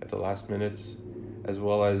at the last minutes, as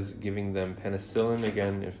well as giving them penicillin,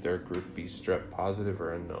 again, if they're group B strep positive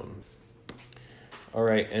or unknown. All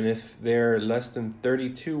right, and if they're less than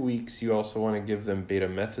 32 weeks, you also want to give them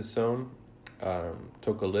betamethasone,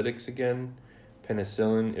 tocolytics again,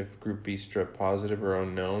 penicillin if group B strep positive or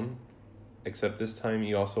unknown, except this time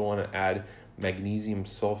you also want to add magnesium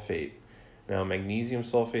sulfate. Now, magnesium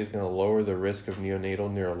sulfate is going to lower the risk of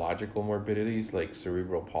neonatal neurological morbidities like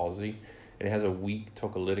cerebral palsy. It has a weak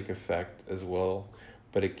tocolytic effect as well,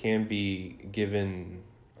 but it can be given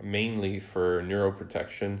mainly for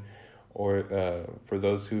neuroprotection or for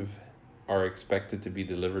those who are expected to be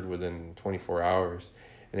delivered within 24 hours.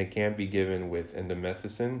 And it can be given with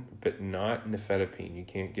indomethacin, but not nifedipine. You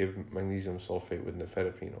can't give magnesium sulfate with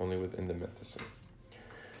nifedipine, only with indomethacin.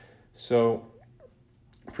 So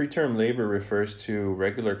preterm labor refers to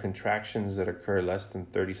regular contractions that occur less than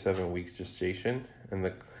 37 weeks gestation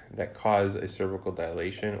and that cause a cervical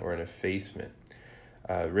dilation or an effacement.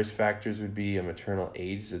 Risk factors would be a maternal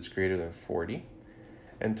age that's greater than 40.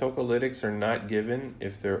 And tocolytics are not given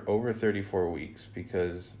if they're over 34 weeks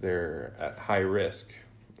because they're at high risk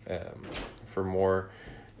for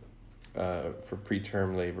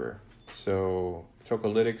preterm labor. So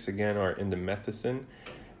tocolytics again are indomethacin.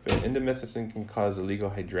 But indomethacin can cause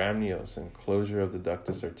oligohydramnios and closure of the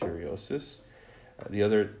ductus arteriosus. The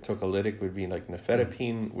other tocolytic would be like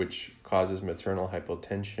nifedipine, which causes maternal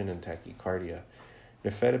hypotension and tachycardia.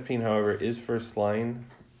 Nifedipine, however, is first line,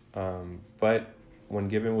 but when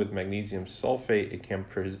given with magnesium sulfate, it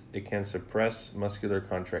can suppress muscular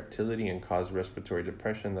contractility and cause respiratory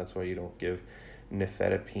depression. That's why you don't give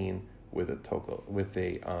nifedipine with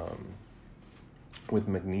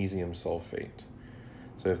magnesium sulfate.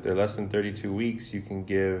 So if they're less than 32 weeks, you can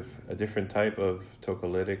give a different type of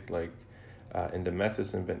tocolytic like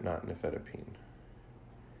indomethacin, but not nifedipine.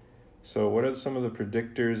 So what are some of the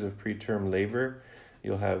predictors of preterm labor?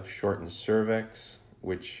 You'll have shortened cervix,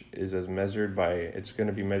 which is it's going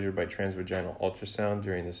to be measured by transvaginal ultrasound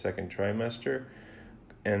during the second trimester,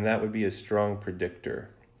 and that would be a strong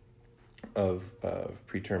predictor of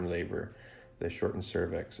preterm labor. The shortened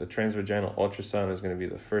cervix. A transvaginal ultrasound is going to be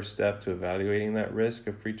the first step to evaluating that risk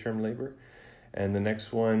of preterm labor. And the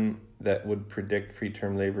next one that would predict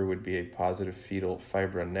preterm labor would be a positive fetal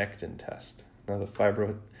fibronectin test. Now, the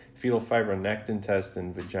fetal fibronectin test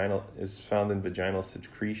is found in vaginal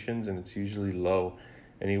secretions, and it's usually low,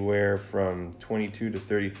 anywhere from 22 to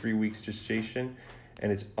 33 weeks gestation,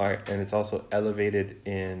 and it's also elevated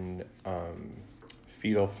in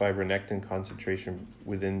fetal fibronectin concentration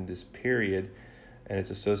within this period, and it's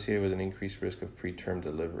associated with an increased risk of preterm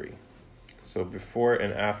delivery. So before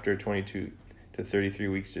and after 22 to 33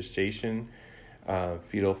 weeks gestation,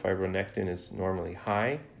 fetal fibronectin is normally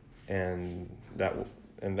high, and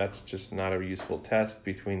that's just not a useful test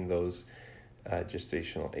between those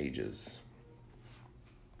gestational ages.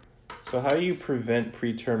 So how do you prevent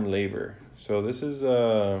preterm labor? So this is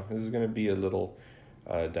going to be a little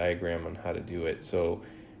diagram on how to do it. So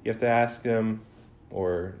you have to ask them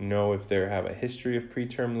or know if they have a history of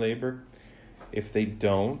preterm labor. If they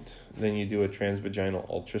don't, then you do a transvaginal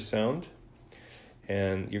ultrasound,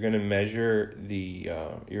 and you're going to measure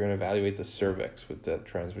you're going to evaluate the cervix with the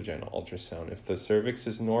transvaginal ultrasound. If the cervix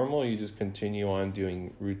is normal, you just continue on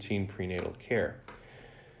doing routine prenatal care.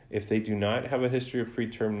 If they do not have a history of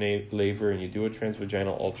preterm labor and you do a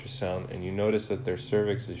transvaginal ultrasound and you notice that their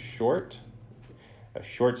cervix is short, a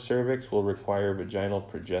short cervix will require vaginal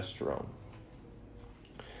progesterone.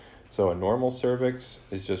 So a normal cervix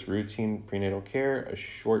is just routine prenatal care. A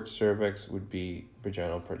short cervix would be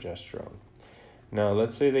vaginal progesterone. Now,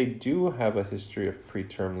 let's say they do have a history of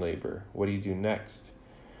preterm labor. What do you do next?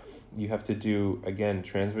 You have to do, again,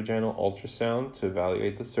 transvaginal ultrasound to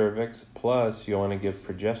evaluate the cervix, plus you want to give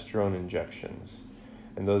progesterone injections.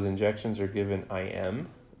 And those injections are given IM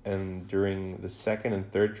and during the second and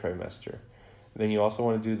third trimester. Then you also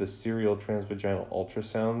want to do the serial transvaginal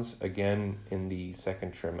ultrasounds, again, in the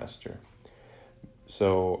second trimester.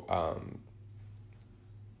 So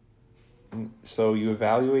you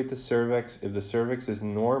evaluate the cervix. If the cervix is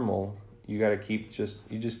normal, you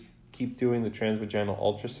just keep doing the transvaginal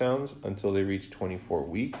ultrasounds until they reach 24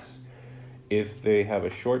 weeks. If they have a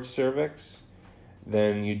short cervix,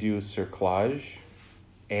 then you do cerclage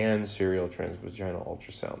and serial transvaginal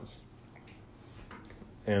ultrasounds.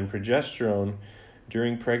 And progesterone,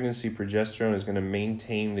 during pregnancy, progesterone is going to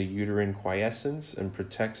maintain the uterine quiescence and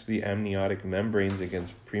protects the amniotic membranes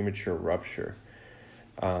against premature rupture.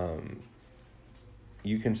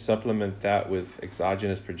 You can supplement that with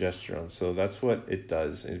exogenous progesterone. So that's what it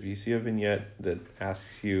does. If you see a vignette that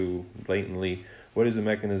asks you blatantly, what is the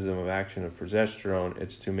mechanism of action of progesterone?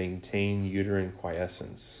 It's to maintain uterine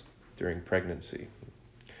quiescence during pregnancy.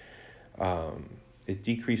 It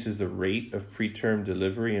decreases the rate of preterm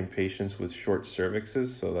delivery in patients with short cervixes.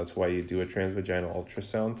 So that's why you do a transvaginal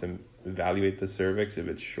ultrasound to evaluate the cervix. If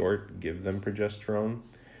it's short, give them progesterone.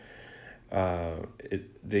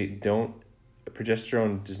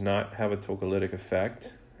 Progesterone does not have a tocolytic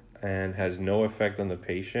effect and has no effect on the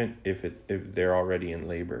patient if they're already in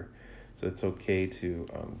labor. So it's okay to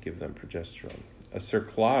give them progesterone. A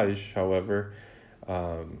cerclage, however,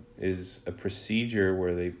 is a procedure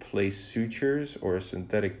where they place sutures or a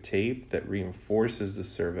synthetic tape that reinforces the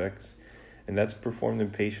cervix, and that's performed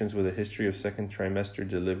in patients with a history of second trimester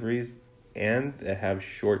deliveries and that have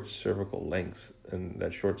short cervical lengths, and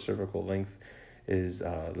that short cervical length is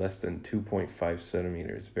less than 2.5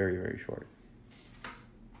 centimeters, very, very short.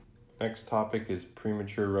 Next topic is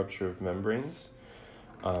premature rupture of membranes.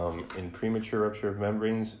 In premature rupture of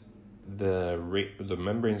membranes, the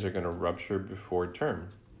membranes are going to rupture before term,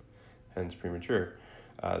 hence premature.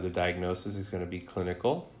 The diagnosis is going to be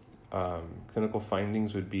clinical. Clinical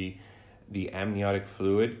findings would be the amniotic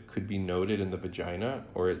fluid could be noted in the vagina,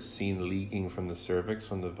 or it's seen leaking from the cervix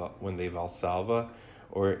when they valsalva,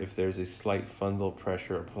 or if there's a slight fundal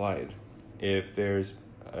pressure applied. If there's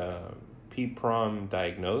PPROM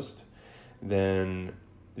diagnosed, then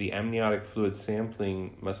the amniotic fluid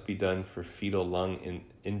sampling must be done for fetal lung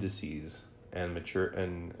indices and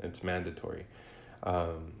it's mandatory.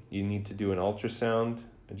 You need to do an ultrasound,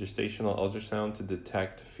 a gestational ultrasound, to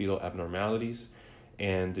detect fetal abnormalities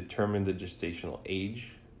and determine the gestational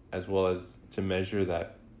age, as well as to measure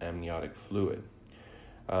that amniotic fluid.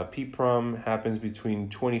 PPROM happens between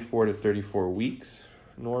 24 to 34 weeks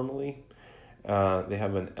normally. They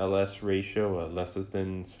have an LS ratio, a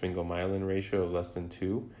lecithin sphingomyelin ratio of less than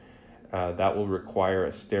 2. That will require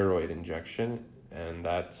a steroid injection, and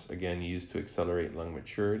that's again used to accelerate lung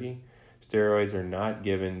maturity. Steroids are not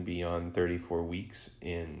given beyond 34 weeks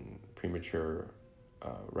in premature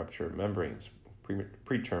rupture of membranes,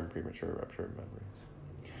 preterm premature rupture of membranes.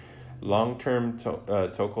 Long-term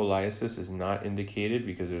tocolysis is not indicated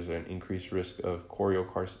because there's an increased risk of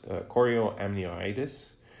chorioamnionitis.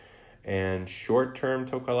 And short-term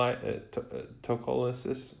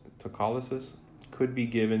tocolysis could be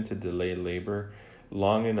given to delay labor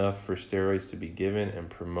long enough for steroids to be given and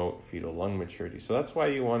promote fetal lung maturity. So that's why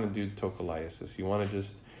you want to do tocolysis. You want to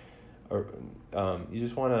just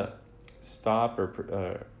want to stop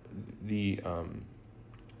the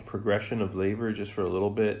progression of labor just for a little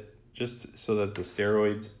bit, just so that the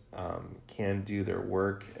steroids can do their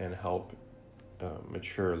work and help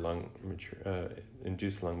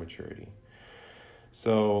induce lung maturity.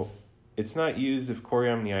 So it's not used if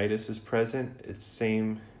chorioamnionitis is present. It's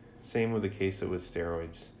same with the case with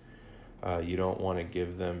steroids. You don't want to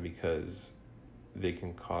give them because they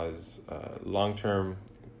can cause long-term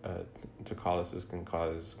tocolysis can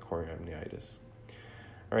cause chorioamnionitis.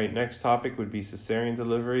 All right, next topic would be cesarean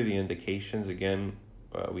delivery. The indications, again,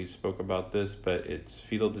 we spoke about this, but it's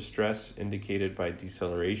fetal distress indicated by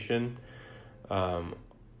deceleration. So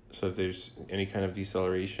if there's any kind of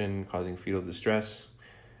deceleration causing fetal distress,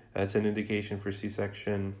 that's an indication for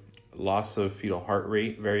C-section. Loss of fetal heart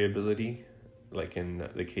rate variability, like in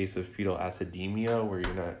the case of fetal acidemia, where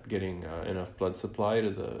you're not getting enough blood supply to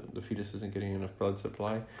the fetus isn't getting enough blood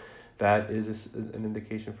supply. That is an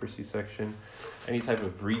indication for C-section. Any type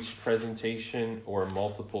of breech presentation or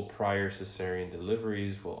multiple prior cesarean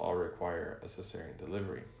deliveries will all require a cesarean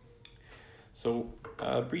delivery. So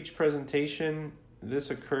breech presentation, this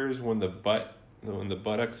occurs when the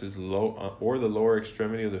buttocks is low or the lower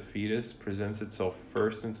extremity of the fetus presents itself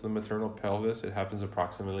first into the maternal pelvis. It happens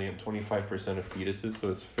approximately in 25% of fetuses, so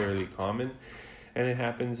it's fairly common, and it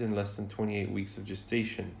happens in less than 28 weeks of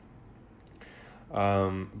gestation.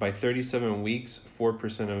 By 37 weeks,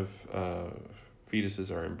 4% of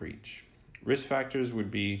fetuses are in breech. Risk factors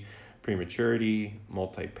would be prematurity,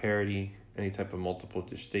 multiparity, any type of multiple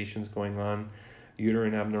gestations going on,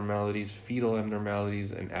 uterine abnormalities, fetal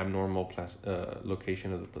abnormalities, and abnormal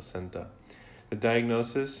location of the placenta. The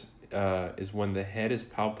diagnosis is when the head is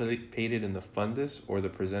palpated in the fundus or the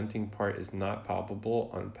presenting part is not palpable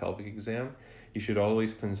on pelvic exam. You should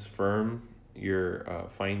always confirm your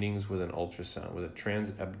findings with an ultrasound, with a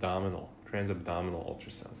transabdominal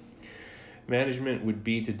ultrasound. Management would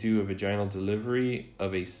be to do a vaginal delivery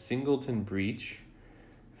of a singleton breech.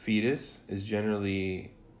 Fetus is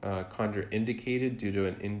generally contraindicated due to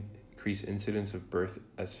an increased incidence of birth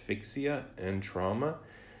asphyxia and trauma.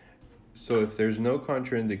 So if there's no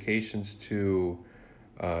contraindications to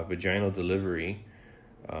vaginal delivery,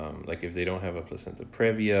 like if they don't have a placenta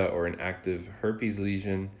previa or an active herpes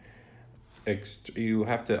lesion, you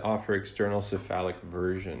have to offer external cephalic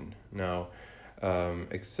version. Now,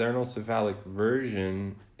 external cephalic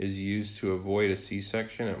version is used to avoid a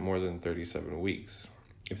C-section at more than 37 weeks.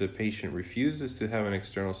 If the patient refuses to have an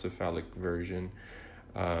external cephalic version,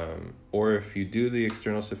 or if you do the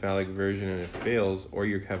external cephalic version and it fails, or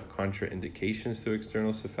you have contraindications to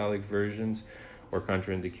external cephalic versions or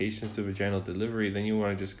contraindications to vaginal delivery, then you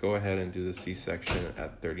want to just go ahead and do the C-section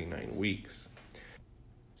at 39 weeks.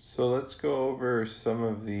 So let's go over some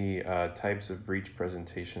of the types of breech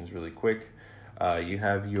presentations really quick. You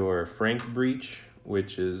have your frank breech,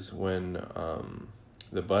 which is when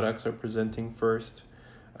the buttocks are presenting first.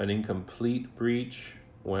 An incomplete breech,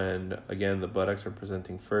 when again the buttocks are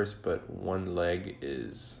presenting first but one leg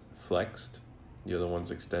is flexed. the other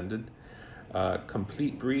one's extended.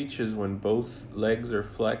 Complete breech is when both legs are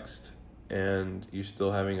flexed and you're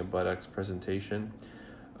still having a buttocks presentation.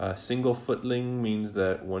 Single footling means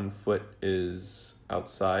that one foot is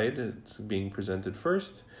outside, it's being presented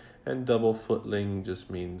first, and double footling just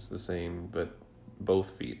means the same, but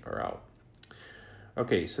both feet are out.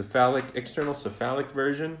 Okay, external cephalic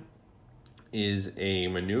version is a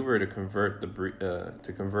maneuver to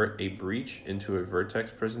convert a breech into a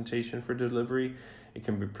vertex presentation for delivery. It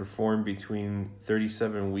can be performed between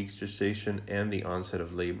 37 weeks gestation and the onset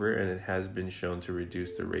of labor, and it has been shown to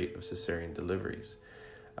reduce the rate of cesarean deliveries.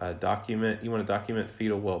 You want to document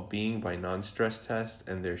fetal well-being by non-stress test,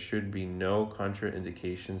 and there should be no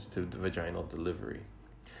contraindications to vaginal delivery.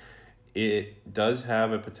 It does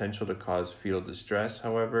have a potential to cause fetal distress,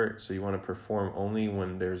 however, so you want to perform only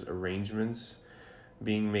when there's arrangements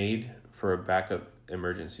being made for a backup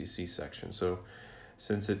emergency C-section. So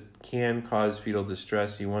since it can cause fetal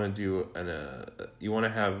distress, you want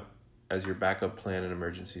to have as your backup plan an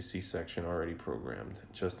emergency C-section already programmed,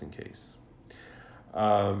 just in case.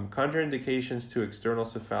 Contraindications to external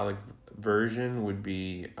cephalic version would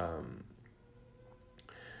be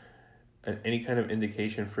any kind of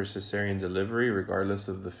indication for cesarean delivery, regardless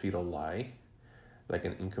of the fetal lie, like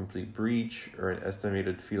an incomplete breech or an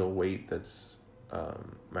estimated fetal weight that's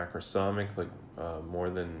macrosomic, like more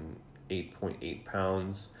than 8.8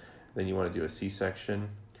 pounds, then you want to do a C-section.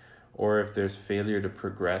 Or if there's failure to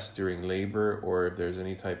progress during labor, or if there's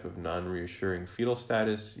any type of non-reassuring fetal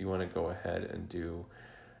status, you want to go ahead and do,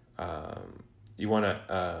 you want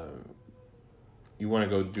to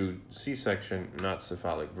go do C-section, not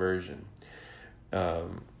cephalic version.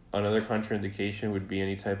 Another contraindication would be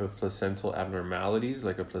any type of placental abnormalities,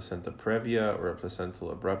 like a placenta previa or a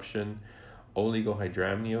placental abruption,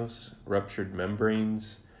 oligohydramnios, ruptured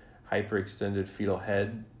membranes, hyperextended fetal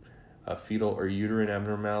head, a fetal or uterine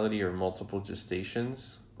abnormality or multiple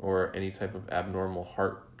gestations, or any type of abnormal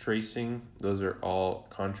heart tracing. Those are all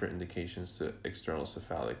contraindications to external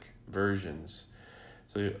cephalic versions.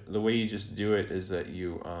 So the way you just do it is that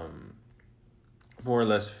you more or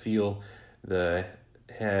less feel the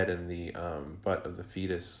head and the butt of the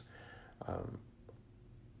fetus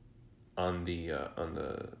on the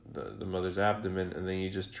mother's abdomen, and then you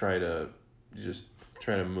just try to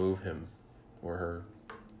move him or her,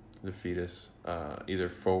 the fetus, either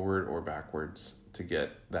forward or backwards to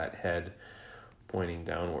get that head pointing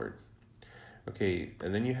downward. Okay,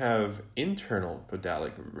 and then you have internal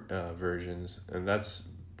pedalic versions, and that's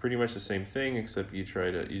pretty much the same thing, except you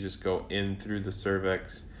just go in through the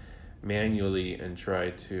cervix manually and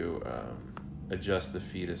try to adjust the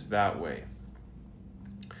fetus that way.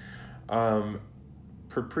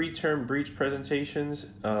 For preterm breech presentations,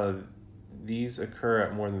 these occur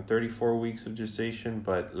at more than 34 weeks of gestation,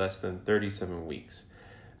 but less than 37 weeks.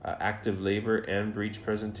 Active labor and breech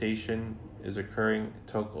presentation is occurring.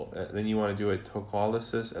 Then you want to do a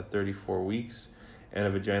tocolysis at 34 weeks, and a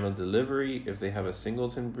vaginal delivery if they have a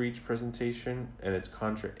singleton breech presentation, and it's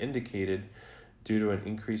contraindicated due to an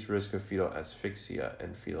increased risk of fetal asphyxia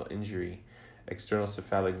and fetal injury. External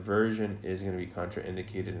cephalic version is going to be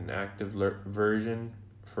contraindicated in active version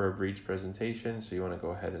for a breech presentation, so you want to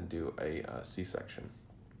go ahead and do a C-section.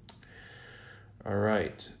 All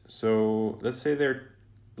right, so let's say they're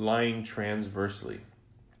lying transversely.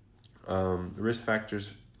 The risk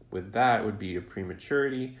factors with that would be a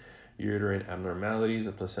prematurity, uterine abnormalities,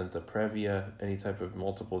 a placenta previa, any type of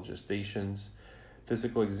multiple gestations.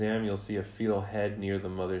 Physical exam, you'll see a fetal head near the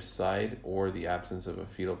mother's side or the absence of a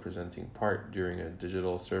fetal presenting part during a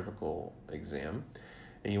digital cervical exam.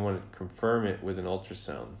 And you want to confirm it with an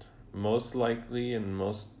ultrasound. Most likely, and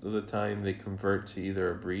most of the time, they convert to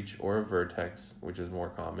either a breech or a vertex, which is more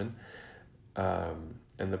common. And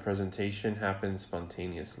the presentation happens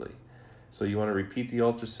spontaneously. So you want to repeat the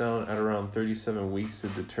ultrasound at around 37 weeks to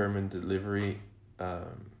determine delivery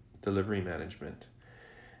management.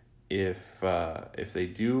 If they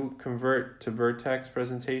do convert to vertex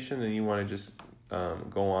presentation, then you want to just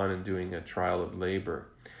go on and doing a trial of labor.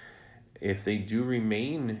 If they do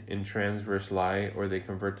remain in transverse lie or they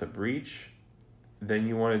convert to breech, then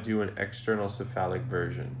you want to do an external cephalic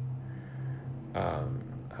version.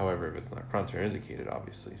 However, if it's not contraindicated,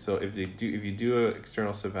 obviously. So if you do an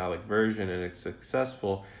external cephalic version and it's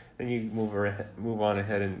successful, then you move on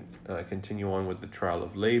ahead and continue on with the trial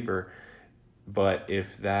of labor. But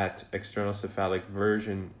if that external cephalic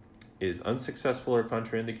version is unsuccessful or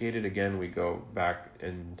contraindicated, again, we go back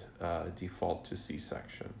and default to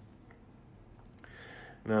C-section.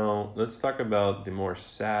 Now, let's talk about the more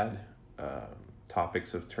sad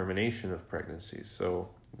topics of termination of pregnancies. So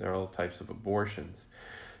there are all types of abortions.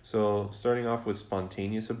 So starting off with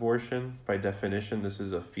spontaneous abortion, by definition, this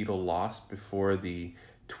is a fetal loss before the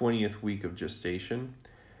 20th week of gestation.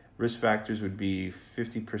 Risk factors would be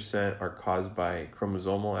 50% are caused by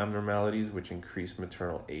chromosomal abnormalities, which increase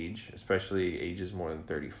maternal age, especially ages more than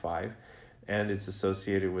 35. And it's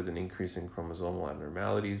associated with an increase in chromosomal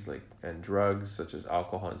abnormalities and drugs such as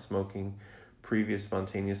alcohol and smoking, previous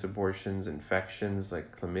spontaneous abortions, infections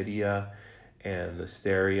like chlamydia and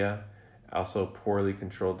listeria. Also, poorly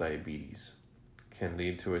controlled diabetes can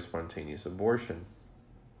lead to a spontaneous abortion.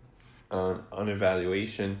 On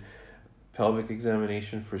evaluation, pelvic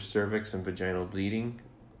examination for cervix and vaginal bleeding.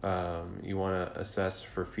 You want to assess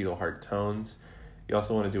for fetal heart tones. You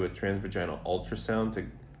also want to do a transvaginal ultrasound to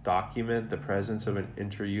document the presence of an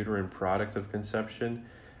intrauterine product of conception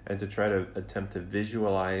and to try to attempt to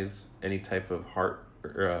visualize any type of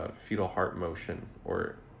fetal heart motion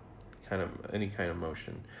or any kind of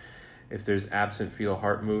motion. If there's absent fetal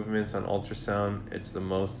heart movements on ultrasound, it's the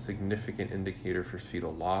most significant indicator for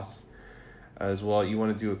fetal loss. As well, you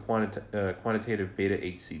want to do a quantitative beta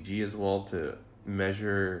HCG as well to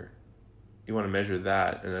measure. You want to measure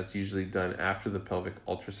that, and that's usually done after the pelvic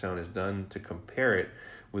ultrasound is done to compare it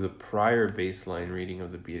with a prior baseline reading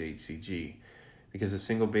of the beta HCG. Because a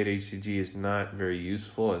single beta HCG is not very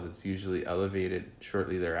useful, as it's usually elevated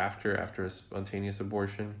shortly thereafter after a spontaneous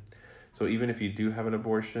abortion. So even if you do have an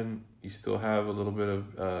abortion, you still have a little bit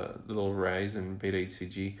of little rise in beta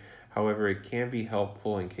HCG. However, it can be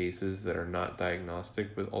helpful in cases that are not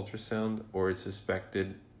diagnostic with ultrasound or it's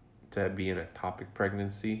suspected to be an ectopic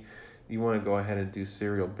pregnancy. You want to go ahead and do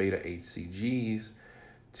serial beta HCGs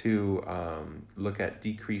to look at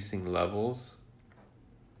decreasing levels,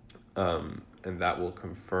 and that will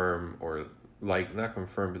confirm not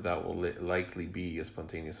confirm, but that will likely be a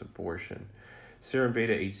spontaneous abortion. Serum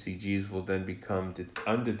beta HCGs will then become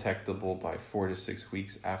undetectable by 4 to 6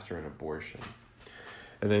 weeks after an abortion.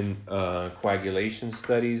 And then coagulation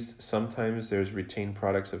studies, sometimes there's retained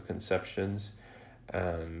products of conceptions,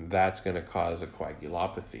 and that's going to cause a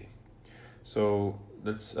coagulopathy. So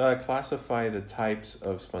let's classify the types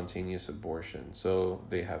of spontaneous abortion. So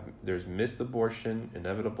there's missed abortion,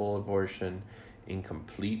 inevitable abortion,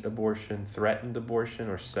 incomplete abortion, threatened abortion,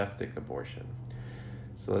 or septic abortion.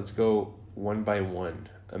 So let's go one by one.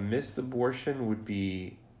 A missed abortion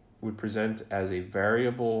would present as a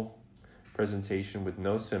variable presentation with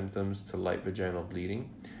no symptoms to light vaginal bleeding,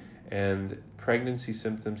 and pregnancy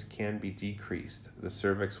symptoms can be decreased. The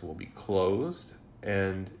cervix will be closed,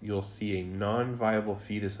 and you'll see a non-viable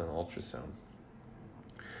fetus on ultrasound.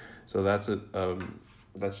 So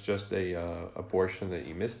that's just a abortion that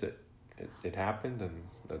you missed it. It happened, and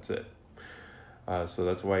that's it. So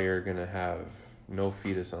that's why you're going to have no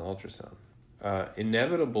fetus on ultrasound.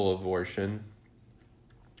 Inevitable abortion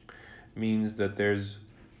means that there's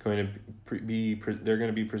going to they're going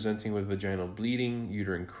to be presenting with vaginal bleeding,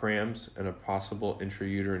 uterine cramps, and a possible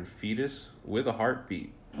intrauterine fetus with a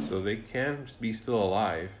heartbeat. So they can be still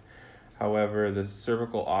alive. However, the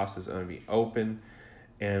cervical os is going to be open,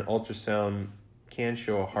 and ultrasound can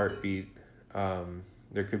show a heartbeat.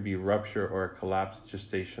 There could be rupture or a collapsed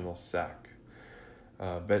gestational sac.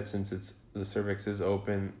 But since the cervix is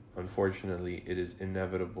open, unfortunately, it is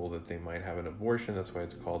inevitable that they might have an abortion. That's why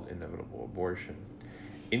it's called inevitable abortion.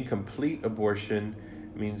 Incomplete abortion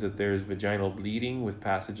means that there's vaginal bleeding with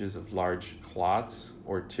passages of large clots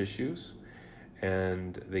or tissues,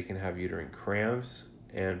 and they can have uterine cramps.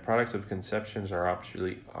 And products of conceptions are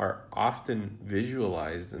often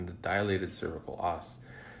visualized in the dilated cervical os.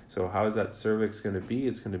 So how is that cervix going to be?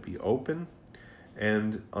 It's going to be open,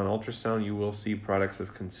 and on ultrasound you will see products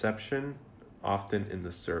of conception, often in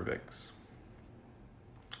the cervix.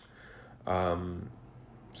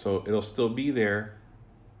 So it'll still be there.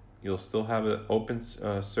 You'll still have an open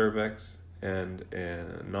cervix and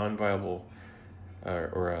a non-viable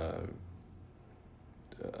or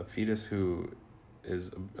a fetus who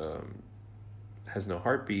has no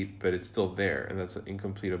heartbeat, but it's still there, and that's an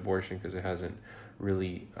incomplete abortion because it hasn't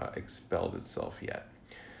really expelled itself yet.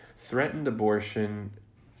 Threatened abortion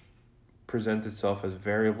presents itself as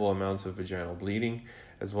variable amounts of vaginal bleeding,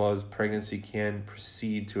 as well as pregnancy can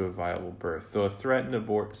proceed to a viable birth. So a threatened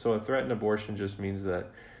abortion just means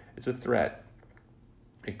that it's a threat.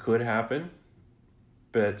 It could happen,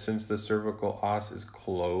 but since the cervical os is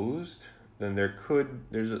closed, then there's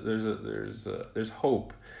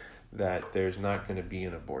hope that there's not going to be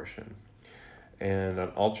an abortion. And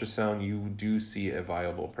on ultrasound, you do see a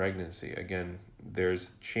viable pregnancy. Again,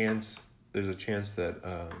 there's a chance that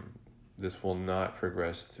this will not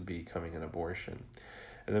progress to becoming an abortion.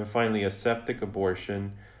 And then finally, a septic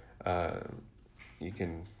abortion, you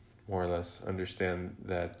can more or less understand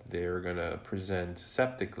that they're going to present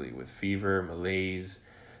septically with fever, malaise,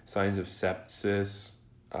 signs of sepsis,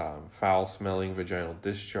 foul-smelling vaginal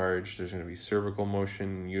discharge. There's going to be cervical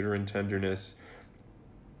motion, uterine tenderness,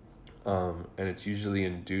 and it's usually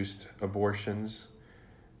induced abortions,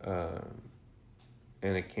 and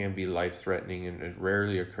it can be life-threatening, and it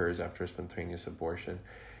rarely occurs after a spontaneous abortion.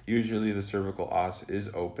 Usually the cervical os is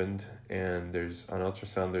opened, and on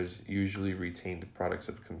ultrasound there's usually retained products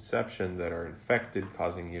of conception that are infected,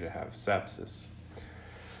 causing you to have sepsis.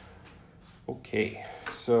 Okay,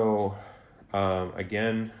 so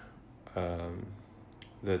again,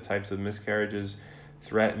 the types of miscarriages: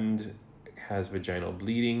 threatened has vaginal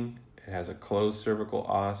bleeding, it has a closed cervical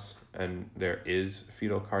os, and there is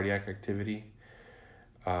fetal cardiac activity,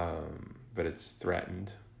 but it's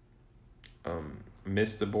threatened.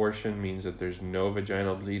 Missed abortion means that there's no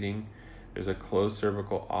vaginal bleeding, there's a closed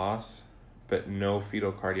cervical os, but no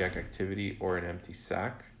fetal cardiac activity or an empty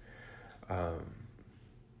sac.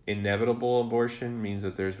 Inevitable abortion means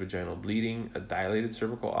that there's vaginal bleeding, a dilated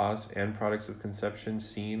cervical os, and products of conception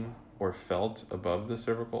seen or felt above the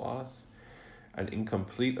cervical os. An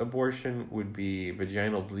incomplete abortion would be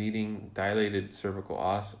vaginal bleeding, dilated cervical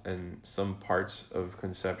os, and some parts of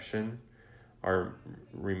conception are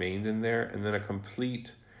remained in there. And then a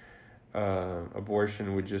complete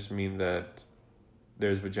abortion would just mean that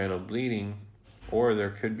there's vaginal bleeding, or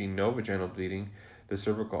there could be no vaginal bleeding. The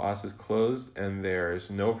cervical os is closed and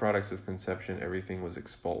there's no products of conception. Everything was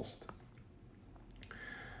expulsed.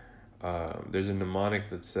 There's a mnemonic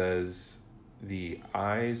that says the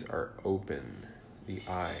eyes are open. The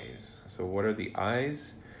eyes. So what are the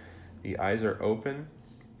eyes? The eyes are open.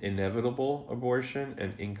 Inevitable abortion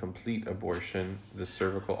and incomplete abortion, the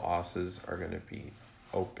cervical osses are going to be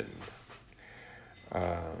opened.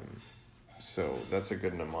 So that's a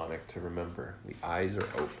good mnemonic to remember. The eyes are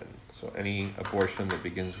open. So any abortion that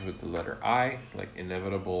begins with the letter I, like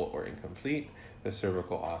inevitable or incomplete, the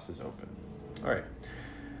cervical os is open. All right.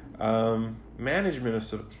 Management of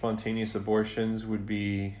spontaneous abortions would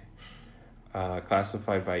be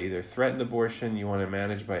classified by either threatened abortion. You want to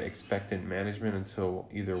manage by expectant management until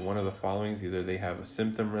either one of the followings: either they have a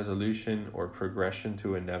symptom resolution or progression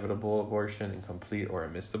to inevitable abortion, incomplete, or a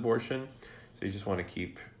missed abortion. So you just want to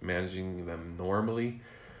keep managing them normally.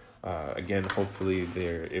 Again, hopefully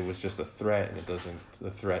it was just a threat, and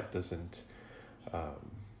the threat doesn't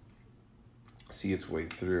see its way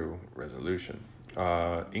through resolution.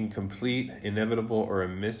 Incomplete, inevitable, or a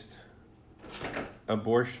missed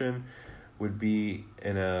abortion would be a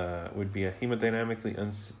hemodynamically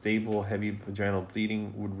unstable, heavy vaginal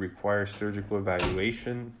bleeding, would require surgical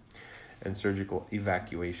evaluation and surgical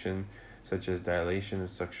evacuation, such as dilation and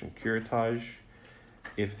suction curettage.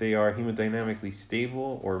 If they are hemodynamically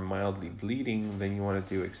stable or mildly bleeding, then you want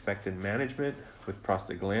to do expectant management with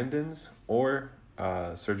prostaglandins or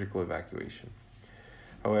surgical evacuation.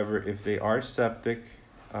 However, if they are septic,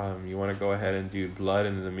 you want to go ahead and do blood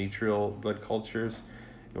and endometrial blood cultures.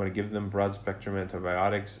 You want to give them broad-spectrum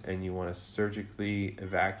antibiotics, and you want to surgically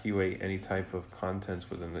evacuate any type of contents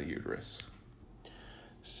within the uterus.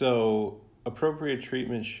 So, appropriate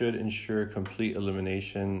treatment should ensure complete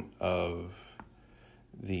elimination of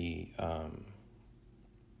the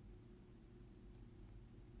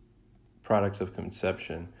products of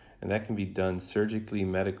conception, and that can be done surgically,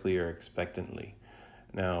 medically, or expectantly.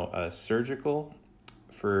 Now, surgical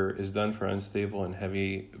is done for unstable and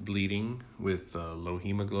heavy bleeding with low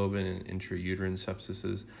hemoglobin and intrauterine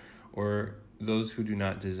sepsis, or those who do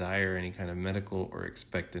not desire any kind of medical or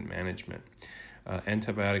expectant management.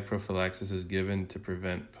 Antibiotic prophylaxis is given to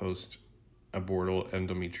prevent post-abortal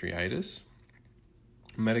endometritis.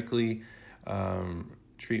 Medically,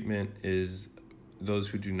 treatment is those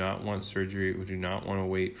who do not want surgery, who do not want to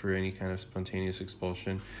wait for any kind of spontaneous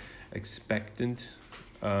expulsion. Expectant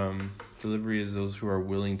delivery is those who are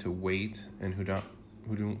willing to wait and who don't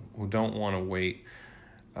want to wait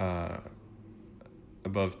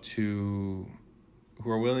who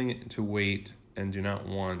are willing to wait and do not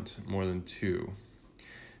want more than 2.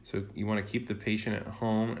 So you want to keep the patient at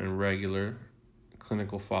home, and regular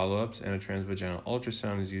clinical follow-ups and a transvaginal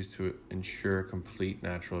ultrasound is used to ensure complete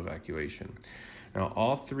natural evacuation. Now,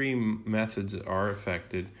 all 3 methods are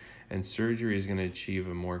effective, and surgery is going to achieve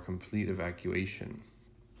a more complete evacuation.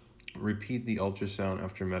 Repeat the ultrasound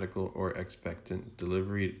after medical or expectant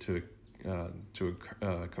delivery to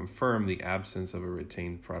confirm the absence of a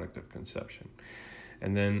retained product of conception.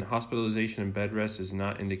 And then hospitalization and bed rest is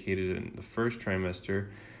not indicated in the first trimester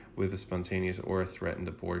with a spontaneous or a threatened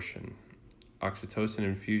abortion. Oxytocin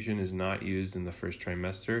infusion is not used in the first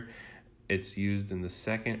trimester. It's used in the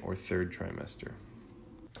second or third trimester.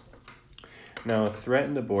 Now, a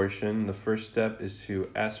threatened abortion, the first step is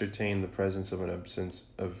to ascertain the presence of an absence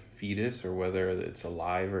of fetus or whether it's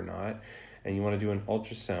alive or not. And you want to do an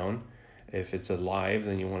ultrasound. If it's alive,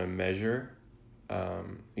 then you want to measure.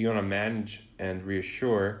 You want to manage and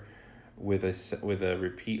reassure with a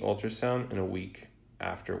repeat ultrasound in a week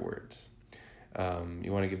afterwards.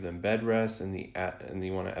 You want to give them bed rest, and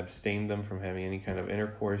you want to abstain them from having any kind of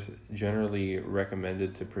intercourse. Generally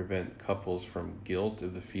recommended to prevent couples from guilt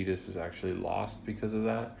if the fetus is actually lost because of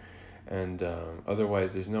that. And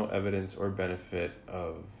otherwise, there's no evidence or benefit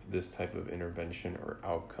of this type of intervention or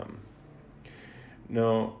outcome.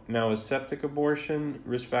 Now a septic abortion,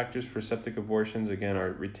 risk factors for septic abortions, again,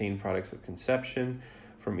 are retained products of conception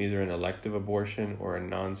from either an elective abortion or a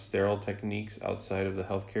non-sterile techniques outside of the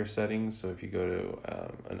healthcare setting. So if you go to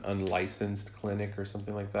an unlicensed clinic or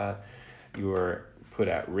something like that, you are put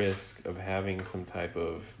at risk of having some type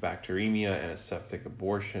of bacteremia and a septic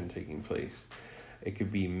abortion taking place. It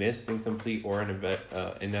could be missed, incomplete, or an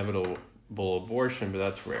inevitable abortion, but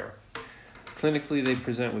that's rare. Clinically, they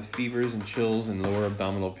present with fevers and chills and lower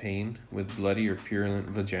abdominal pain with bloody or purulent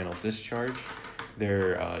vaginal discharge.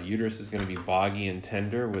 Their uterus is going to be boggy and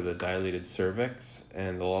tender with a dilated cervix,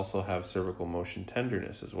 and they'll also have cervical motion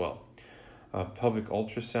tenderness as well. Pelvic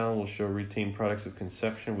ultrasound will show retained products of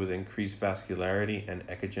conception with increased vascularity and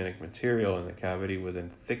echogenic material in the cavity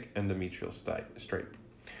within thick endometrial stripe.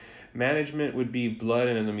 Management would be blood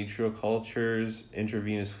and endometrial cultures,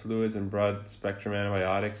 intravenous fluids and broad-spectrum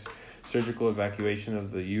antibiotics, surgical evacuation of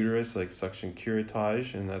the uterus like suction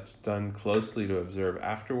curettage, and that's done closely to observe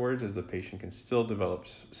afterwards as the patient can still develop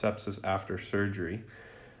sepsis after surgery,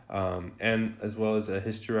 and as well as a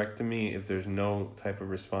hysterectomy if there's no type of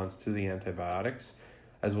response to the antibiotics,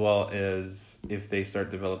 as well as if they start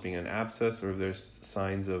developing an abscess or if there's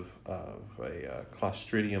signs of a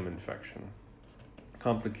Clostridium infection.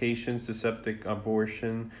 Complications to septic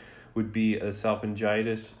abortion would be a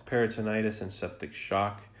salpingitis, peritonitis, and septic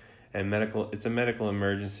shock. And it's a medical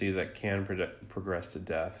emergency that can progress to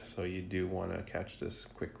death, so you do want to catch this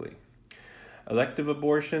quickly. Elective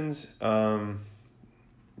abortions,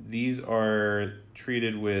 these are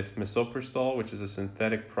treated with misoprostol, which is a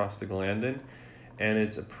synthetic prostaglandin, and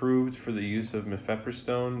it's approved for the use of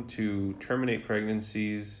mifepristone to terminate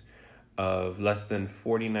pregnancies of less than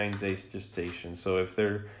 49 days gestation. So if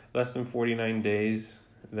they're less than 49 days,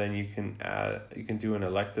 then you can do an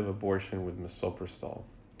elective abortion with misoprostol.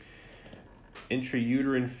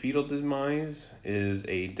 Intrauterine fetal demise is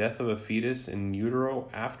a death of a fetus in utero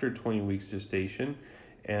after 20 weeks gestation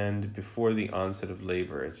and before the onset of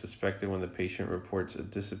labor. It's suspected when the patient reports a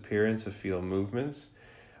disappearance of fetal movements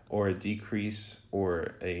or a decrease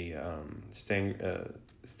or a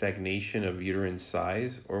stagnation of uterine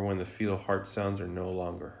size, or when the fetal heart sounds are no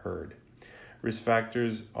longer heard. Risk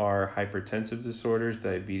factors are hypertensive disorders,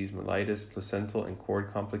 diabetes mellitus, placental and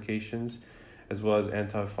cord complications, as well as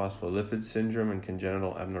antiphospholipid syndrome and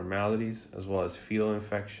congenital abnormalities, as well as fetal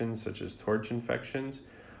infections such as torch infections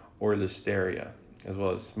or listeria, as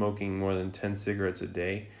well as smoking more than 10 cigarettes a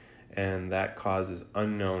day, and that cause is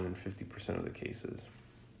unknown in 50% of the cases.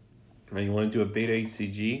 Now you want to do a beta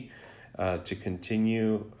HCG to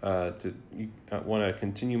continue want to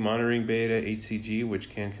continue monitoring beta HCG, which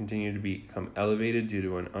can continue to become elevated due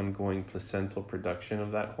to an ongoing placental production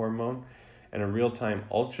of that hormone. And a real-time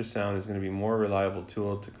ultrasound is going to be a more reliable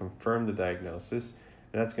tool to confirm the diagnosis,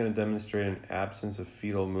 and that's going to demonstrate an absence of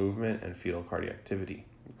fetal movement and fetal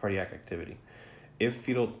cardiac activity. If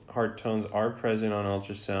fetal heart tones are present on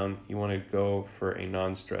ultrasound, you want to go for a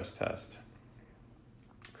non-stress test.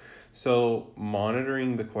 So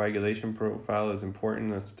monitoring the coagulation profile is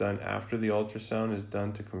important. That's done after the ultrasound is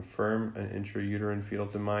done to confirm an intrauterine fetal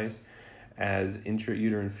demise, as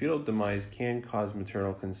intrauterine fetal demise can cause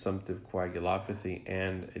maternal consumptive coagulopathy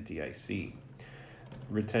and a DIC.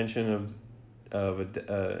 Retention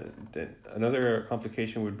another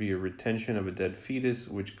complication would be a retention of a dead fetus,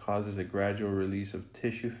 which causes a gradual release of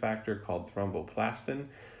tissue factor called thromboplastin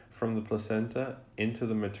from the placenta into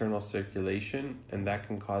the maternal circulation, and that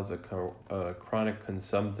can cause a chronic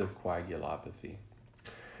consumptive coagulopathy.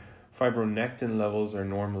 Fibronectin levels are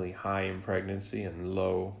normally high in pregnancy, and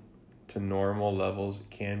low to normal levels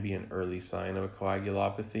can be an early sign of a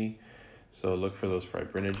coagulopathy. So look for those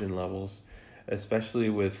fibrinogen levels, especially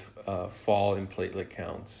with fall in platelet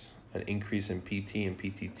counts, an increase in PT and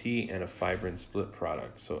PTT, and a fibrin split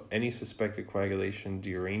product. So any suspected coagulation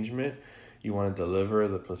derangement, you want to deliver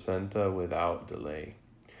the placenta without delay.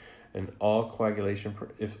 And if all coagulation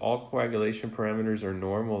parameters are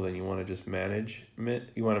normal, then you want to just manage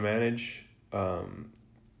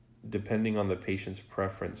depending on the patient's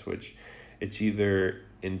preference, which It's either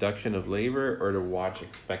induction of labor or to watch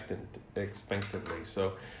expectantly.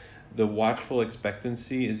 So the watchful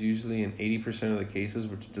expectancy is usually in 80% of the cases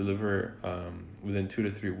which deliver within 2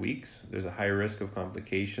 to 3 weeks. There's a high risk of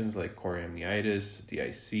complications like chorioamnitis,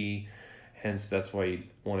 DIC. Hence, that's why you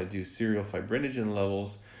want to do serial fibrinogen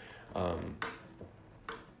levels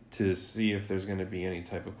to see if there's going to be any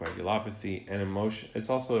type of coagulopathy. And it's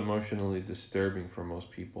also emotionally disturbing for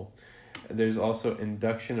most people. There's also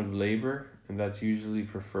induction of labor, and that's usually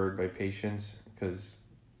preferred by patients because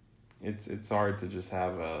it's hard to just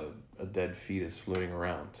have a dead fetus floating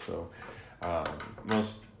around. So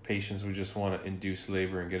most patients would just want to induce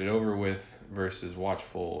labor and get it over with versus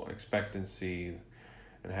watchful expectancy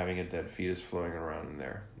and having a dead fetus floating around in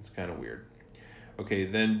there. It's kind of weird. Okay,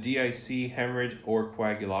 then DIC, hemorrhage, or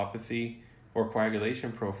coagulopathy or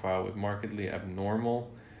coagulation profile with markedly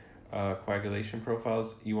abnormal coagulation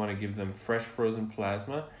profiles, you want to give them fresh frozen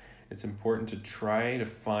plasma. It's important to try to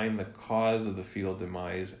find the cause of the fetal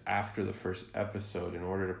demise after the first episode in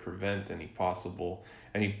order to prevent any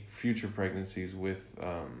future pregnancies to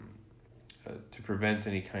prevent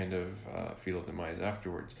any kind of fetal demise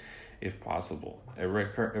afterwards, if possible. A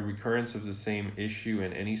recurrence of the same issue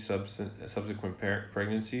in any subsequent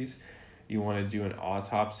pregnancies, you want to do an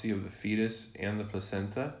autopsy of the fetus and the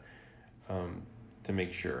placenta to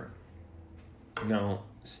make sure. Now,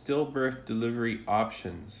 stillbirth delivery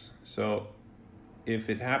options. So if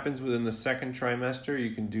it happens within the second trimester,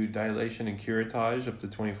 you can do dilation and curettage up to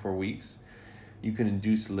 24 weeks. You can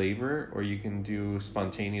induce labor, or you can do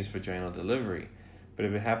spontaneous vaginal delivery. But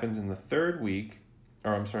if it happens in the third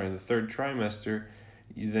trimester,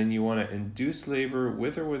 then you want to induce labor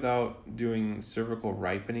with or without doing cervical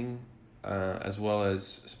ripening, as well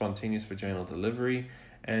as spontaneous vaginal delivery.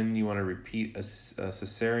 And you want to repeat a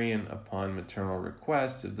cesarean upon maternal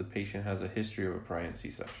request if the patient has a history of a prior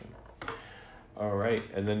C-section. All right,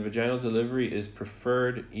 and then vaginal delivery is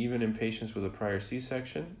preferred even in patients with a prior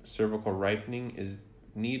C-section. Cervical ripening is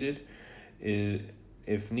needed.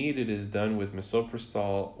 If needed, is done with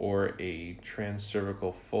misoprostol or a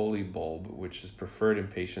transcervical Foley bulb, which is preferred in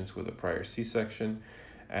patients with a prior C-section,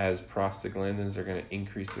 as prostaglandins are going to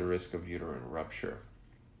increase the risk of uterine rupture.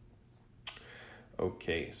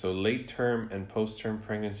 Okay, so late-term and post-term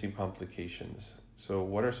pregnancy complications. So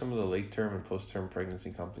what are some of the late-term and post-term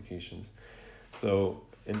pregnancy complications? So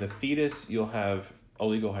in the fetus, you'll have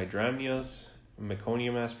oligohydramnios,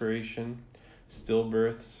 meconium aspiration,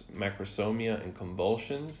 stillbirths, macrosomia, and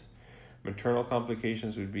convulsions. Maternal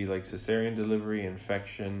complications would be like cesarean delivery,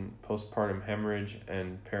 infection, postpartum hemorrhage,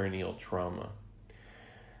 and perineal trauma.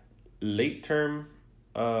 Late-term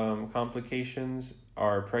complications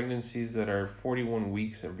are pregnancies that are 41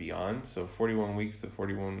 weeks or beyond. So 41 to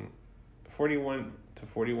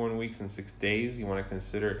 41 weeks and 6 days, you want to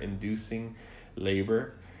consider inducing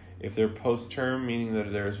labor. If they're post-term, meaning that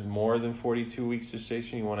there's more than 42 weeks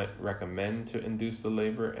gestation, you want to recommend to induce the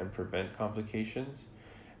labor and prevent complications.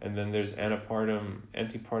 And then there's antepartum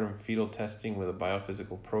fetal testing with a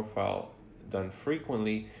biophysical profile done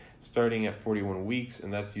frequently, starting at 41 weeks,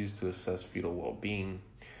 and that's used to assess fetal well-being.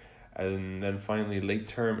 And then finally,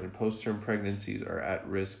 late-term and post-term pregnancies are at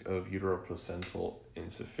risk of uteroplacental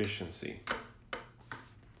insufficiency.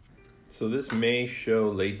 So this may show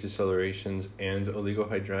late decelerations and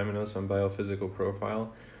oligohydramnios on biophysical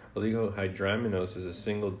profile. Oligohydramnios is a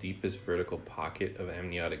single deepest vertical pocket of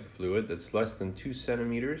amniotic fluid that's less than 2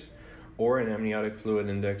 centimeters, or an amniotic fluid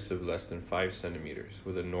index of less than 5 centimeters,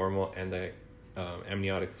 with a normal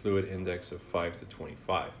amniotic fluid index of 5 to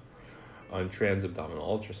 25 on transabdominal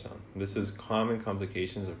ultrasound. This is common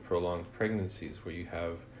complications of prolonged pregnancies where you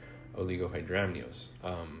have oligohydramnios.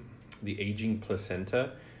 The aging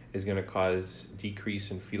placenta is going to cause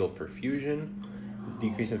decrease in fetal perfusion.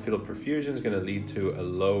 Decrease in fetal perfusion is going to lead to a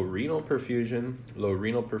low renal perfusion. Low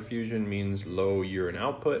renal perfusion means low urine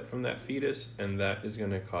output from that fetus, and that is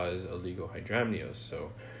going to cause oligohydramnios.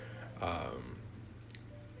 So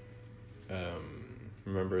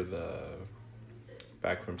remember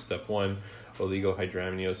back from step 1,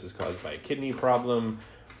 oligohydramnios is caused by a kidney problem.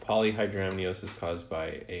 Polyhydramnios is caused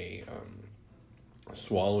by a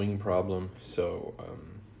swallowing problem. So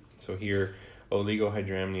here,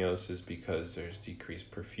 oligohydramnios is because there's decreased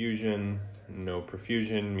perfusion. No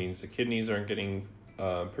perfusion means the kidneys aren't getting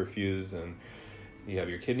perfused, and you have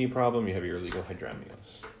your kidney problem, you have your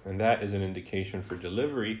oligohydramnios. And that is an indication for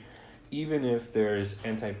delivery, even if there's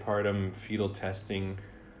antepartum fetal testing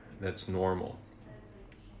that's normal.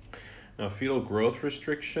 Now, fetal growth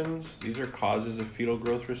restrictions, these are causes of fetal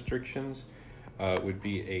growth restrictions, would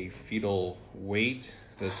be a fetal weight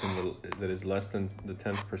that is less than the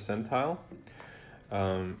 10th percentile.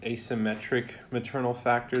 Asymmetric maternal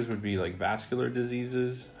factors would be like vascular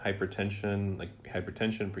diseases, hypertension,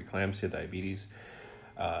 preeclampsia, diabetes,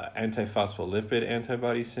 antiphospholipid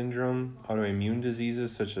antibody syndrome, autoimmune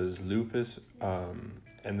diseases such as lupus,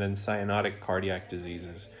 and then cyanotic cardiac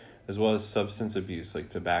diseases, as well as substance abuse like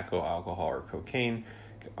tobacco, alcohol, or cocaine,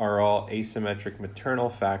 are all asymmetric maternal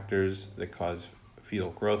factors that cause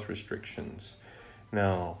fetal growth restrictions.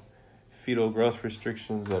 Now, fetal growth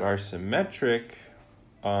restrictions that are symmetric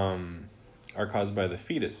are caused by the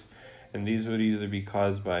fetus, and these would either be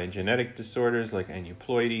caused by genetic disorders like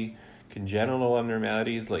aneuploidy, congenital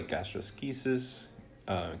abnormalities like gastroschisis,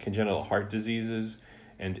 congenital heart diseases,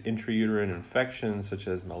 and intrauterine infections such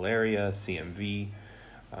as malaria, CMV,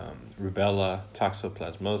 rubella,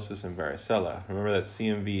 toxoplasmosis, and varicella. Remember that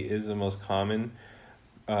CMV is the most common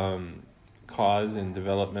cause in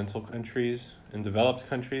developed countries,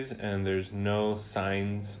 and there's no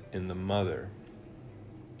signs in the mother.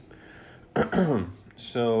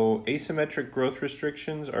 So asymmetric growth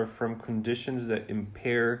restrictions are from conditions that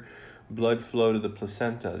impair blood flow to the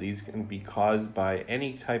placenta. These can be caused by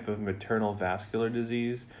any type of maternal vascular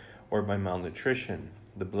disease or by malnutrition.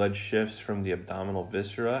 The blood shifts from the abdominal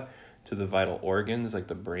viscera to the vital organs like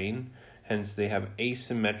the brain. Hence, they have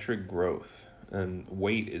asymmetric growth, and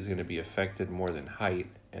weight is going to be affected more than height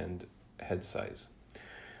and head size.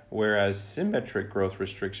 Whereas symmetric growth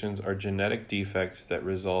restrictions are genetic defects that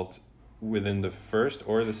result within the first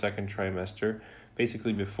or the second trimester,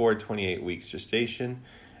 basically before 28 weeks gestation,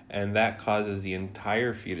 and that causes the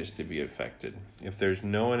entire fetus to be affected. If there's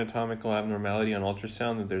no anatomical abnormality on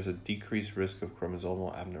ultrasound, then there's a decreased risk of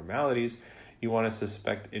chromosomal abnormalities. You want to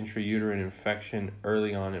suspect intrauterine infection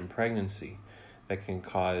early on in pregnancy that can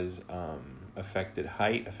cause affected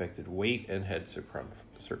height, affected weight, and head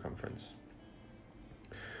circumference.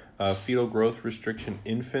 Fetal growth restriction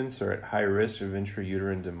infants are at high risk of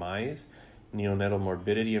intrauterine demise, neonatal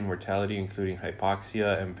morbidity and mortality, including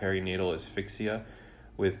hypoxia and perinatal asphyxia,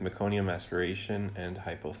 with meconium maceration and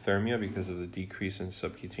hypothermia because of the decrease in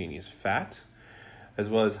subcutaneous fat, as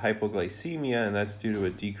well as hypoglycemia, and that's due to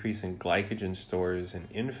a decrease in glycogen stores in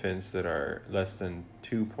infants that are less than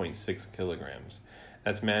 2.6 kilograms.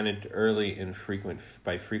 That's managed early in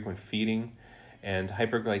by frequent feeding, and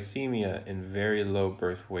hyperglycemia in very low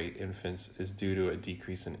birth weight infants is due to a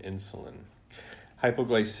decrease in insulin.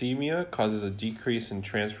 Hypoglycemia causes a decrease in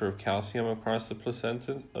transfer of calcium across the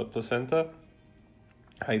placenta.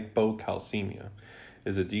 Hypocalcemia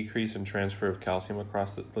is a decrease in transfer of calcium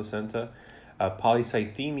across the placenta.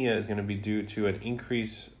 Polycythemia is going to be due to an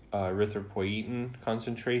increased erythropoietin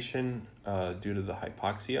concentration due to the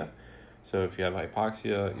hypoxia. So if you have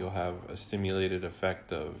hypoxia, you'll have a stimulated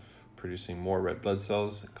effect of producing more red blood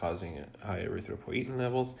cells, causing high erythropoietin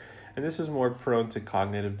levels. And this is more prone to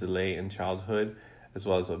cognitive delay in childhood, as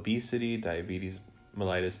well as obesity, diabetes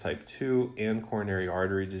mellitus type 2, and coronary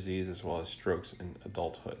artery disease, as well as strokes in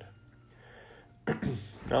adulthood.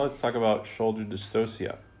 Now let's talk about shoulder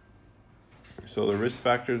dystocia. So the risk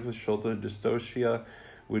factors with shoulder dystocia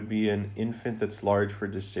would be an infant that's large for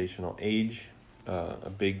gestational age, a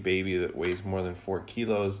big baby that weighs more than 4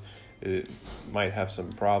 kilos. It might have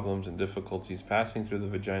some problems and difficulties passing through the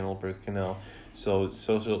vaginal birth canal. So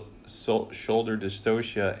shoulder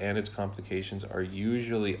dystocia and its complications are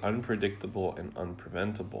usually unpredictable and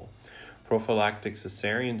unpreventable. Prophylactic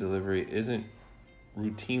cesarean delivery isn't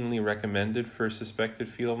routinely recommended for suspected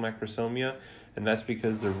fetal macrosomia, and that's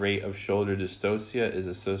because the rate of shoulder dystocia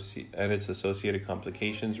and its associated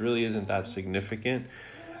complications really isn't that significant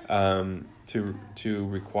to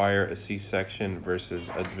require a C-section versus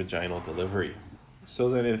a vaginal delivery. So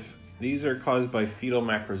then if these are caused by fetal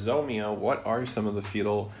macrosomia, what are some of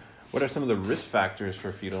the risk factors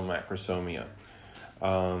for fetal macrosomia?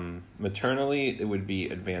 Maternally, it would be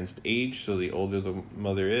advanced age. So the older the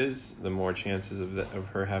mother is, the more chances of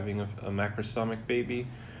her having a macrosomic baby,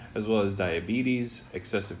 as well as diabetes,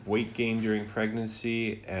 excessive weight gain during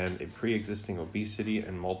pregnancy, and a pre-existing obesity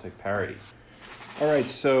and multiparity. All right,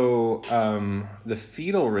 so the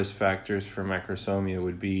fetal risk factors for macrosomia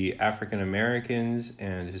would be African Americans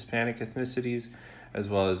and Hispanic ethnicities, as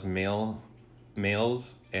well as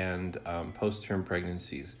males and post-term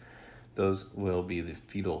pregnancies. Those will be the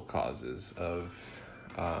fetal causes of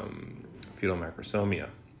fetal macrosomia.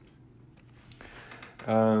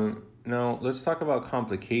 Now, let's talk about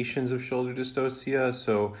complications of shoulder dystocia.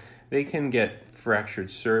 So they can get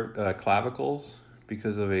fractured clavicles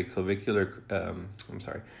because of a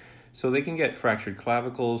So they can get fractured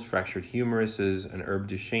clavicles, fractured humeruses, an Herb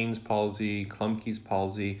Duchesne's palsy, Klumpke's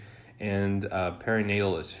palsy, and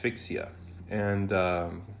perinatal asphyxia. And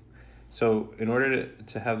So in order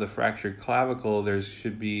to have the fractured clavicle, there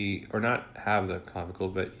should be, or not have the clavicle,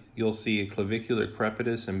 but you'll see a clavicular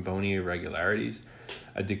crepitus and bony irregularities,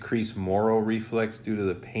 a decreased Moro reflex due to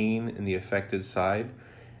the pain in the affected side,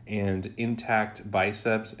 and intact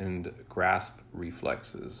biceps and grasp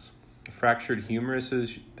reflexes. Fractured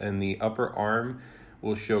humeruses in the upper arm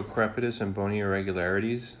will show crepitus and bony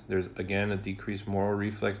irregularities. There's again a decreased Moro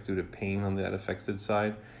reflex due to pain on that affected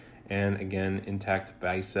side, and again intact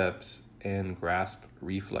biceps and grasp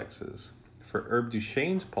reflexes. For Herb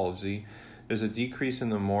Duchesne's palsy, there's a decrease in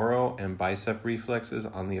the Moro and bicep reflexes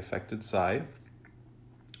on the affected side,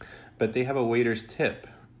 but they have a waiter's tip,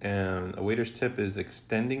 and a waiter's tip is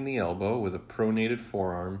extending the elbow with a pronated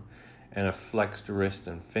forearm and a flexed wrist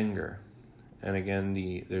and finger. And again,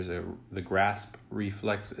 the grasp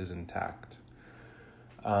reflex is intact.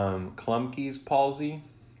 Klumpke's palsy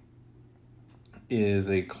is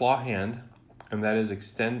a claw hand, and that is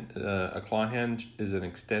a claw hand is an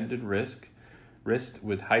extended wrist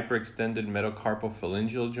with hyperextended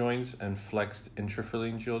metacarpophalangeal joints and flexed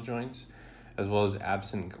intraphalangeal joints, as well as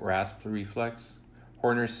absent grasp reflex,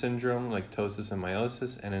 Horner's syndrome, like ptosis and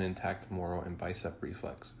meiosis, and an intact Moro and bicep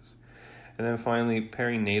reflexes. And then finally,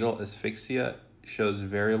 perinatal asphyxia shows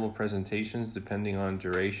variable presentations depending on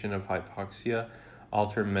duration of hypoxia,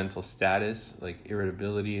 altered mental status like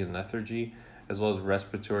irritability and lethargy, as well as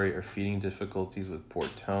respiratory or feeding difficulties with poor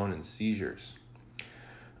tone and seizures.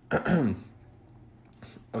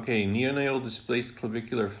 Okay, neonatal displaced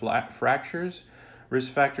clavicular fractures.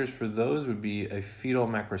 Risk factors for those would be a fetal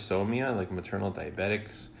macrosomia, like maternal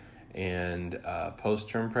diabetics, and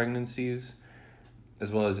post-term pregnancies, as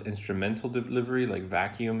well as instrumental delivery, like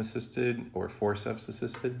vacuum-assisted or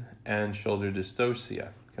forceps-assisted, and shoulder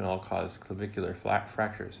dystocia can all cause clavicular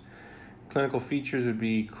fractures. Clinical features would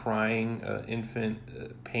be crying,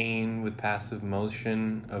 infant, pain with passive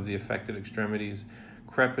motion of the affected extremities,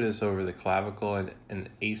 crepitus over the clavicle, and an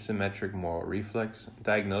asymmetric Moro reflex.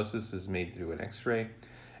 Diagnosis is made through an X-ray,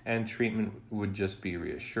 and treatment would just be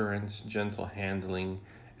reassurance, gentle handling,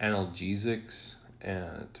 analgesics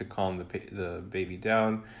to calm the baby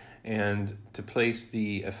down, and to place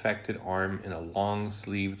the affected arm in a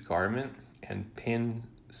long-sleeved garment and pin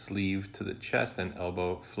sleeve to the chest and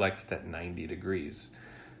elbow flexed at 90 degrees.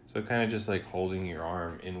 So kind of just like holding your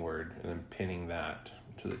arm inward and then pinning that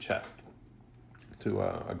to the chest, to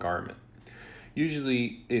a garment.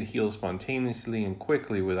 Usually it heals spontaneously and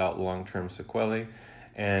quickly without long-term sequelae,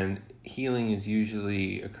 and healing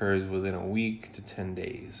usually occurs within a week to 10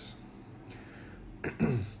 days.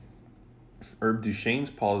 Herb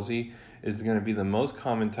Duchesne's palsy is going to be the most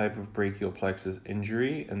common type of brachial plexus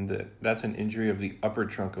injury, and that's an injury of the upper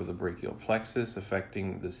trunk of the brachial plexus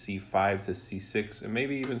affecting the C5 to C6 and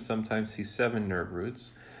maybe even sometimes C7 nerve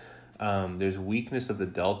roots. There's weakness of the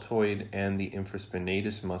deltoid and the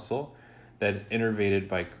infraspinatus muscle that is innervated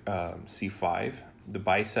by C5. The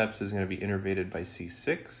biceps is going to be innervated by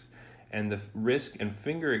C6, and the wrist and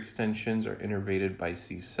finger extensions are innervated by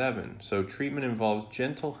C7. So treatment involves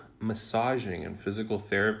gentle massaging and physical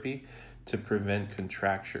therapy to prevent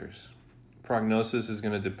contractures. Prognosis is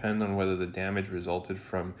going to depend on whether the damage resulted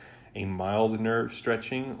from a mild nerve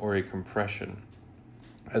stretching or a compression,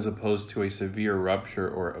 as opposed to a severe rupture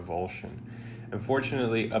or avulsion.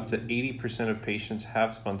 Unfortunately, up to 80% of patients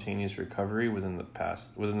have spontaneous recovery within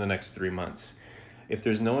the next 3 months. If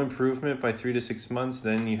there's no improvement by 3 to 6 months,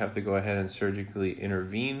 then you have to go ahead and surgically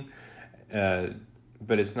intervene,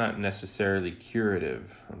 but it's not necessarily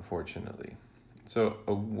curative, unfortunately. So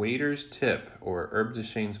a waiter's tip, or Herb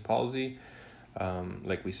Duchesne's palsy,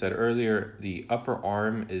 like we said earlier, the upper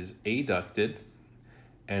arm is adducted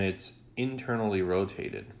and it's internally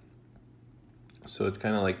rotated. So it's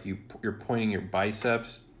kind of like you're pointing your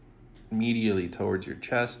biceps medially towards your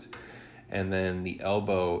chest, and then the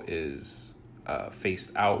elbow is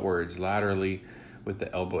faced outwards laterally with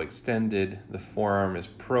the elbow extended. The forearm is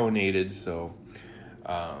pronated, so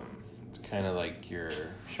it's kind of like you're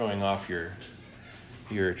showing off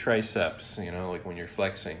your triceps, like when you're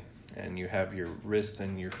flexing, and you have your wrist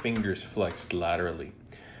and your fingers flexed laterally.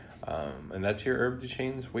 And that's your Herb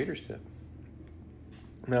Duchesne's waiter's tip.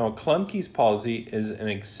 Now, Klumpke's palsy is an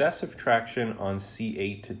excessive traction on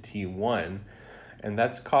C8 to T1, and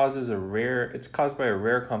it's caused by a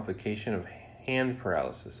rare complication of hand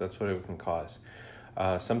paralysis. That's what it can cause.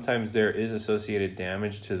 Sometimes there is associated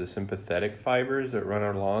damage to the sympathetic fibers that run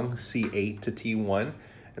along C8 to T1,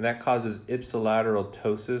 and that causes ipsilateral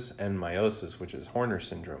ptosis and meiosis, which is Horner's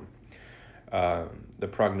syndrome. The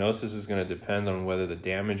prognosis is going to depend on whether the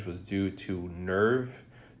damage was due to nerve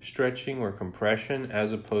stretching or compression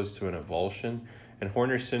as opposed to an avulsion. And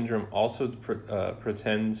Horner's syndrome also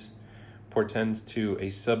portends to a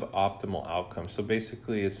suboptimal outcome. So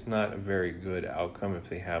basically, it's not a very good outcome if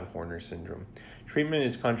they have Horner syndrome. Treatment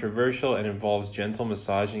is controversial and involves gentle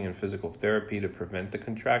massaging and physical therapy to prevent the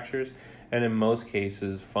contractures. And in most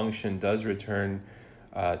cases, function does return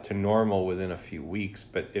to normal within a few weeks.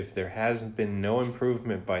 But if there has been no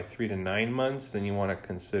improvement by 3 to 9 months, then you want to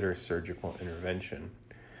consider surgical intervention.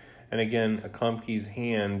 And again, a Klumpke's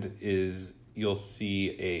hand is, you'll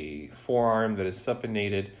see a forearm that is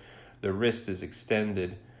supinated, the wrist is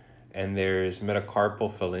extended, and there's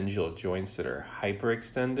metacarpal phalangeal joints that are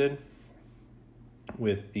hyperextended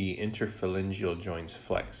with the interphalangeal joints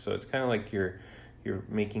flexed. So it's kind of like you're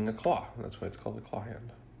making a claw. That's why it's called a claw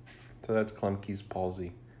hand. So that's Klumpke's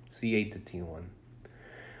palsy, C8 to T1.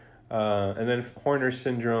 And then Horner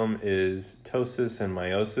syndrome is ptosis and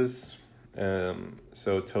meiosis.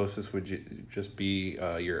 So ptosis would just be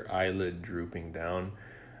your eyelid drooping down,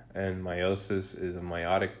 and meiosis is a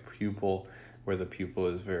meiotic pupil where the pupil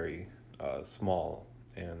is very small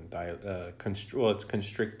and it's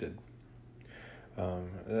constricted.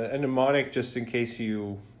 And mnemonic, just in case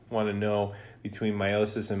you want to know, between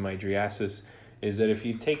meiosis and mydriasis is that if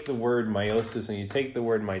you take the word meiosis and you take the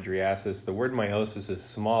word mydriasis, the word meiosis is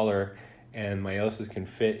smaller and meiosis can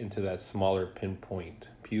fit into that smaller pinpoint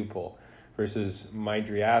pupil, versus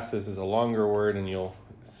mydriasis is a longer word and you'll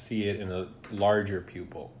see it in a larger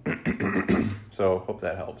pupil. So hope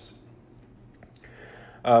that helps.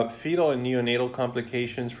 Fetal and neonatal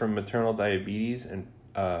complications from maternal diabetes. And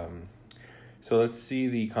so let's see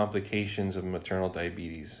the complications of maternal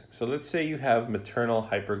diabetes. So let's say you have maternal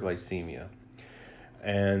hyperglycemia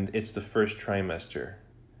and it's the first trimester.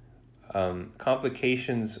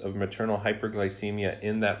 Complications of maternal hyperglycemia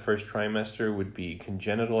in that first trimester would be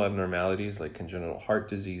congenital abnormalities like congenital heart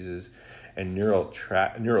diseases and neural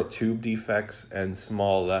tube defects and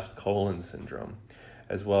small left colon syndrome,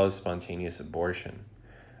 as well as spontaneous abortion.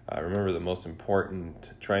 Remember, the most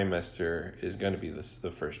important trimester is going to be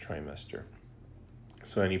the first trimester.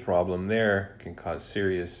 So any problem there can cause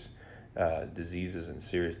serious diseases and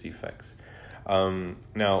serious defects.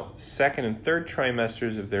 Now, second and third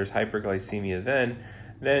trimesters, if there's hyperglycemia,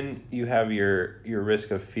 then you have your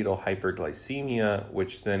risk of fetal hyperglycemia,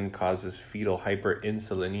 which then causes fetal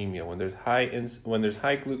hyperinsulinemia. When there's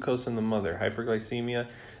high glucose in the mother, hyperglycemia,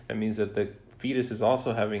 that means that the fetus is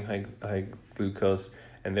also having high glucose,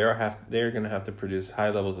 and they're going to have to produce high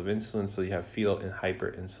levels of insulin, so you have fetal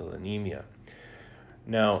hyperinsulinemia.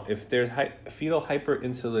 Now, if there's fetal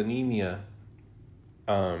hyperinsulinemia,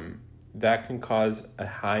 that can cause a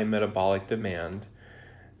high metabolic demand.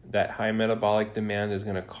 That high metabolic demand is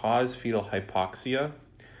going to cause fetal hypoxia.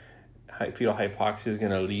 Fetal hypoxia is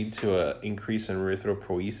going to lead to an increase in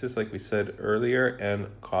erythropoiesis, like we said earlier, and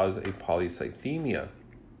cause a polycythemia.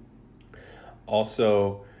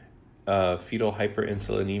 Also, fetal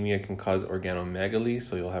hyperinsulinemia can cause organomegaly,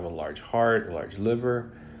 so you'll have a large heart, a large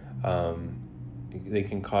liver. They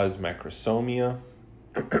can cause macrosomia,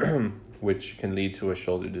 which can lead to a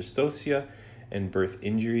shoulder dystocia, and birth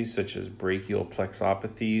injuries such as brachial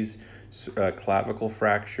plexopathies, clavicle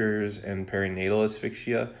fractures, and perinatal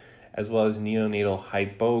asphyxia, as well as neonatal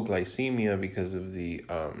hypoglycemia because of the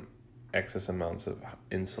excess amounts of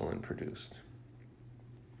insulin produced.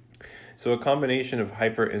 So a combination of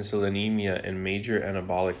hyperinsulinemia and major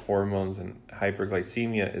anabolic hormones and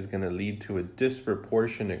hyperglycemia is going to lead to a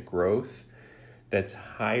disproportionate growth that's a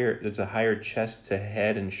higher chest to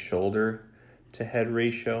head and shoulder to head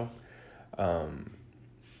ratio.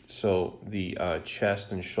 So the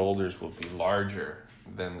chest and shoulders will be larger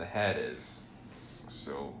than the head is.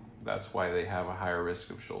 So that's why they have a higher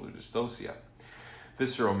risk of shoulder dystocia.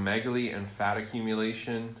 Visceromegaly and fat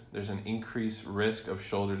accumulation, there's an increased risk of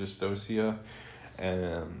shoulder dystocia,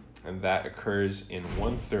 and that occurs in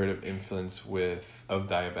 1/3 of infants of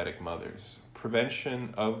diabetic mothers.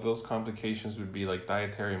 Prevention of those complications would be like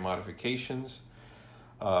dietary modifications,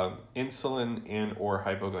 insulin and or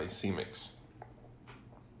hypoglycemics.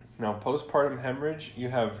 Now, postpartum hemorrhage, you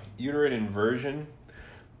have uterine inversion.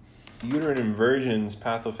 Uterine inversion's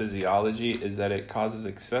pathophysiology is that it causes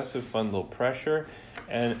excessive fundal pressure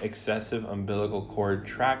and excessive umbilical cord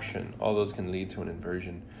traction. All those can lead to an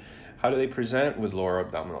inversion. How do they present? With lower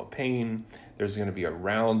abdominal pain. There's going to be a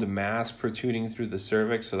round mass protruding through the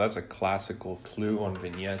cervix. So that's a classical clue on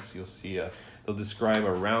vignettes. You'll see they'll describe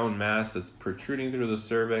a round mass that's protruding through the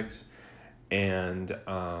cervix. And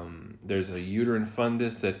there's a uterine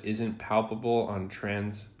fundus that isn't palpable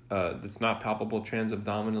that's not palpable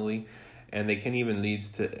transabdominally. And they can even lead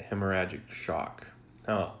to hemorrhagic shock.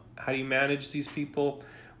 Now, how do you manage these people?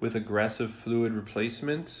 With aggressive fluid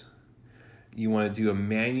replacement You want to do a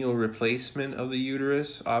manual replacement of the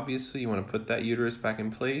uterus. Obviously, you want to put that uterus back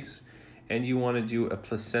in place. And you want to do a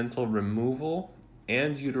placental removal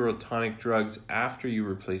and uterotonic drugs after you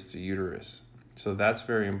replace the uterus. So that's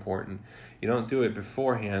very important. You don't do it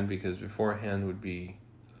beforehand, because beforehand would be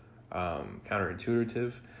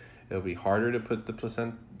counterintuitive. It'll be harder to put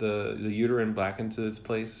the uterine back into its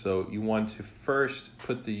place. So you want to first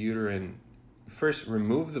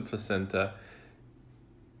remove the placenta.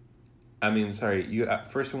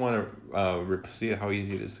 First you want to see how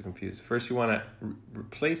easy it is to confuse. First you want to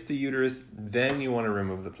replace the uterus, then you want to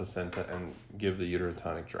remove the placenta and give the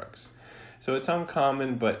uterotonic drugs. So it's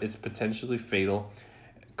uncommon, but it's potentially fatal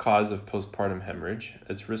cause of postpartum hemorrhage.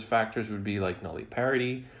 Its risk factors would be like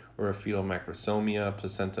nulliparity or a fetal macrosomia,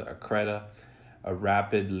 placenta accreta, a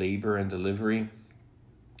rapid labor and delivery.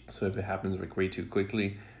 So if it happens like way too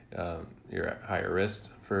quickly, you're at higher risk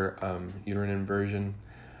for uterine inversion.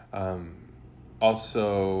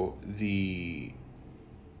 Also, there's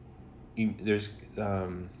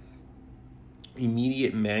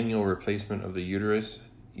immediate manual replacement of the uterus.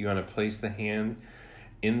 You want to place the hand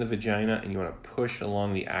in the vagina and you want to push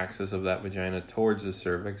along the axis of that vagina towards the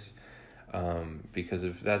cervix, because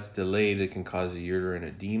if that's delayed, it can cause a uterine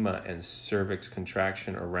edema and cervix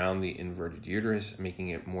contraction around the inverted uterus, making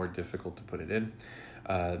it more difficult to put it in.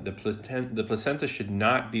 The placenta should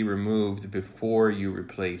not be removed before you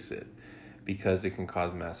replace it, because it can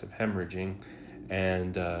cause massive hemorrhaging.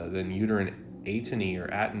 And then uterine atony or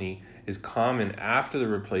atony is common after the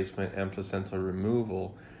replacement and placental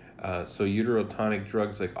removal. So uterotonic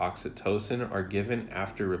drugs like oxytocin are given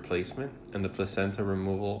after replacement and the placenta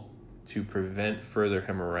removal to prevent further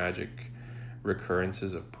hemorrhagic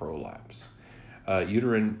recurrences of prolapse.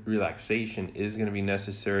 Uterine relaxation is going to be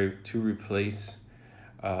necessary to replace.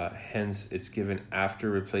 Hence, it's given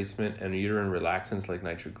after replacement, and uterine relaxants like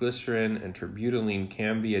nitroglycerin and terbutaline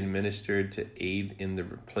can be administered to aid in the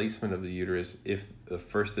replacement of the uterus if the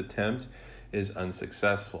first attempt is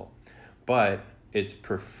unsuccessful. But it's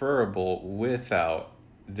preferable without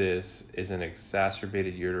this is an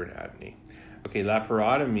exacerbated uterine atony. Okay,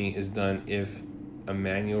 laparotomy is done if a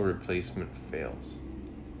manual replacement fails.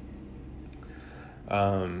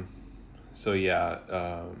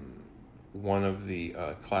 One of the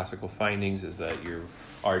classical findings is that you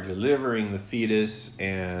are delivering the fetus,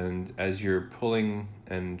 and as you're pulling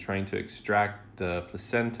and trying to extract the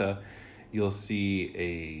placenta, you'll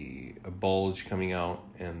see a bulge coming out,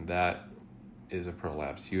 and that is a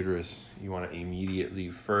prolapsed uterus. You want to immediately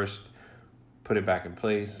first put it back in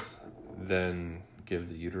place, then give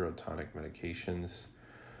the uterotonic medications,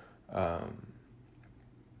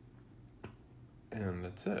 and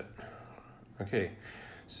that's it. Okay.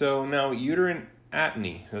 So now uterine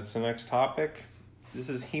atony, that's the next topic. This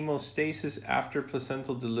is hemostasis after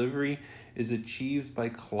placental delivery is achieved by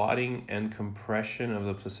clotting and compression of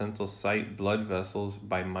the placental site blood vessels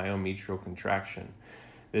by myometrial contraction.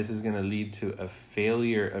 This is going to lead to a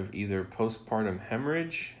failure of either postpartum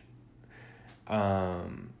hemorrhage,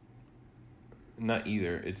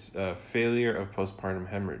 it's a failure of postpartum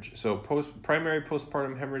hemorrhage. So primary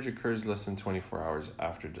postpartum hemorrhage occurs less than 24 hours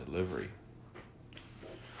after delivery.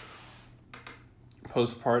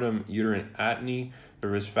 Postpartum uterine atony, the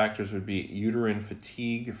risk factors would be uterine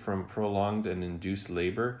fatigue from prolonged and induced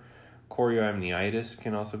labor. Chorioamnionitis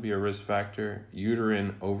can also be a risk factor.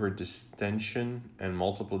 Uterine overdistension and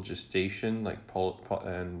multiple gestation, like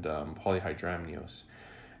polyhydramnios,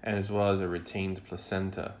 as well as a retained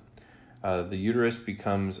placenta. The uterus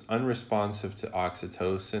becomes unresponsive to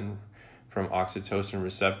oxytocin from oxytocin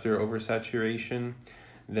receptor oversaturation.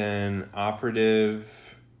 Then operative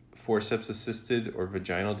forceps-assisted or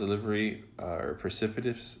vaginal delivery or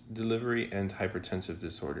precipitous delivery and hypertensive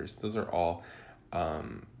disorders. Those are all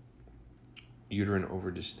uterine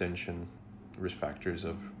overdistension risk factors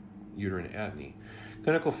of uterine atony.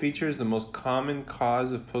 Clinical features: the most common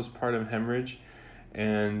cause of postpartum hemorrhage,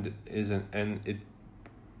 and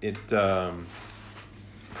it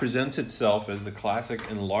presents itself as the classic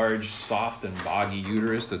enlarged, soft, and boggy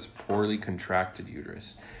uterus that's poorly contracted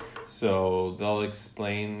uterus. So they'll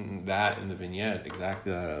explain that in the vignette,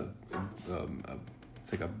 exactly that.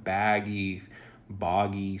 It's like a baggy,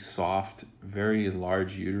 boggy, soft, very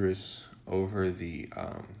large uterus over the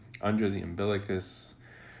under the umbilicus.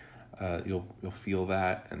 You'll feel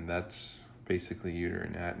that, and that's basically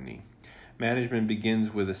uterine atony. Management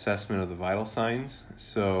begins with assessment of the vital signs.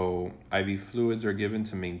 So IV fluids are given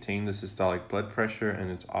to maintain the systolic blood pressure, and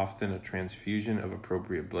it's often a transfusion of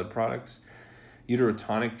appropriate blood products.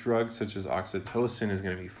 Uterotonic drugs such as oxytocin is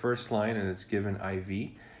going to be first line, and it's given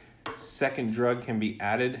IV. Second drug can be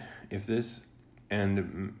added if this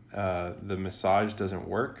and the massage doesn't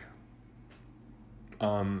work.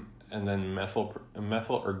 And then methyl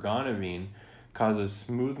ergonovine causes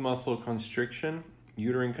smooth muscle constriction,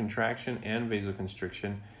 uterine contraction, and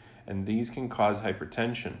vasoconstriction, and these can cause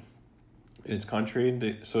hypertension. It's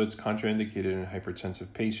contraindicated in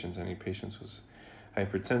hypertensive patients. Any patients with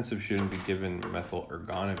hypertensive shouldn't be given methyl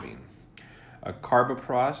ergonovine.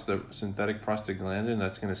 Carbaprost, the synthetic prostaglandin,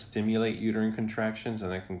 that's going to stimulate uterine contractions,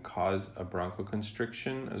 and that can cause a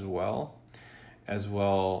bronchoconstriction as well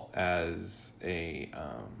as a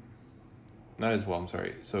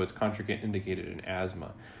so it's contraindicated in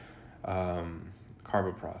asthma.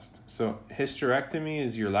 Carbaprost. So hysterectomy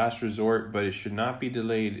is your last resort, but it should not be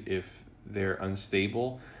delayed if they're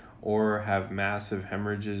unstable or have massive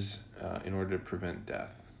hemorrhages in order to prevent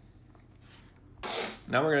death.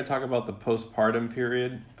 Now we're going to talk about the postpartum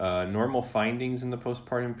period. Normal findings in the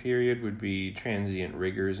postpartum period would be transient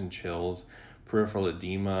rigors and chills, peripheral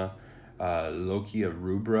edema, lochia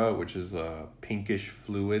rubra, which is a pinkish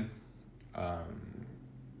fluid,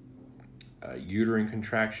 uterine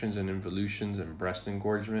contractions and involutions, and breast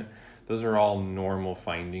engorgement. Those are all normal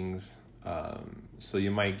findings. So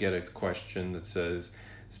you might get a question that says,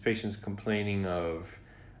 this patient's complaining of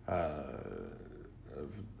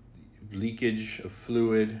leakage of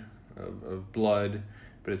fluid, of blood,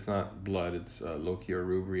 but it's not blood, it's lochia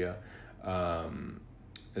rubra.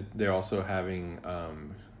 They're also having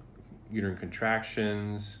uterine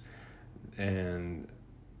contractions and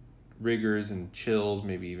rigors and chills,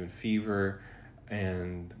 maybe even fever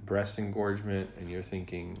and breast engorgement, and you're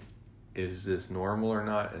thinking, is this normal or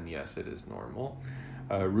not? And yes, it is normal.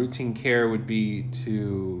 Routine care would be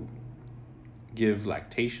to give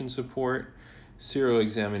lactation support, serial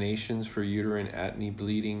examinations for uterine atony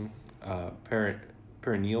bleeding,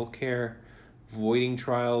 perineal care, voiding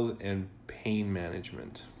trials, and pain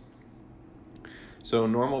management. So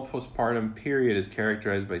normal postpartum period is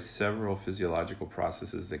characterized by several physiological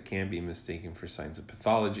processes that can be mistaken for signs of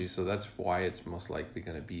pathology. So that's why it's most likely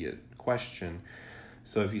going to be a question.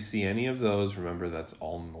 So if you see any of those, remember that's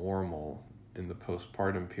all normal in the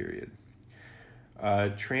postpartum period.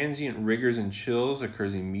 Transient rigors and chills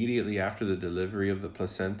occurs immediately after the delivery of the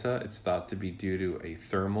placenta. It's thought to be due to a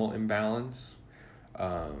thermal imbalance.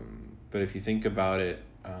 But if you think about it,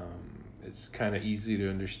 it's kind of easy to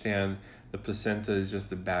understand. The placenta is just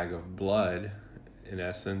a bag of blood in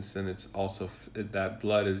essence, and it's also, that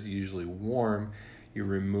blood is usually warm. You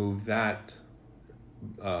remove that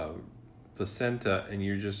placenta and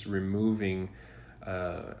you're just removing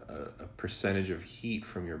a percentage of heat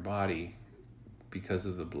from your body because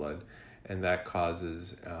of the blood, and that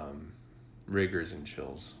causes rigors and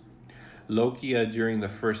chills. Lochia during the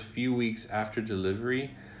first few weeks after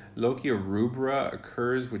delivery. Lochia rubra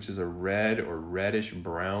occurs, which is a red or reddish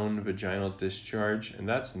brown vaginal discharge, and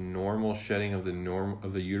that's normal shedding of the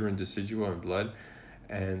uterine decidua and blood.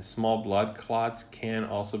 And small blood clots can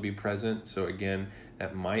also be present. So again,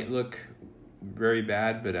 that might look very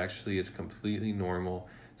bad, but actually it's completely normal.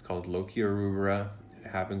 It's called lochia rubra. It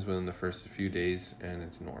happens within the first few days, and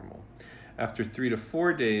it's normal. After 3 to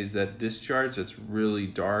 4 days, that discharge that's really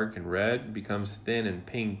dark and red becomes thin and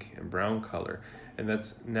pink and brown color. And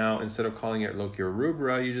that's now, instead of calling it lochia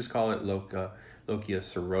rubra, you just call it lochia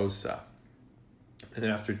serosa. And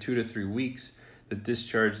then after 2 to 3 weeks, the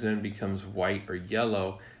discharge then becomes white or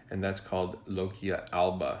yellow, and that's called lochia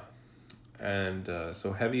alba. And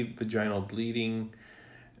so heavy vaginal bleeding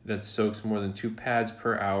that soaks more than 2 pads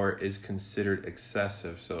per hour is considered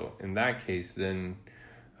excessive. So in that case, then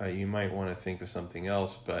you might want to think of something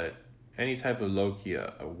else, but any type of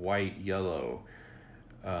lochia, a white, yellow,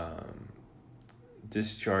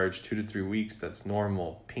 discharge 2 to 3 weeks, that's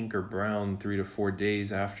normal. Pink or brown 3 to 4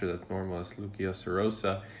 days after, that's normal, that's lochia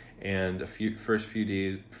serosa. And first few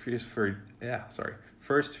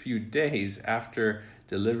days after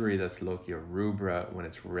delivery, that's lochia rubra when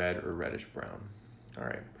it's red or reddish brown. All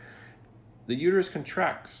right. The uterus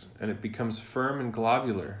contracts and it becomes firm and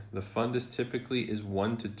globular. The fundus typically is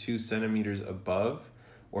 1 to 2 centimeters above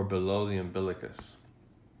or below the umbilicus.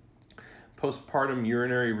 Postpartum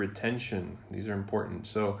urinary retention. These are important.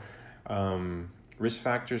 So risk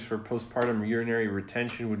factors for postpartum urinary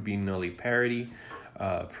retention would be nulliparity,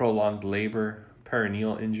 prolonged labor,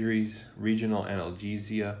 perineal injuries, regional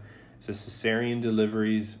analgesia, so cesarean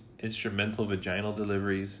deliveries, instrumental vaginal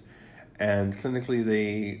deliveries, and clinically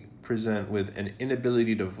they present with an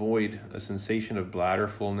inability to void, a sensation of bladder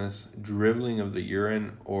fullness, dribbling of the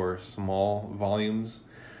urine or small volumes,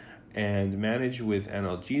 and manage with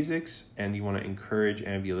analgesics, and you want to encourage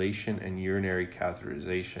ambulation and urinary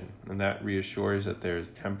catheterization, and that reassures that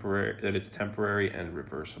it's temporary and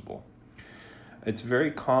reversible. It's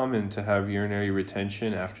very common to have urinary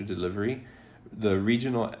retention after delivery.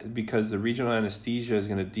 Because the regional anesthesia is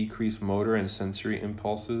going to decrease motor and sensory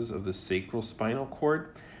impulses of the sacral spinal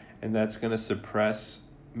cord, and that's going to suppress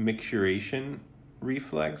micturition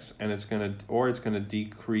reflex, and it's going to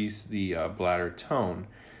decrease the bladder tone,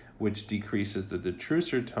 which decreases the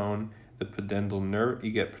detrusor tone, the pudendal nerve.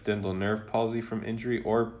 You get pudendal nerve palsy from injury,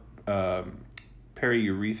 or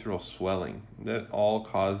periurethral swelling. That all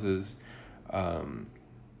causes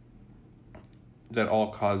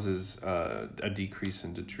a decrease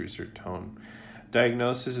in detrusor tone.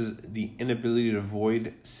 Diagnosis is the inability to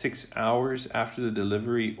void 6 hours after the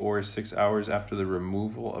delivery or 6 hours after the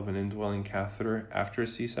removal of an indwelling catheter after a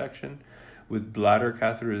C-section, with bladder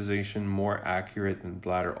catheterization more accurate than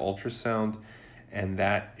bladder ultrasound, and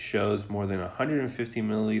that shows more than 150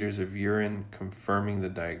 milliliters of urine, confirming the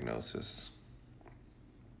diagnosis.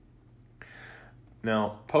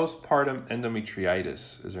 Now, postpartum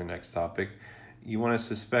endometriitis is our next topic. You want to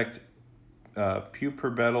suspect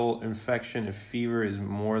puberpetal infection if fever is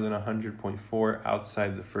more than 100.4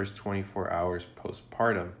 outside the first 24 hours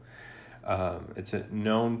postpartum. It's a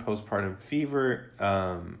known postpartum fever,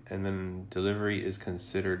 and then delivery is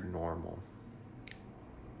considered normal.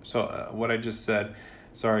 So what I just said,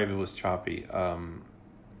 sorry if it was choppy,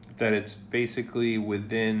 that it's basically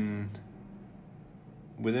within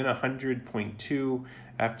 100.2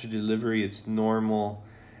 after delivery, it's normal,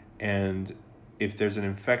 and if there's an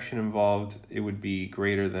infection involved, it would be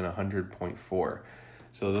greater than 100.4.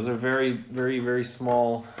 So those are very, very, very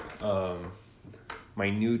small,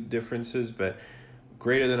 minute differences, but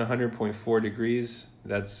greater than 100.4 degrees,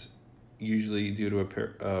 that's usually due to a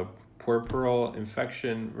puerperal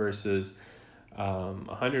infection, versus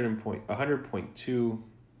 100.2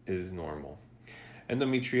 is normal.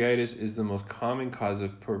 Endometriitis is the most common cause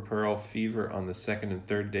of puerperal fever on the second and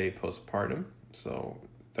third day postpartum. So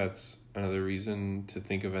that's another reason to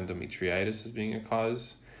think of endometriitis as being a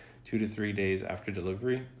cause 2 to 3 days after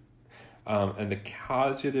delivery. And the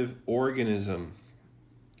causative organism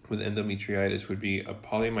with endometriitis would be a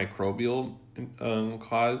polymicrobial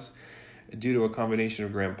cause due to a combination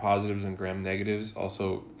of gram positives and gram negatives,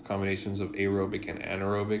 also combinations of aerobic and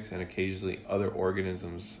anaerobics, and occasionally other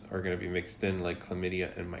organisms are going to be mixed in, like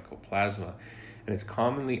chlamydia and mycoplasma. And its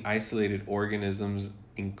commonly isolated organisms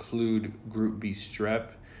include group B strep,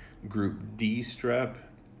 group D strep,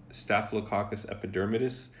 Staphylococcus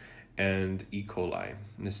epidermidis, and E. coli,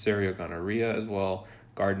 Neisseria gonorrhea as well,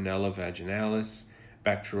 Gardnerella vaginalis,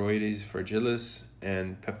 Bacteroides fragilis,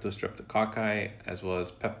 and Peptostreptococci, as well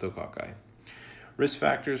as Peptococci. Risk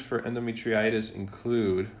factors for endometriitis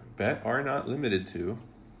include, but are not limited to,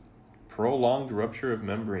 prolonged rupture of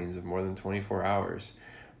membranes of more than 24 hours,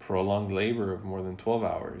 prolonged labor of more than 12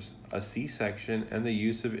 hours, a C-section, and the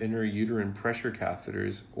use of intrauterine pressure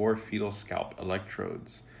catheters or fetal scalp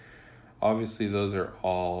electrodes. Obviously, those are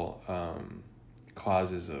all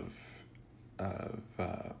causes of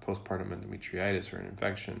postpartum endometriitis or an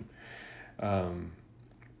infection.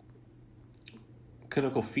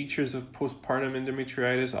 Clinical features of postpartum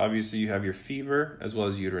endometriitis: obviously you have your fever as well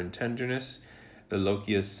as uterine tenderness. The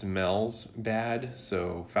lochia smells bad,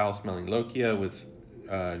 so foul-smelling lochia with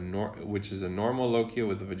which is a normal lochia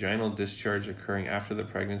with a vaginal discharge occurring after the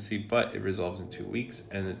pregnancy, but it resolves in 2 weeks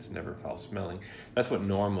and it's never foul-smelling. That's what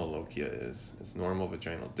normal lochia is. It's normal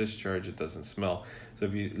vaginal discharge. It doesn't smell. So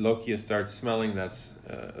if lochia starts smelling, that's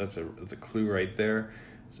a clue right there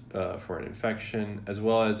for an infection, as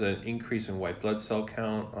well as an increase in white blood cell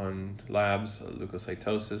count on labs,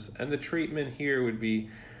 leukocytosis. And the treatment here would be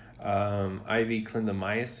IV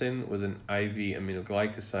clindamycin with an IV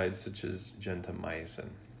aminoglycoside such as gentamicin.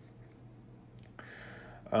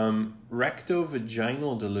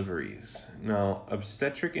 Rectovaginal deliveries. Now,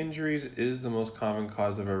 obstetric injuries is the most common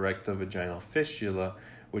cause of a rectovaginal fistula,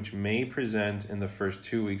 which may present in the first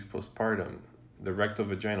 2 weeks postpartum. The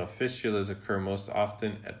rectovaginal fistulas occur most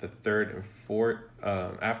often at the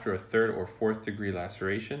after a third or fourth degree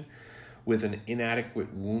laceration, with an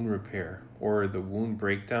inadequate wound repair or the wound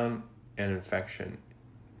breakdown and infection.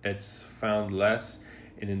 It's found less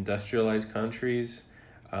in industrialized countries.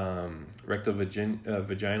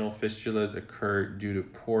 Rectovaginal fistulas occur due to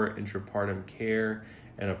poor intrapartum care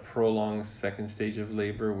and a prolonged second stage of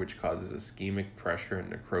labor, which causes ischemic pressure and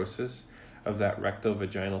necrosis of that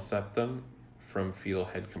rectovaginal septum from fetal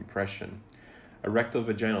head compression. A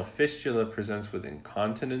rectovaginal fistula presents with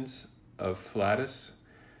incontinence of flatus,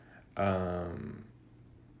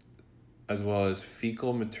 as well as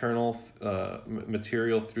fecal maternal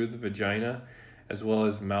material through the vagina, as well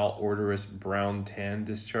as malodorous brown tan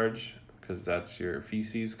discharge, because that's your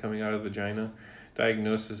feces coming out of the vagina,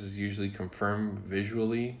 Diagnosis is usually confirmed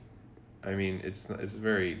visually. I mean, it's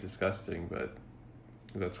very disgusting, but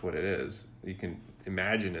that's what it is. You can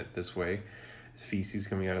imagine it this way. It's feces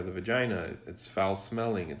coming out of the vagina. It's foul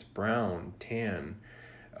smelling. It's brown, tan.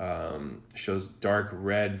 Shows dark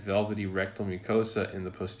red, velvety rectal mucosa in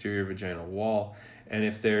the posterior vaginal wall. And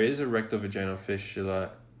if there is a rectovaginal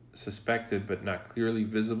fistula suspected but not clearly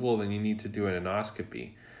visible, then you need to do an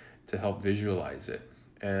endoscopy to help visualize it.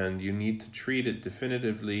 And you need to treat it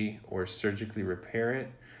definitively or surgically repair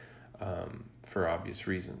it for obvious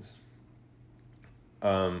reasons.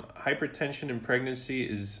 Hypertension in pregnancy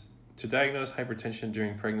is, to diagnose hypertension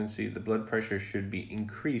during pregnancy, the blood pressure should be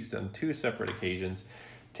increased on 2 separate occasions,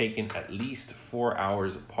 taken at least 4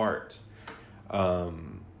 hours apart.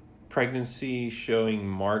 Pregnancy showing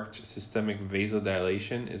marked systemic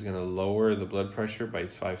vasodilation is going to lower the blood pressure by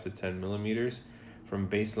 5 to 10 millimeters from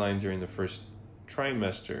baseline during the first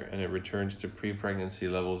trimester, and it returns to pre-pregnancy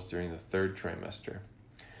levels during the 3rd trimester.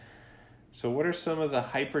 So what are some of the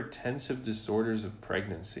hypertensive disorders of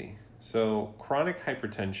pregnancy? So chronic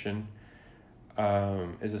hypertension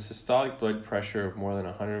is a systolic blood pressure of more than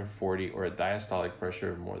 140 or a diastolic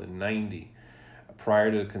pressure of more than 90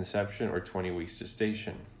 prior to conception or 20 weeks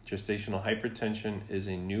gestation. Gestational hypertension is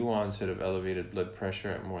a new onset of elevated blood pressure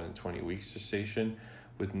at more than 20 weeks gestation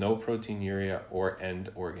with no proteinuria or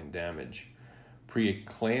end organ damage.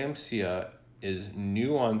 Preeclampsia is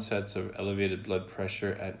new onsets of elevated blood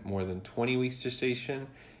pressure at more than 20 weeks gestation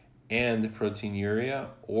and proteinuria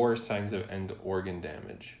or signs of end organ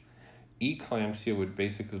damage. Eclampsia would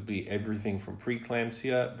basically be everything from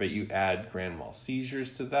preeclampsia, but you add grand mal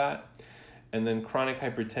seizures to that. And then chronic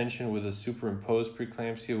hypertension with a superimposed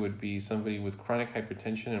preeclampsia would be somebody with chronic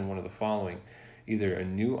hypertension and one of the following: either a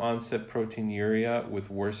new onset proteinuria with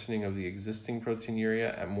worsening of the existing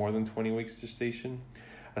proteinuria at more than 20 weeks gestation,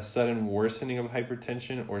 a sudden worsening of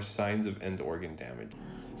hypertension, or signs of end organ damage.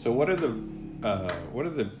 So what are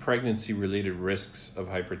the pregnancy-related risks of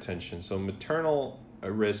hypertension? So maternal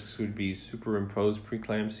risks would be superimposed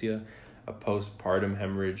preeclampsia, a postpartum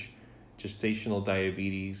hemorrhage, gestational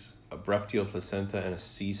diabetes, abruptial placenta, and a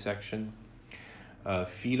C-section.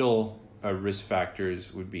 Fetal risk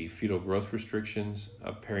factors would be fetal growth restrictions,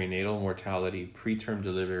 perinatal mortality, preterm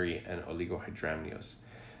delivery, and oligohydramnios.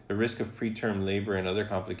 The risk of preterm labor and other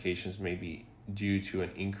complications may be due to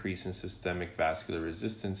an increase in systemic vascular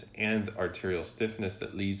resistance and arterial stiffness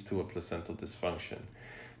that leads to a placental dysfunction.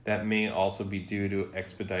 That may also be due to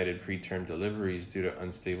expedited preterm deliveries due to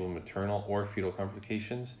unstable maternal or fetal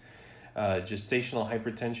complications. Gestational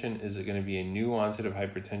hypertension is going to be a new onset of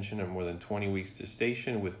hypertension of more than 20 weeks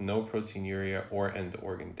gestation with no proteinuria or end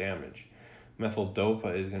organ damage. Methyl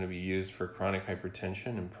dopa is going to be used for chronic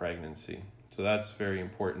hypertension and pregnancy. So that's very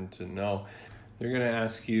important to know. They're going to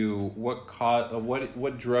ask you what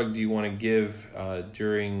drug do you want to give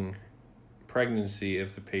during pregnancy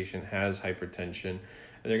if the patient has hypertension.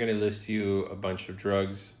 And they're going to list you a bunch of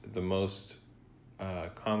drugs. The most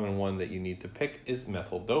common one that you need to pick is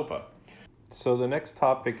methyl dopa. So the next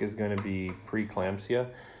topic is going to be preeclampsia.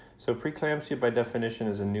 So preeclampsia by definition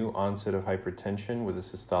is a new onset of hypertension with a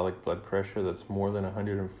systolic blood pressure that's more than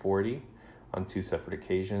 140 on 2 separate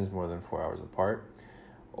occasions, more than 4 hours apart,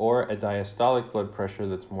 or a diastolic blood pressure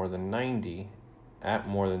that's more than 90 at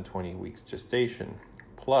more than 20 weeks gestation,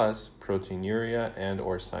 plus proteinuria and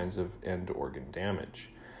or signs of end organ damage.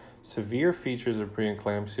 Severe features of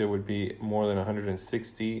preeclampsia would be more than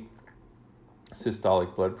 160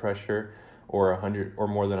 systolic blood pressure or 100 or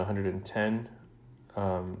more than 110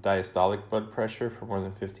 diastolic blood pressure for more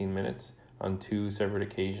than 15 minutes on 2 separate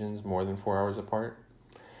occasions, more than 4 hours apart.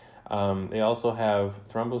 They also have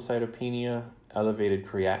thrombocytopenia, elevated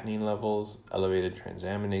creatinine levels, elevated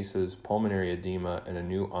transaminases, pulmonary edema, and a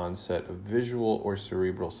new onset of visual or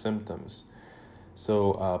cerebral symptoms.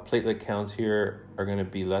 So platelet counts here are going to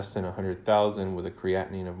be less than 100,000 with a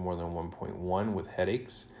creatinine of more than 1.1 with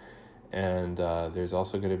headaches. And there's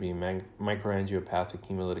also going to be microangiopathic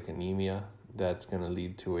hemolytic anemia that's going to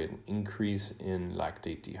lead to an increase in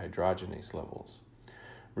lactate dehydrogenase levels.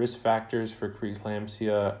 Risk factors for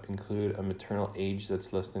preeclampsia include a maternal age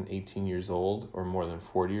that's less than 18 years old or more than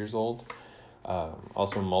 40 years old,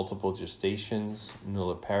 also multiple gestations,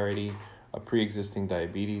 nulliparity, a pre-existing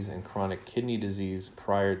diabetes, and chronic kidney disease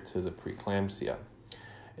prior to the preeclampsia.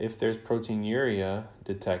 If there's proteinuria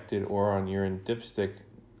detected or on urine dipstick,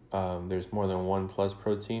 there's more than 1 plus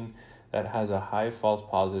protein, that has a high false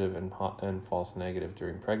positive and false negative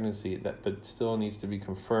during pregnancy, but still needs to be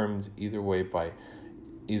confirmed either way by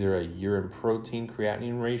either a urine protein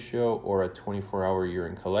creatinine ratio or a 24-hour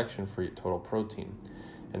urine collection for total protein.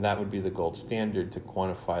 And that would be the gold standard to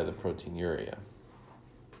quantify the proteinuria.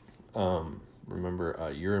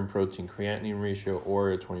 Remember, urine protein creatinine ratio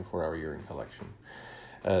or a 24-hour urine collection.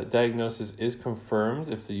 Diagnosis is confirmed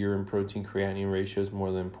if the urine protein creatinine ratio is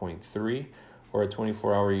more than 0.3, or a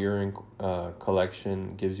 24-hour urine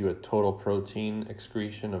collection gives you a total protein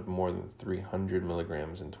excretion of more than 300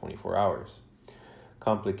 milligrams in 24 hours.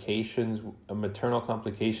 Complications, maternal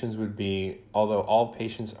complications would be, although all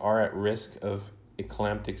patients are at risk of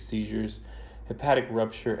eclamptic seizures, hepatic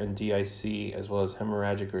rupture and DIC, as well as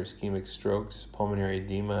hemorrhagic or ischemic strokes, pulmonary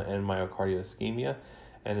edema, and myocardial ischemia,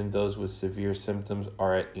 and in those with severe symptoms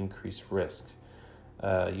are at increased risk.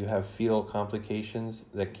 You have fetal complications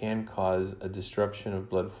that can cause a disruption of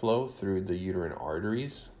blood flow through the uterine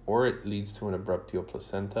arteries, or it leads to an abruptio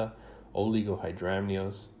placenta,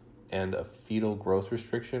 oligohydramnios, and a fetal growth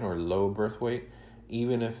restriction or low birth weight,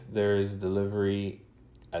 even if there is delivery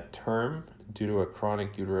at term due to a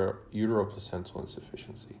chronic uteroplacental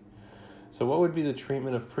insufficiency. So what would be the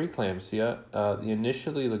treatment of preeclampsia?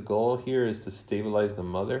 Initially, the goal here is to stabilize the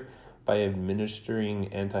mother by administering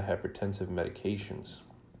antihypertensive medications.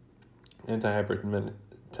 Antihypertensive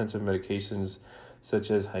medications such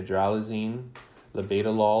as hydralazine,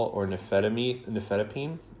 labetalol, or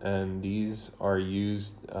nifedipine, and these are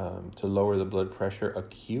used to lower the blood pressure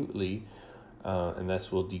acutely, and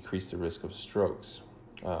this will decrease the risk of strokes.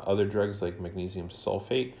 Other drugs like magnesium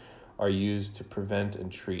sulfate are used to prevent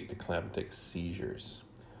and treat eclamptic seizures.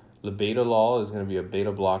 Labetalol is going to be a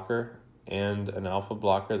beta blocker and an alpha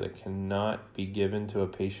blocker that cannot be given to a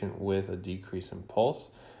patient with a decrease in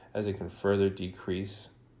pulse, as it can further decrease,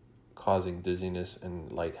 causing dizziness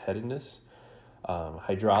and lightheadedness.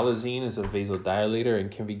 Hydralazine is a vasodilator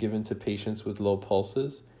and can be given to patients with low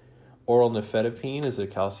pulses. Oral nifedipine is a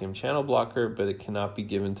calcium channel blocker, but it cannot be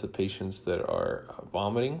given to patients that are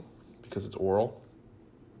vomiting because it's oral,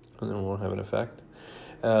 and then it won't have an effect.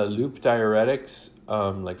 Loop diuretics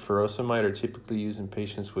like furosemide are typically used in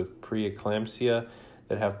patients with preeclampsia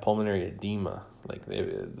that have pulmonary edema. Like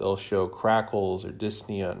they'll show crackles or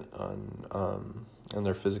dyspnea on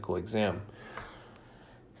their physical exam.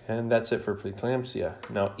 And that's it for preeclampsia.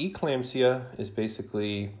 Now, eclampsia is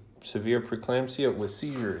basically severe preeclampsia with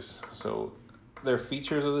seizures. So their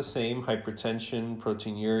features are the same: hypertension,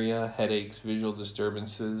 proteinuria, headaches, visual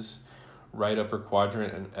disturbances, right upper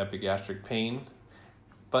quadrant, and epigastric pain.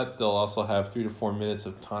 But they'll also have 3 to 4 minutes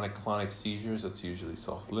of tonic-clonic seizures. That's usually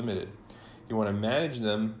self-limited. You want to manage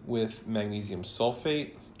them with magnesium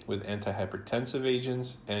sulfate, with antihypertensive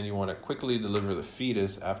agents, and you want to quickly deliver the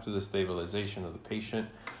fetus after the stabilization of the patient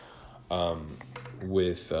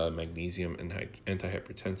with magnesium and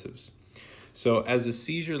antihypertensives. So as the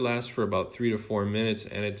seizure lasts for about 3 to 4 minutes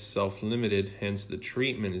and it's self-limited, hence the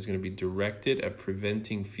treatment is going to be directed at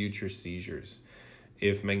preventing future seizures.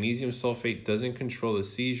 If magnesium sulfate doesn't control the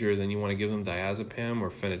seizure, then you want to give them diazepam or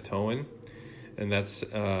phenytoin, and that's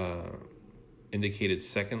indicated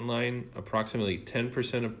second line. Approximately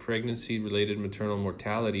 10% of pregnancy-related maternal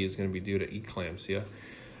mortality is going to be due to eclampsia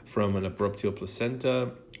from an abruptio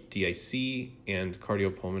placenta, DIC, and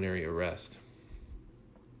cardiopulmonary arrest.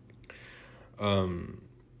 You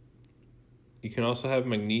can also have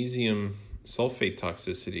magnesium sulfate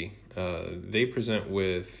toxicity. They present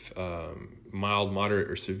with mild, moderate,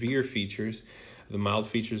 or severe features. The mild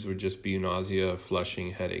features would just be nausea,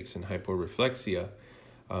 flushing, headaches, and hyporeflexia.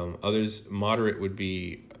 Others, moderate, would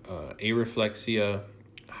be areflexia,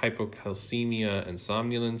 hypocalcemia, and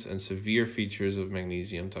somnolence, and severe features of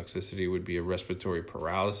magnesium toxicity would be a respiratory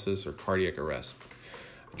paralysis or cardiac arrest.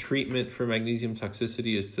 Treatment for magnesium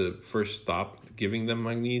toxicity is to first stop giving them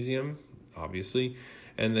magnesium, obviously,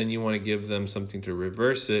 and then you want to give them something to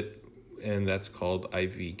reverse it, and that's called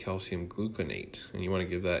IV calcium gluconate, and you want to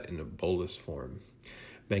give that in a bolus form.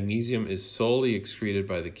 Magnesium is solely excreted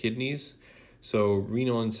by the kidneys, so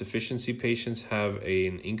renal insufficiency patients have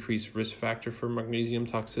an increased risk factor for magnesium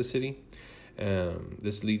toxicity.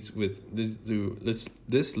 This leads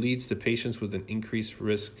to patients with an increased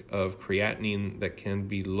risk of creatinine that can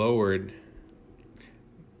be lowered.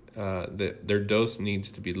 Their dose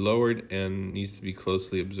needs to be lowered and needs to be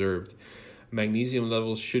closely observed. Magnesium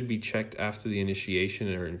levels should be checked after the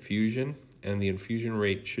initiation or infusion, and the infusion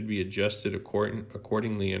rate should be adjusted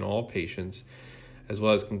accordingly in all patients, as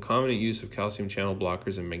well as concomitant use of calcium channel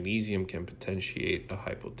blockers and magnesium can potentiate a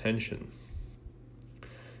hypotension.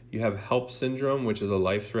 You have HELP syndrome, which is a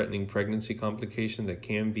life-threatening pregnancy complication that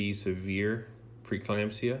can be severe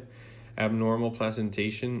preeclampsia. Abnormal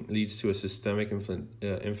placentation leads to a systemic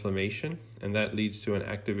inflammation, and that leads to an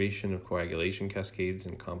activation of coagulation cascades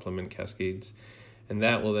and complement cascades, and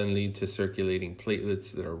that will then lead to circulating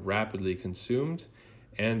platelets that are rapidly consumed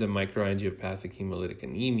and a microangiopathic hemolytic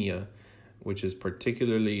anemia which is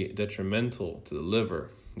particularly detrimental to the liver.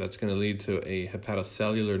 That's going to lead to a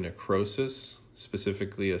hepatocellular necrosis,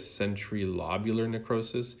 specifically a centrilobular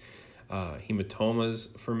necrosis,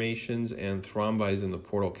 hematomas formations, and thrombi in the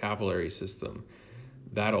portal capillary system.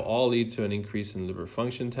 That'll all lead to an increase in liver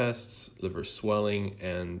function tests, liver swelling,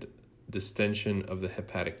 and distension of the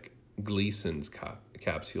hepatic Gleason's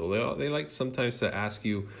capsule. They like sometimes to ask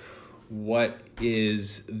you what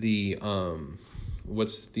is the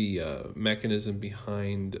what's the mechanism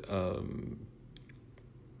behind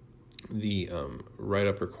the right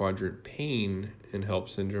upper quadrant pain in HELLP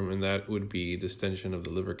syndrome, and that would be distension of the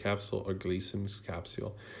liver capsule or Gleason's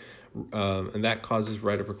capsule. And that causes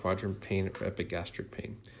right upper quadrant pain or epigastric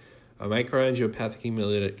pain. Microangiopathic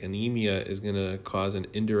hemolytic anemia is going to cause an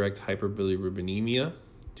indirect hyperbilirubinemia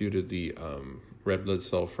due to the red blood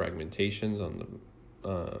cell fragmentations on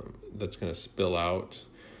the that's going to spill out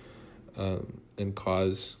and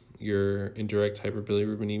cause your indirect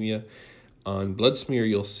hyperbilirubinemia. On blood smear,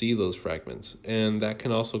 you'll see those fragments, and that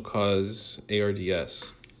can also cause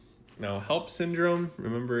ARDS. Now, HELLP syndrome,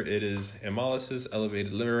 remember, it is hemolysis,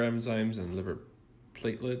 elevated liver enzymes, and liver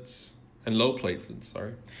platelets, and low platelets,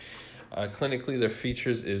 clinically, their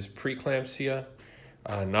features is preeclampsia,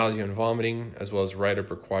 nausea and vomiting, as well as right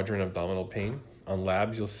upper quadrant abdominal pain. On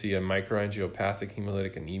labs, you'll see a microangiopathic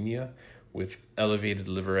hemolytic anemia with elevated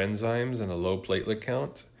liver enzymes and a low platelet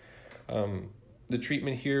count. The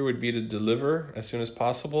treatment here would be to deliver as soon as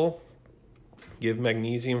possible, give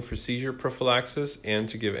magnesium for seizure prophylaxis, and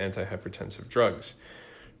to give antihypertensive drugs.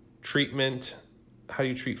 Treatment, how do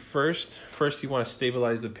you treat first? First, you want to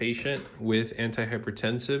stabilize the patient with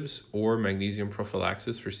antihypertensives or magnesium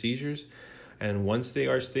prophylaxis for seizures. And once they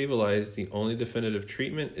are stabilized, the only definitive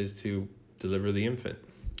treatment is to deliver the infant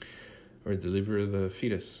or deliver the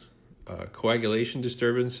fetus. Coagulation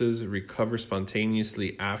disturbances recover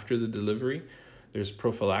spontaneously after the delivery. There's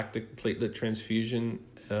prophylactic platelet transfusion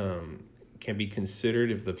can be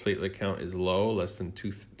considered if the platelet count is low, less than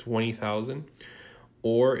 20,000,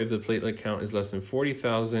 or if the platelet count is less than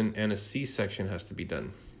 40,000 and a C-section has to be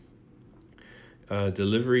done.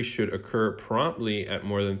 Delivery should occur promptly at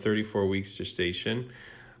more than 34 weeks gestation,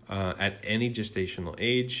 at any gestational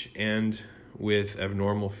age, and with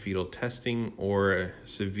abnormal fetal testing or a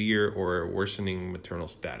severe or worsening maternal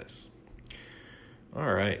status.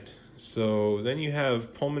 All right. So then you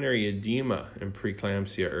have pulmonary edema and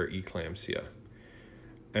preeclampsia or eclampsia.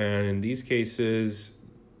 And in these cases,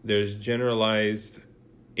 there's generalized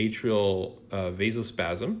atrial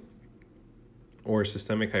vasospasm or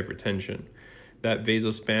systemic hypertension. That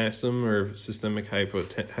vasospasm or systemic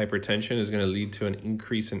hypertension is going to lead to an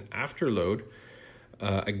increase in afterload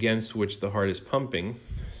against which the heart is pumping.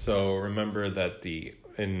 So remember that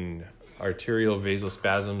in arterial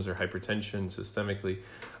vasospasms or hypertension systemically,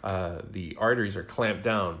 the arteries are clamped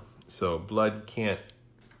down, so blood can't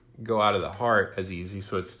go out of the heart as easy,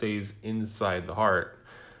 so it stays inside the heart,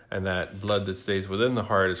 and that blood that stays within the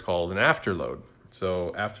heart is called an afterload.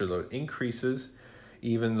 So afterload increases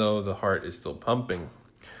even though the heart is still pumping,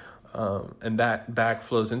 and that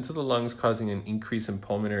backflows into the lungs, causing an increase in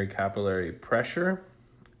pulmonary capillary pressure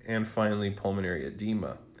and finally pulmonary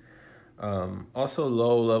edema. Also,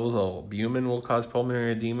 low levels of albumin will cause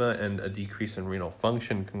pulmonary edema, and a decrease in renal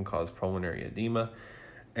function can cause pulmonary edema.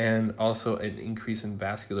 And also an increase in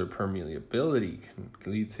vascular permeability can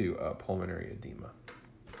lead to pulmonary edema.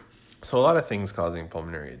 So a lot of things causing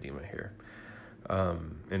pulmonary edema here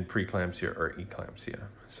in preeclampsia or eclampsia.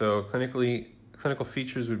 So clinical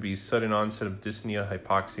features would be sudden onset of dyspnea,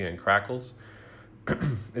 hypoxia, and crackles.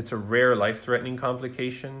 It's a rare life-threatening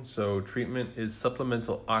complication, so treatment is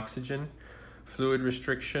supplemental oxygen, fluid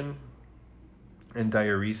restriction, and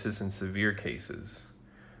diuresis in severe cases.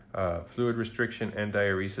 Fluid restriction and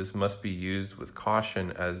diuresis must be used with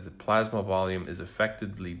caution as the plasma volume is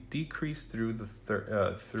effectively decreased through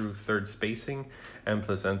third spacing, and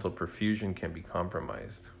placental perfusion can be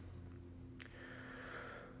compromised.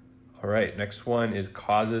 All right, next one is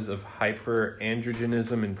causes of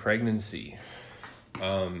hyperandrogenism in pregnancy.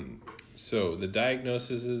 So the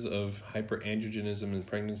diagnoses of hyperandrogenism in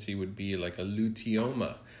pregnancy would be like a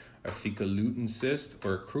luteoma, a theca lutein cyst,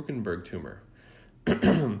 or a Krukenberg tumor.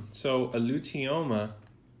 So a luteoma,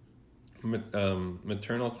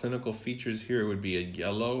 maternal clinical features here would be a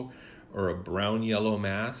yellow or a brown yellow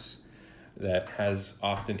mass that has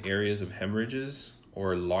often areas of hemorrhages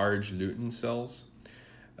or large lutein cells.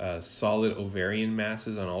 Solid ovarian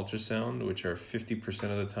masses on ultrasound, which are 50%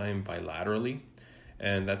 of the time bilaterally,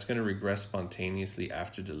 and that's going to regress spontaneously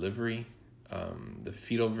after delivery. The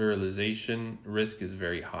fetal virilization risk is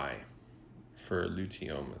very high for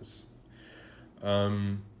luteomas.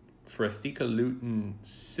 For a theca lutein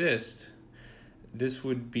cyst, this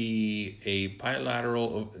would be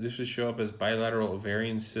this would show up as bilateral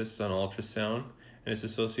ovarian cysts on ultrasound, and it's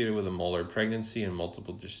associated with a molar pregnancy and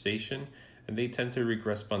multiple gestation, and they tend to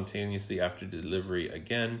regress spontaneously after delivery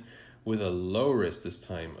again, with a low risk this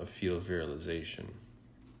time of fetal virilization.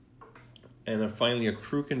 And finally, a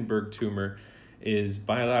Krukenberg tumor is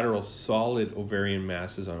bilateral solid ovarian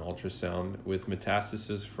masses on ultrasound with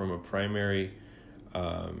metastasis from a primary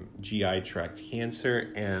GI tract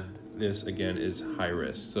cancer, and this again is high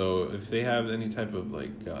risk. So if they have any type of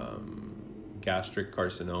gastric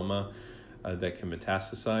carcinoma that can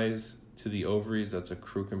metastasize to the ovaries, that's a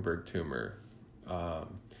Krukenberg tumor.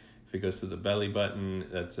 If it goes to the belly button,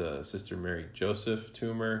 that's a Sister Mary Joseph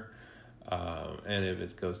tumor. And if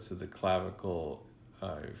it goes to the clavicle,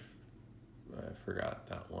 I forgot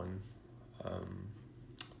that one.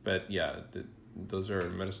 But yeah, those are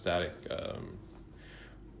metastatic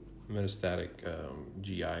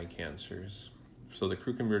GI cancers. So the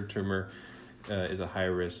Krukenberg tumor is a high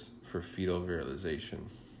risk for fetal virilization.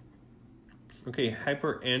 Okay,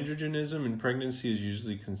 hyperandrogenism in pregnancy is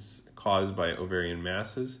usually caused by ovarian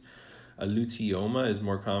masses. A luteoma is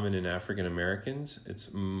more common in African Americans.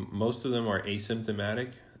 Most of them are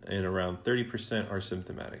asymptomatic, and around 30% are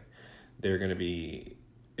symptomatic. They're going to be,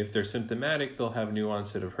 if they're symptomatic, they'll have new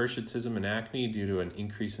onset of hirsutism and acne due to an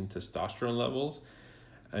increase in testosterone levels,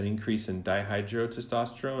 an increase in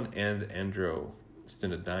dihydrotestosterone, and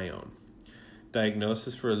androstenedione.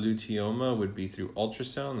 Diagnosis for a luteoma would be through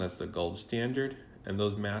ultrasound. That's the gold standard, and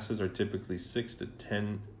those masses are typically 6 to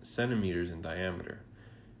 10 centimeters in diameter.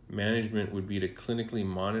 Management would be to clinically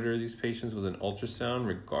monitor these patients with an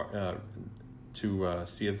ultrasound to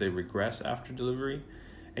see if they regress after delivery.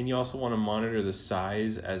 And you also want to monitor the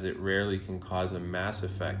size, as it rarely can cause a mass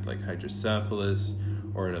effect like hydrocephalus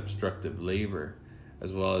or an obstructive labor,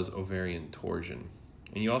 as well as ovarian torsion.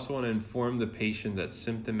 And you also want to inform the patient that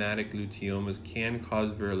symptomatic luteomas can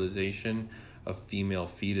cause virilization of female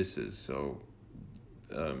fetuses. So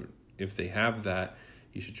if they have that,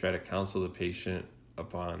 you should try to counsel the patient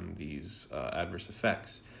upon these adverse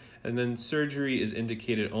effects. And then surgery is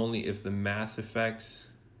indicated only if the mass effects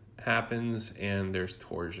happens and there's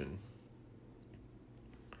torsion.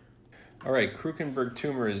 All right, Krukenberg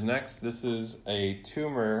tumor is next. This is a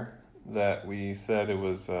tumor that we said it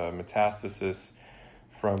was metastasis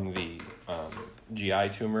from the GI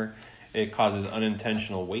tumor. It causes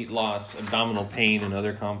unintentional weight loss, abdominal pain, and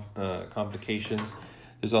other complications.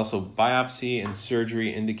 There's also biopsy and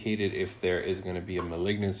surgery indicated if there is going to be a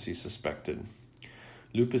malignancy suspected.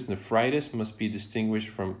 Lupus nephritis must be distinguished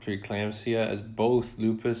from preeclampsia, as both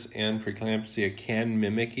lupus and preeclampsia can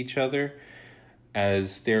mimic each other,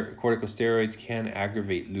 as corticosteroids can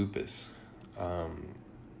aggravate lupus.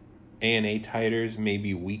 ANA titers may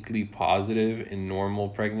be weakly positive in normal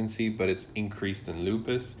pregnancy, but it's increased in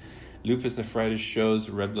lupus. Lupus nephritis shows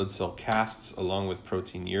red blood cell casts along with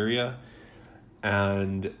proteinuria.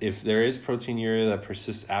 And if there is proteinuria that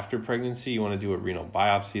persists after pregnancy, you want to do a renal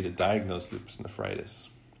biopsy to diagnose lupus nephritis.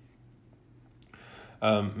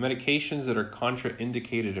 Medications that are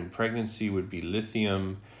contraindicated in pregnancy would be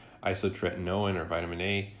lithium, isotretinoin or vitamin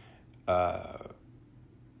A,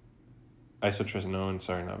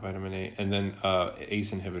 and then ACE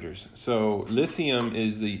inhibitors. So lithium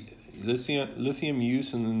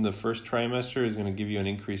use in the first trimester is going to give you an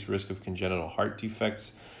increased risk of congenital heart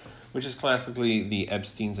defects, which is classically the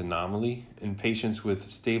Epstein's anomaly. In patients with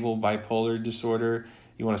stable bipolar disorder,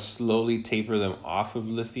 you want to slowly taper them off of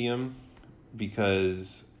lithium,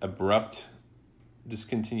 because abrupt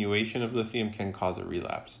discontinuation of lithium can cause a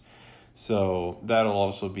relapse. So that'll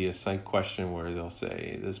also be a psych question where they'll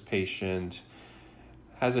say, this patient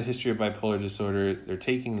has a history of bipolar disorder, they're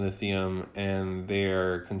taking lithium, and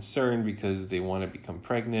they're concerned because they want to become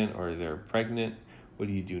pregnant or they're pregnant. What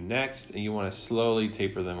do you do next? And you want to slowly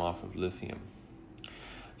taper them off of lithium.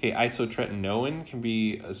 Okay, isotretinoin can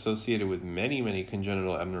be associated with many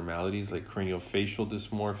congenital abnormalities like craniofacial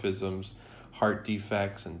dysmorphisms, heart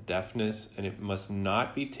defects, and deafness, and it must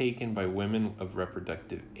not be taken by women of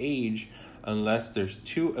reproductive age unless there's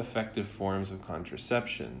 2 effective forms of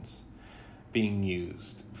contraceptions being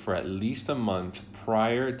used for at least a month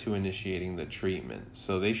prior to initiating the treatment.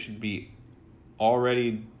 So they should be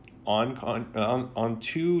already on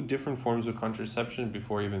 2 different forms of contraception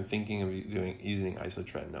before even thinking of using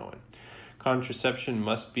isotretinoin. Contraception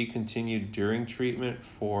must be continued during treatment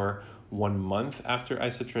for 1 month after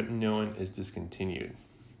isotretinoin is discontinued.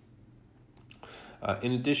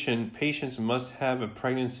 In addition, patients must have a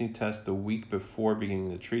pregnancy test the week before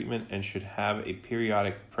beginning the treatment and should have a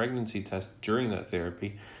periodic pregnancy test during that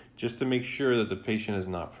therapy just to make sure that the patient is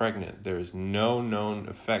not pregnant. There is no known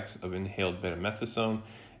effects of inhaled betamethasone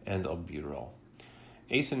and albuterol.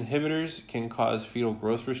 ACE inhibitors can cause fetal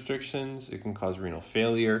growth restrictions. It can cause renal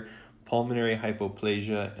failure, pulmonary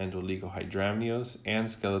hypoplasia, and oligohydramnios,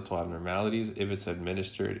 and skeletal abnormalities if it's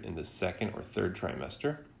administered in the second or third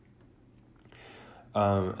trimester.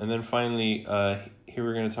 And then finally, here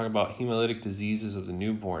we're going to talk about hemolytic diseases of the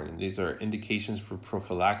newborn. And these are indications for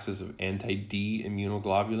prophylaxis of anti-D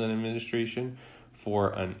immunoglobulin administration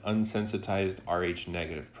for an unsensitized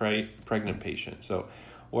Rh-negative pregnant patient. So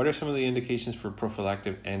what are some of the indications for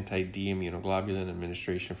prophylactic anti-D immunoglobulin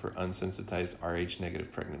administration for unsensitized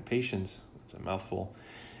Rh-negative pregnant patients? That's a mouthful.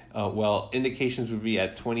 Well, indications would be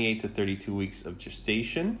at 28 to 32 weeks of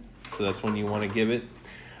gestation. So that's when you want to give it.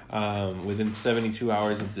 Within 72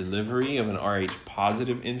 hours of delivery of an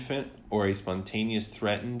Rh-positive infant or a spontaneous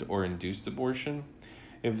threatened or induced abortion.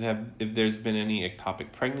 If there's been any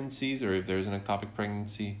ectopic pregnancies, or if there's an ectopic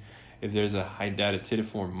pregnancy, if there's a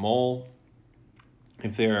hydatidiform mole,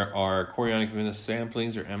 if there are chorionic venous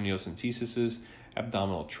samplings or amniocentesis,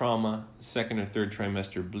 abdominal trauma, second or third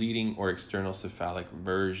trimester bleeding, or external cephalic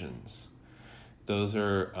versions. Those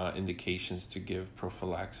are indications to give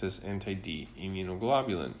prophylaxis anti-D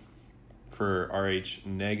immunoglobulin for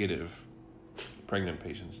Rh-negative pregnant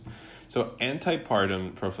patients. So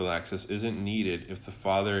antepartum prophylaxis isn't needed if the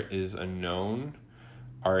father is a known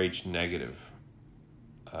Rh-negative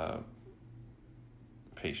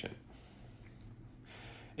patient.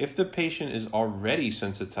 If the patient is already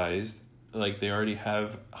sensitized, like they already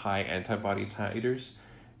have high antibody titers,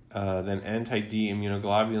 then anti-D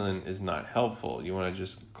immunoglobulin is not helpful. You want to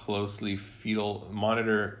just closely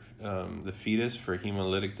monitor the fetus for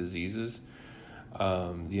hemolytic diseases.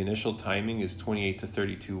 The initial timing is 28 to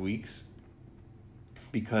 32 weeks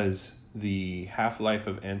because the half-life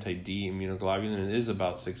of anti-D immunoglobulin is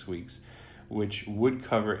about 6 weeks, which would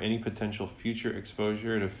cover any potential future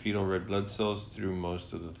exposure to fetal red blood cells through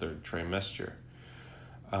most of the third trimester.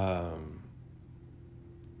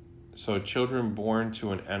 So children born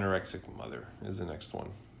to an anorexic mother is the next one.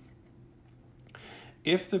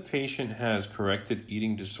 If the patient has corrected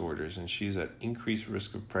eating disorders and she's at increased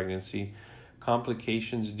risk of pregnancy,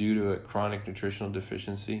 complications due to a chronic nutritional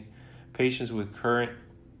deficiency, patients with current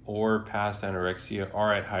or past anorexia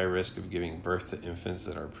are at high risk of giving birth to infants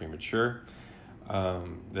that are premature,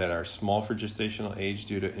 that are small for gestational age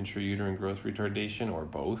due to intrauterine growth retardation or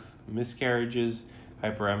both, miscarriages,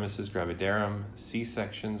 hyperemesis gravidarum,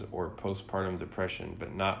 C-sections, or postpartum depression,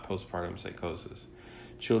 but not postpartum psychosis.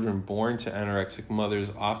 Children born to anorexic mothers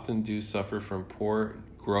often do suffer from poor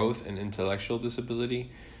growth and intellectual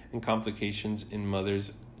disability, and complications in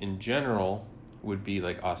mothers in general would be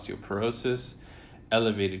like osteoporosis,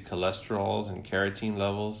 elevated cholesterols and carotene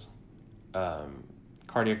levels,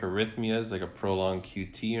 cardiac arrhythmias like a prolonged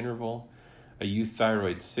QT interval, a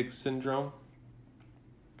euthyroid 6 syndrome,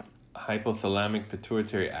 hypothalamic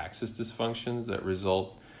pituitary axis dysfunctions that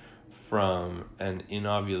result from an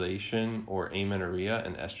inovulation or amenorrhea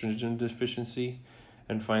and estrogen deficiency,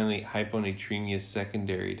 and finally hyponatremia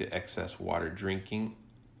secondary to excess water drinking,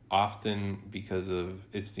 often because of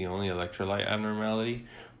it's the only electrolyte abnormality,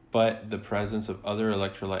 but the presence of other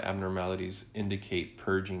electrolyte abnormalities indicate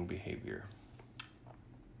purging behavior.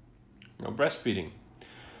 Now, breastfeeding.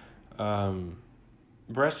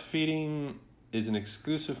 Breastfeeding is an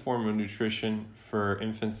exclusive form of nutrition for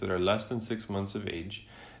infants that are less than 6 months of age.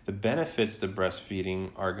 The benefits to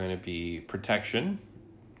breastfeeding are going to be protection.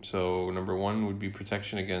 So number one would be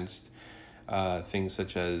protection against things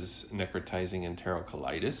such as necrotizing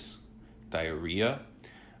enterocolitis, diarrhea,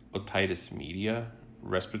 otitis media,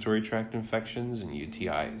 respiratory tract infections, and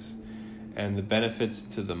UTIs. And the benefits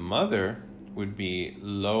to the mother would be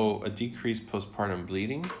a decreased postpartum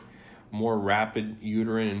bleeding, more rapid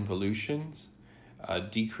uterine involutions, a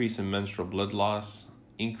decrease in menstrual blood loss,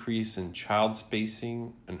 increase in child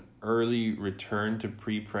spacing, an early return to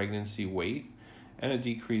pre-pregnancy weight, and a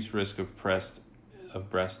decreased risk of breast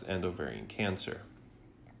and ovarian cancer.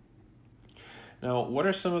 Now, what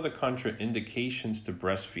are some of the contraindications to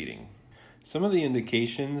breastfeeding? Some of the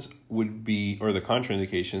indications would be, or the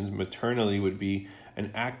contraindications maternally would be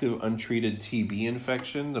an active untreated TB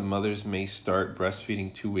infection. The mothers may start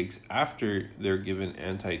breastfeeding 2 weeks after they're given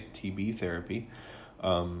anti-TB therapy,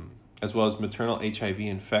 as well as maternal HIV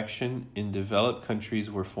infection in developed countries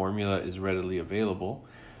where formula is readily available,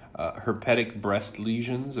 herpetic breast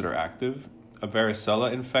lesions that are active, a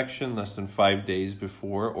varicella infection less than 5 days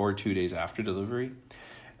before or 2 days after delivery,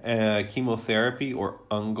 chemotherapy or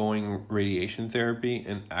ongoing radiation therapy,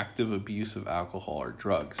 and active abuse of alcohol or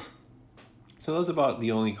drugs. So those are about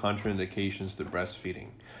the only contraindications to breastfeeding.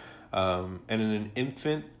 And in an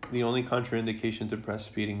infant, the only contraindication to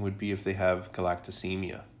breastfeeding would be if they have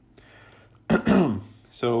galactosemia.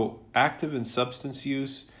 So active substance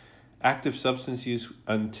use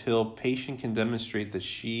until patient can demonstrate that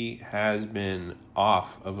she has been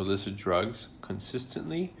off of illicit drugs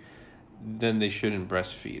consistently, then they shouldn't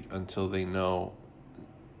breastfeed until you know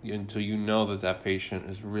that patient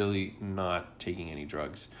is really not taking any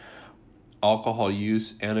drugs. Alcohol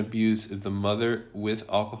use and abuse, if the mother with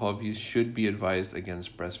alcohol abuse, should be advised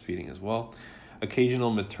against breastfeeding as well. Occasional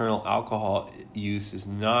maternal alcohol use is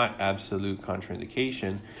not absolute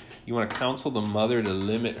contraindication. You want to counsel the mother to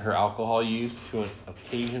limit her alcohol use to an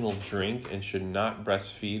occasional drink and should not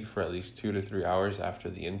breastfeed for at least 2 to 3 hours after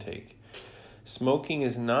the intake. Smoking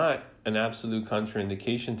is not an absolute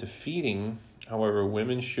contraindication to feeding. However,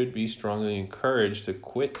 women should be strongly encouraged to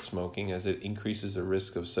quit smoking as it increases the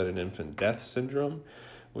risk of sudden infant death syndrome,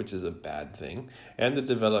 which is a bad thing, and the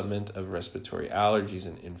development of respiratory allergies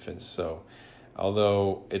in infants. So,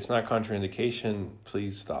 although it's not contraindication,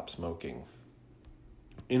 please stop smoking.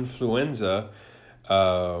 Influenza,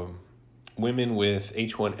 women with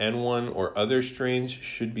H1N1 or other strains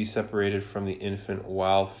should be separated from the infant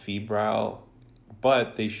while febrile,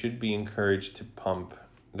 but they should be encouraged to pump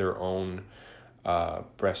their own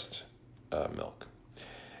breast milk.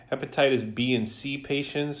 Hepatitis B and C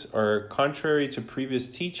patients are, contrary to previous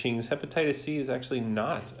teachings, hepatitis C is actually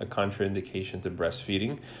not a contraindication to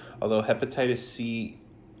breastfeeding. Although hepatitis C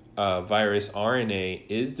virus RNA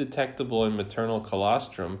is detectable in maternal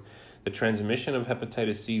colostrum, the transmission of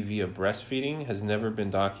hepatitis C via breastfeeding has never been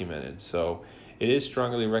documented. So it is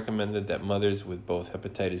strongly recommended that mothers with both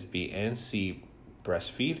hepatitis B and C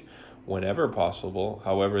breastfeed whenever possible.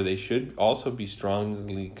 However, they should also be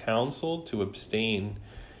strongly counseled to abstain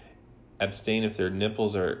if their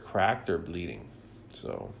nipples are cracked or bleeding.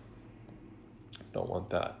 So don't want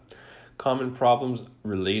that. Common problems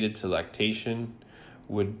related to lactation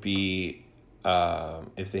would be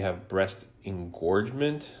if they have breast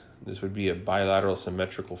engorgement. This would be a bilateral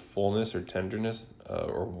symmetrical fullness or tenderness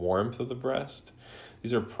or warmth of the breast.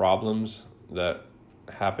 These are problems that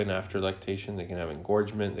happen after lactation. They can have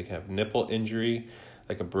engorgement. They can have nipple injury,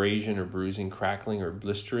 like abrasion or bruising, crackling, or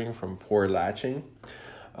blistering from poor latching.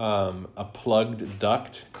 A plugged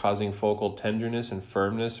duct causing focal tenderness and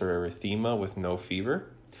firmness or erythema with no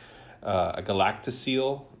fever. A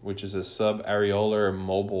galactocele, which is a subareolar,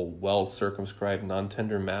 mobile, well-circumscribed,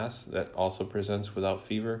 non-tender mass that also presents without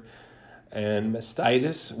fever. And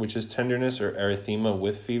mastitis, which is tenderness or erythema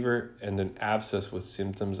with fever, and an abscess with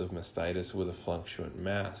symptoms of mastitis with a fluctuant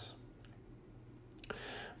mass.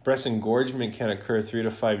 Breast engorgement can occur 3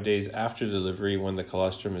 to 5 days after delivery when the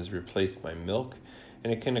colostrum is replaced by milk,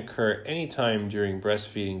 and it can occur anytime during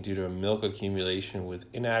breastfeeding due to a milk accumulation with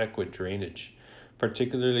inadequate drainage.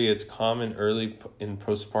 Particularly, it's common early in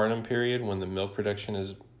postpartum period when the milk production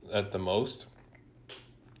is at the most.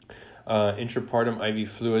 Intrapartum IV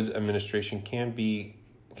fluids administration can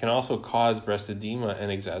also cause breast edema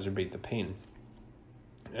and exacerbate the pain.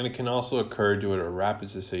 And it can also occur due to a rapid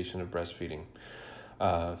cessation of breastfeeding.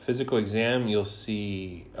 Physical exam, you'll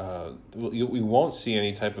see, we won't see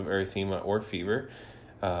any type of erythema or fever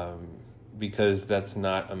because that's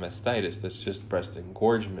not a mastitis, that's just breast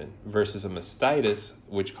engorgement versus a mastitis,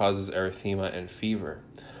 which causes erythema and fever.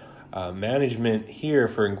 Management here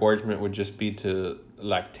for engorgement would just be to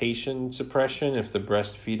lactation suppression if the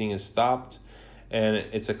breastfeeding is stopped, and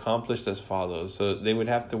it's accomplished as follows. So they would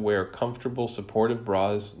have to wear comfortable supportive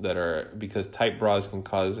bras because tight bras can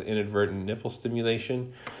cause inadvertent nipple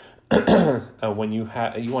stimulation. When you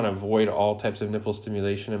want to avoid all types of nipple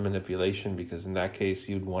stimulation and manipulation, because in that case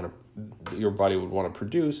your body would want to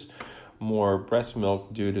produce more breast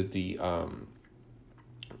milk due to the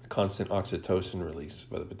constant oxytocin release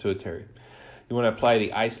by the pituitary. You want to apply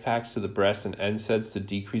the ice packs to the breast and NSAIDs to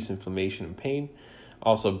decrease inflammation and pain.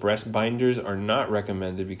 Also, breast binders are not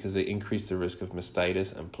recommended because they increase the risk of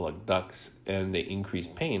mastitis and plugged ducts, and they increase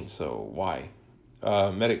pain. So why?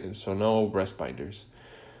 So no breast binders.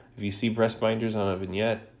 If you see breast binders on a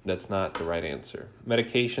vignette, that's not the right answer.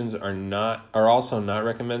 Medications are also not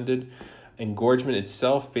recommended. Engorgement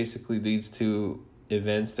itself basically leads to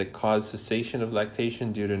events that cause cessation of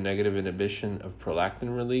lactation due to negative inhibition of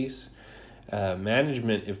prolactin release.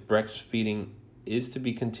 Management, if breastfeeding is to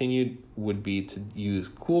be continued, would be to use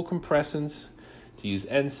cool compressants, to use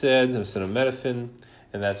NSAIDs, acetaminophen,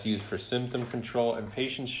 and that's used for symptom control. And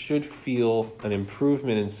patients should feel an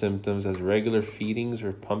improvement in symptoms as regular feedings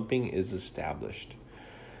or pumping is established.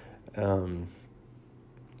 Lactational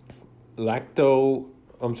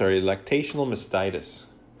mastitis.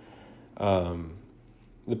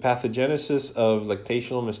 The pathogenesis of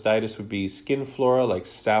lactational mastitis would be skin flora like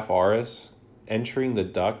Staph aureus entering the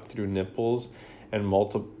duct through nipples and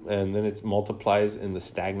then it multiplies in the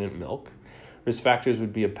stagnant milk. Risk factors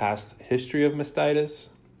would be a past history of mastitis,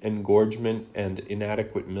 engorgement, and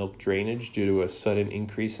inadequate milk drainage due to a sudden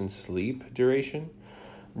increase in sleep duration.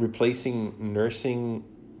 Replacing nursing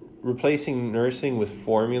with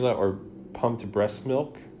formula or pumped breast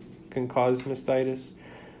milk can cause mastitis.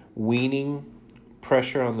 Weaning,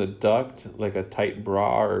 pressure on the duct like a tight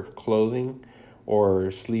bra or clothing,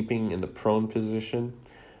 or sleeping in the prone position,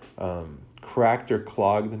 cracked or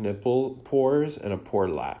clogged nipple pores, and a poor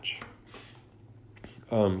latch.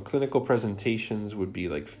 Clinical presentations would be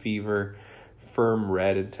like fever, firm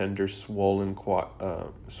red and tender swollen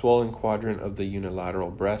quadrant of the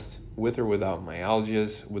unilateral breast, with or without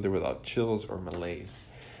myalgias, with or without chills or malaise.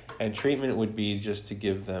 And treatment would be just to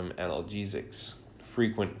give them analgesics,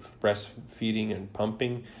 frequent breastfeeding and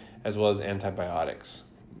pumping, as well as antibiotics.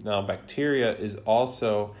 Now, bacteria is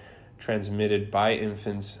also transmitted by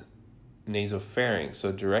infants' nasopharynx,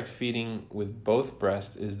 so direct feeding with both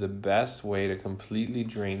breasts is the best way to completely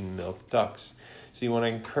drain milk ducts. So you want to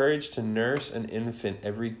encourage to nurse an infant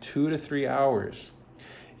every 2 to 3 hours.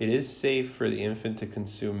 It is safe for the infant to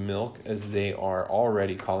consume milk as they are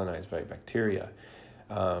already colonized by bacteria.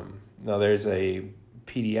 Now there's a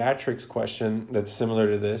pediatrics question that's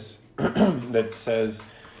similar to this that says,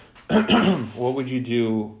 what would you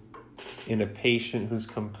do in a patient who's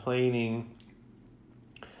complaining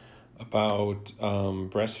about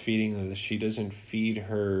breastfeeding, that she doesn't feed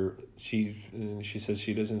her, she says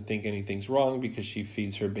she doesn't think anything's wrong because she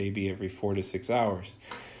feeds her baby every 4 to 6 hours.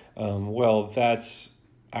 Well, that's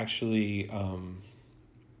actually an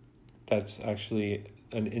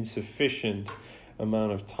insufficient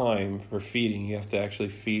amount of time for feeding. You have to actually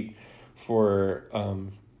feed for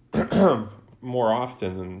more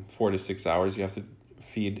often than 4 to 6 hours. You have to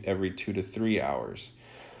feed every 2 to 3 hours.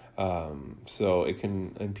 So it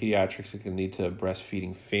can, in pediatrics, it can lead to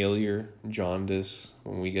breastfeeding failure, jaundice,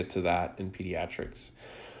 when we get to that in pediatrics.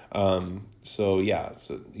 So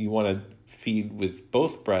you want to feed with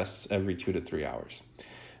both breasts every 2 to 3 hours.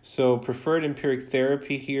 So preferred empiric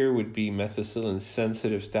therapy here would be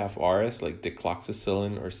methicillin-sensitive Staph aureus, like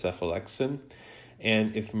dicloxacillin or cephalexin.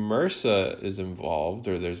 And if MRSA is involved,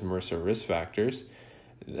 or there's MRSA risk factors,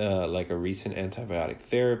 like a recent antibiotic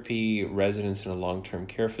therapy, residence in a long-term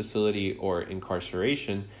care facility, or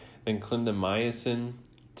incarceration, then clindamycin,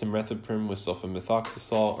 trimethoprim with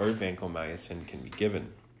sulfamethoxazole, or vancomycin can be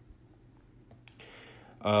given.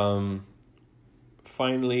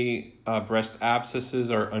 Finally, breast abscesses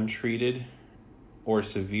are untreated, or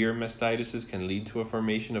severe mastitis can lead to a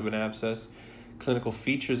formation of an abscess. Clinical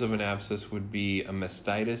features of an abscess would be a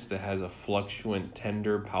mastitis that has a fluctuant,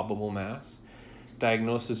 tender, palpable mass.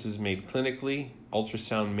 Diagnosis is made clinically.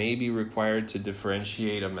 Ultrasound may be required to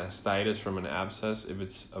differentiate a mastitis from an abscess if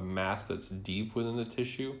it's a mass that's deep within the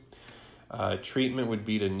tissue. Treatment would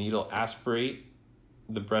be to needle aspirate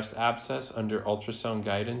the breast abscess under ultrasound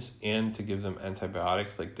guidance and to give them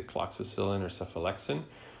antibiotics like dicloxacillin or cephalexin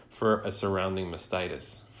for a surrounding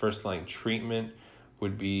mastitis. First-line treatment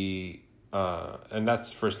would be, and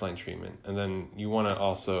that's first-line treatment. And then you want to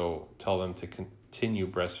also tell them to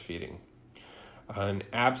continue breastfeeding. An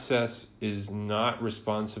abscess is not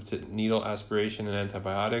responsive to needle aspiration and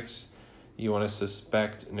antibiotics. You want to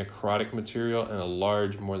suspect necrotic material and a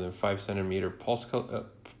large, more than 5 centimeter pus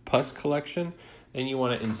collection. Then you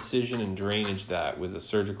want to incision and drainage that with a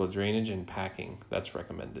surgical drainage and packing. That's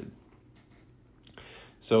recommended.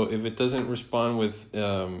 So if it doesn't respond with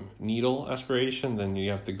needle aspiration, then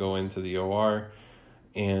you have to go into the OR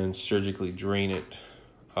and surgically drain it.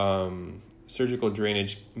 Surgical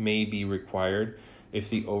drainage may be required if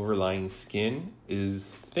the overlying skin is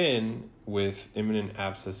thin with imminent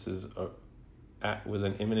abscesses, with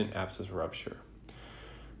an imminent abscess rupture.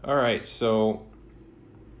 All right, so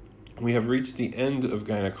we have reached the end of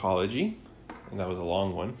gynecology, and that was a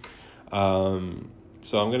long one.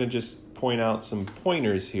 So I'm going to just point out some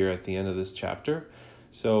pointers here at the end of this chapter.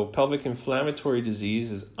 So pelvic inflammatory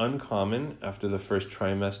disease is uncommon after the first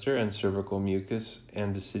trimester, and cervical mucus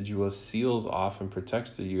and decidua seals off and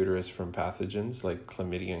protects the uterus from pathogens like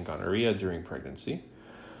chlamydia and gonorrhea during pregnancy.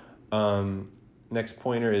 Next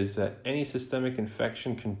pointer is that any systemic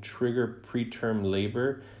infection can trigger preterm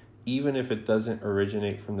labor, even if it doesn't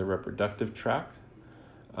originate from the reproductive tract.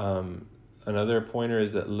 Another pointer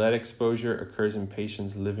is that lead exposure occurs in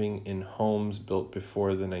patients living in homes built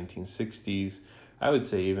before the 1960s. I would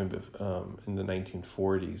say even in the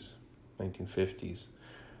 1940s, 1950s.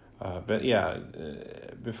 But yeah,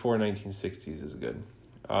 before 1960s is good.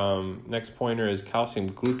 Next pointer is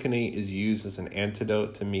calcium gluconate is used as an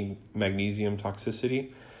antidote to magnesium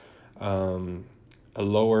toxicity.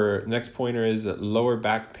 Next pointer is that lower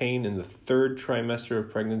back pain in the third trimester of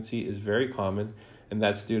pregnancy is very common, and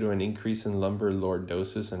that's due to an increase in lumbar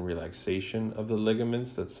lordosis and relaxation of the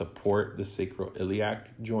ligaments that support the sacroiliac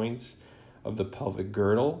joints of the pelvic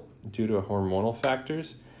girdle due to hormonal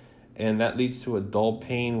factors, and that leads to a dull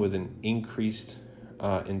pain with an increased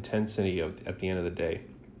intensity at the end of the day.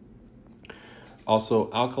 Also,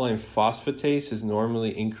 alkaline phosphatase is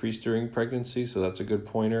normally increased during pregnancy, so that's a good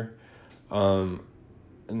pointer. The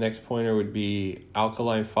next pointer would be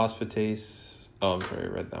alkaline phosphatase. Oh, I'm sorry, I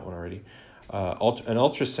read that one already. An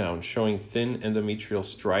ultrasound showing thin endometrial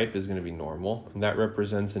stripe is going to be normal, and that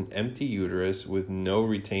represents an empty uterus with no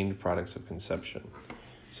retained products of conception.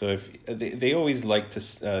 So if they always like to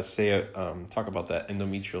talk about that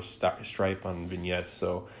endometrial stripe on vignettes.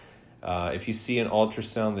 So if you see an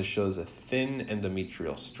ultrasound that shows a thin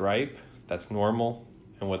endometrial stripe, that's normal,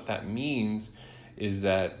 and what that means is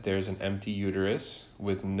that there's an empty uterus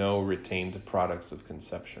with no retained products of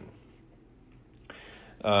conception.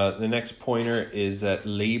 The next pointer is that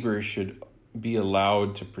labor should be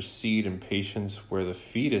allowed to proceed in patients where the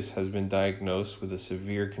fetus has been diagnosed with a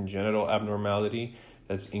severe congenital abnormality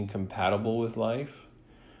that's incompatible with life.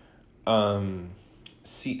 And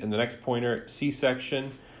the next pointer,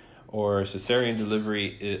 C-section or cesarean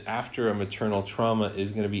delivery after a maternal trauma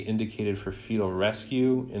is going to be indicated for fetal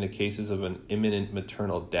rescue in the cases of an imminent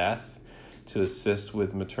maternal death to assist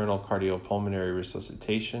with maternal cardiopulmonary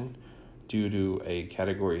resuscitation due to a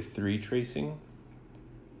category 3 tracing.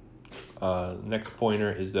 Next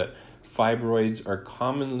pointer is that fibroids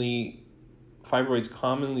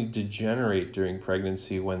commonly degenerate during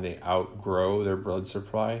pregnancy when they outgrow their blood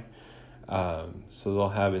supply. So they'll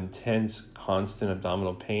have intense, constant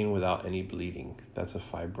abdominal pain without any bleeding. That's a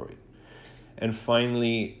fibroid. And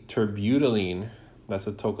finally, terbutaline, that's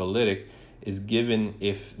a tocolytic, is given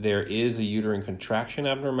if there is a uterine contraction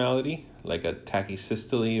abnormality, like a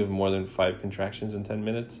tachysystole of more than 5 contractions in 10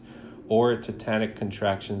 minutes, or tetanic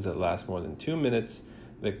contractions that last more than 2 minutes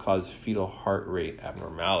that cause fetal heart rate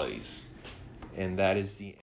abnormalities. And that is the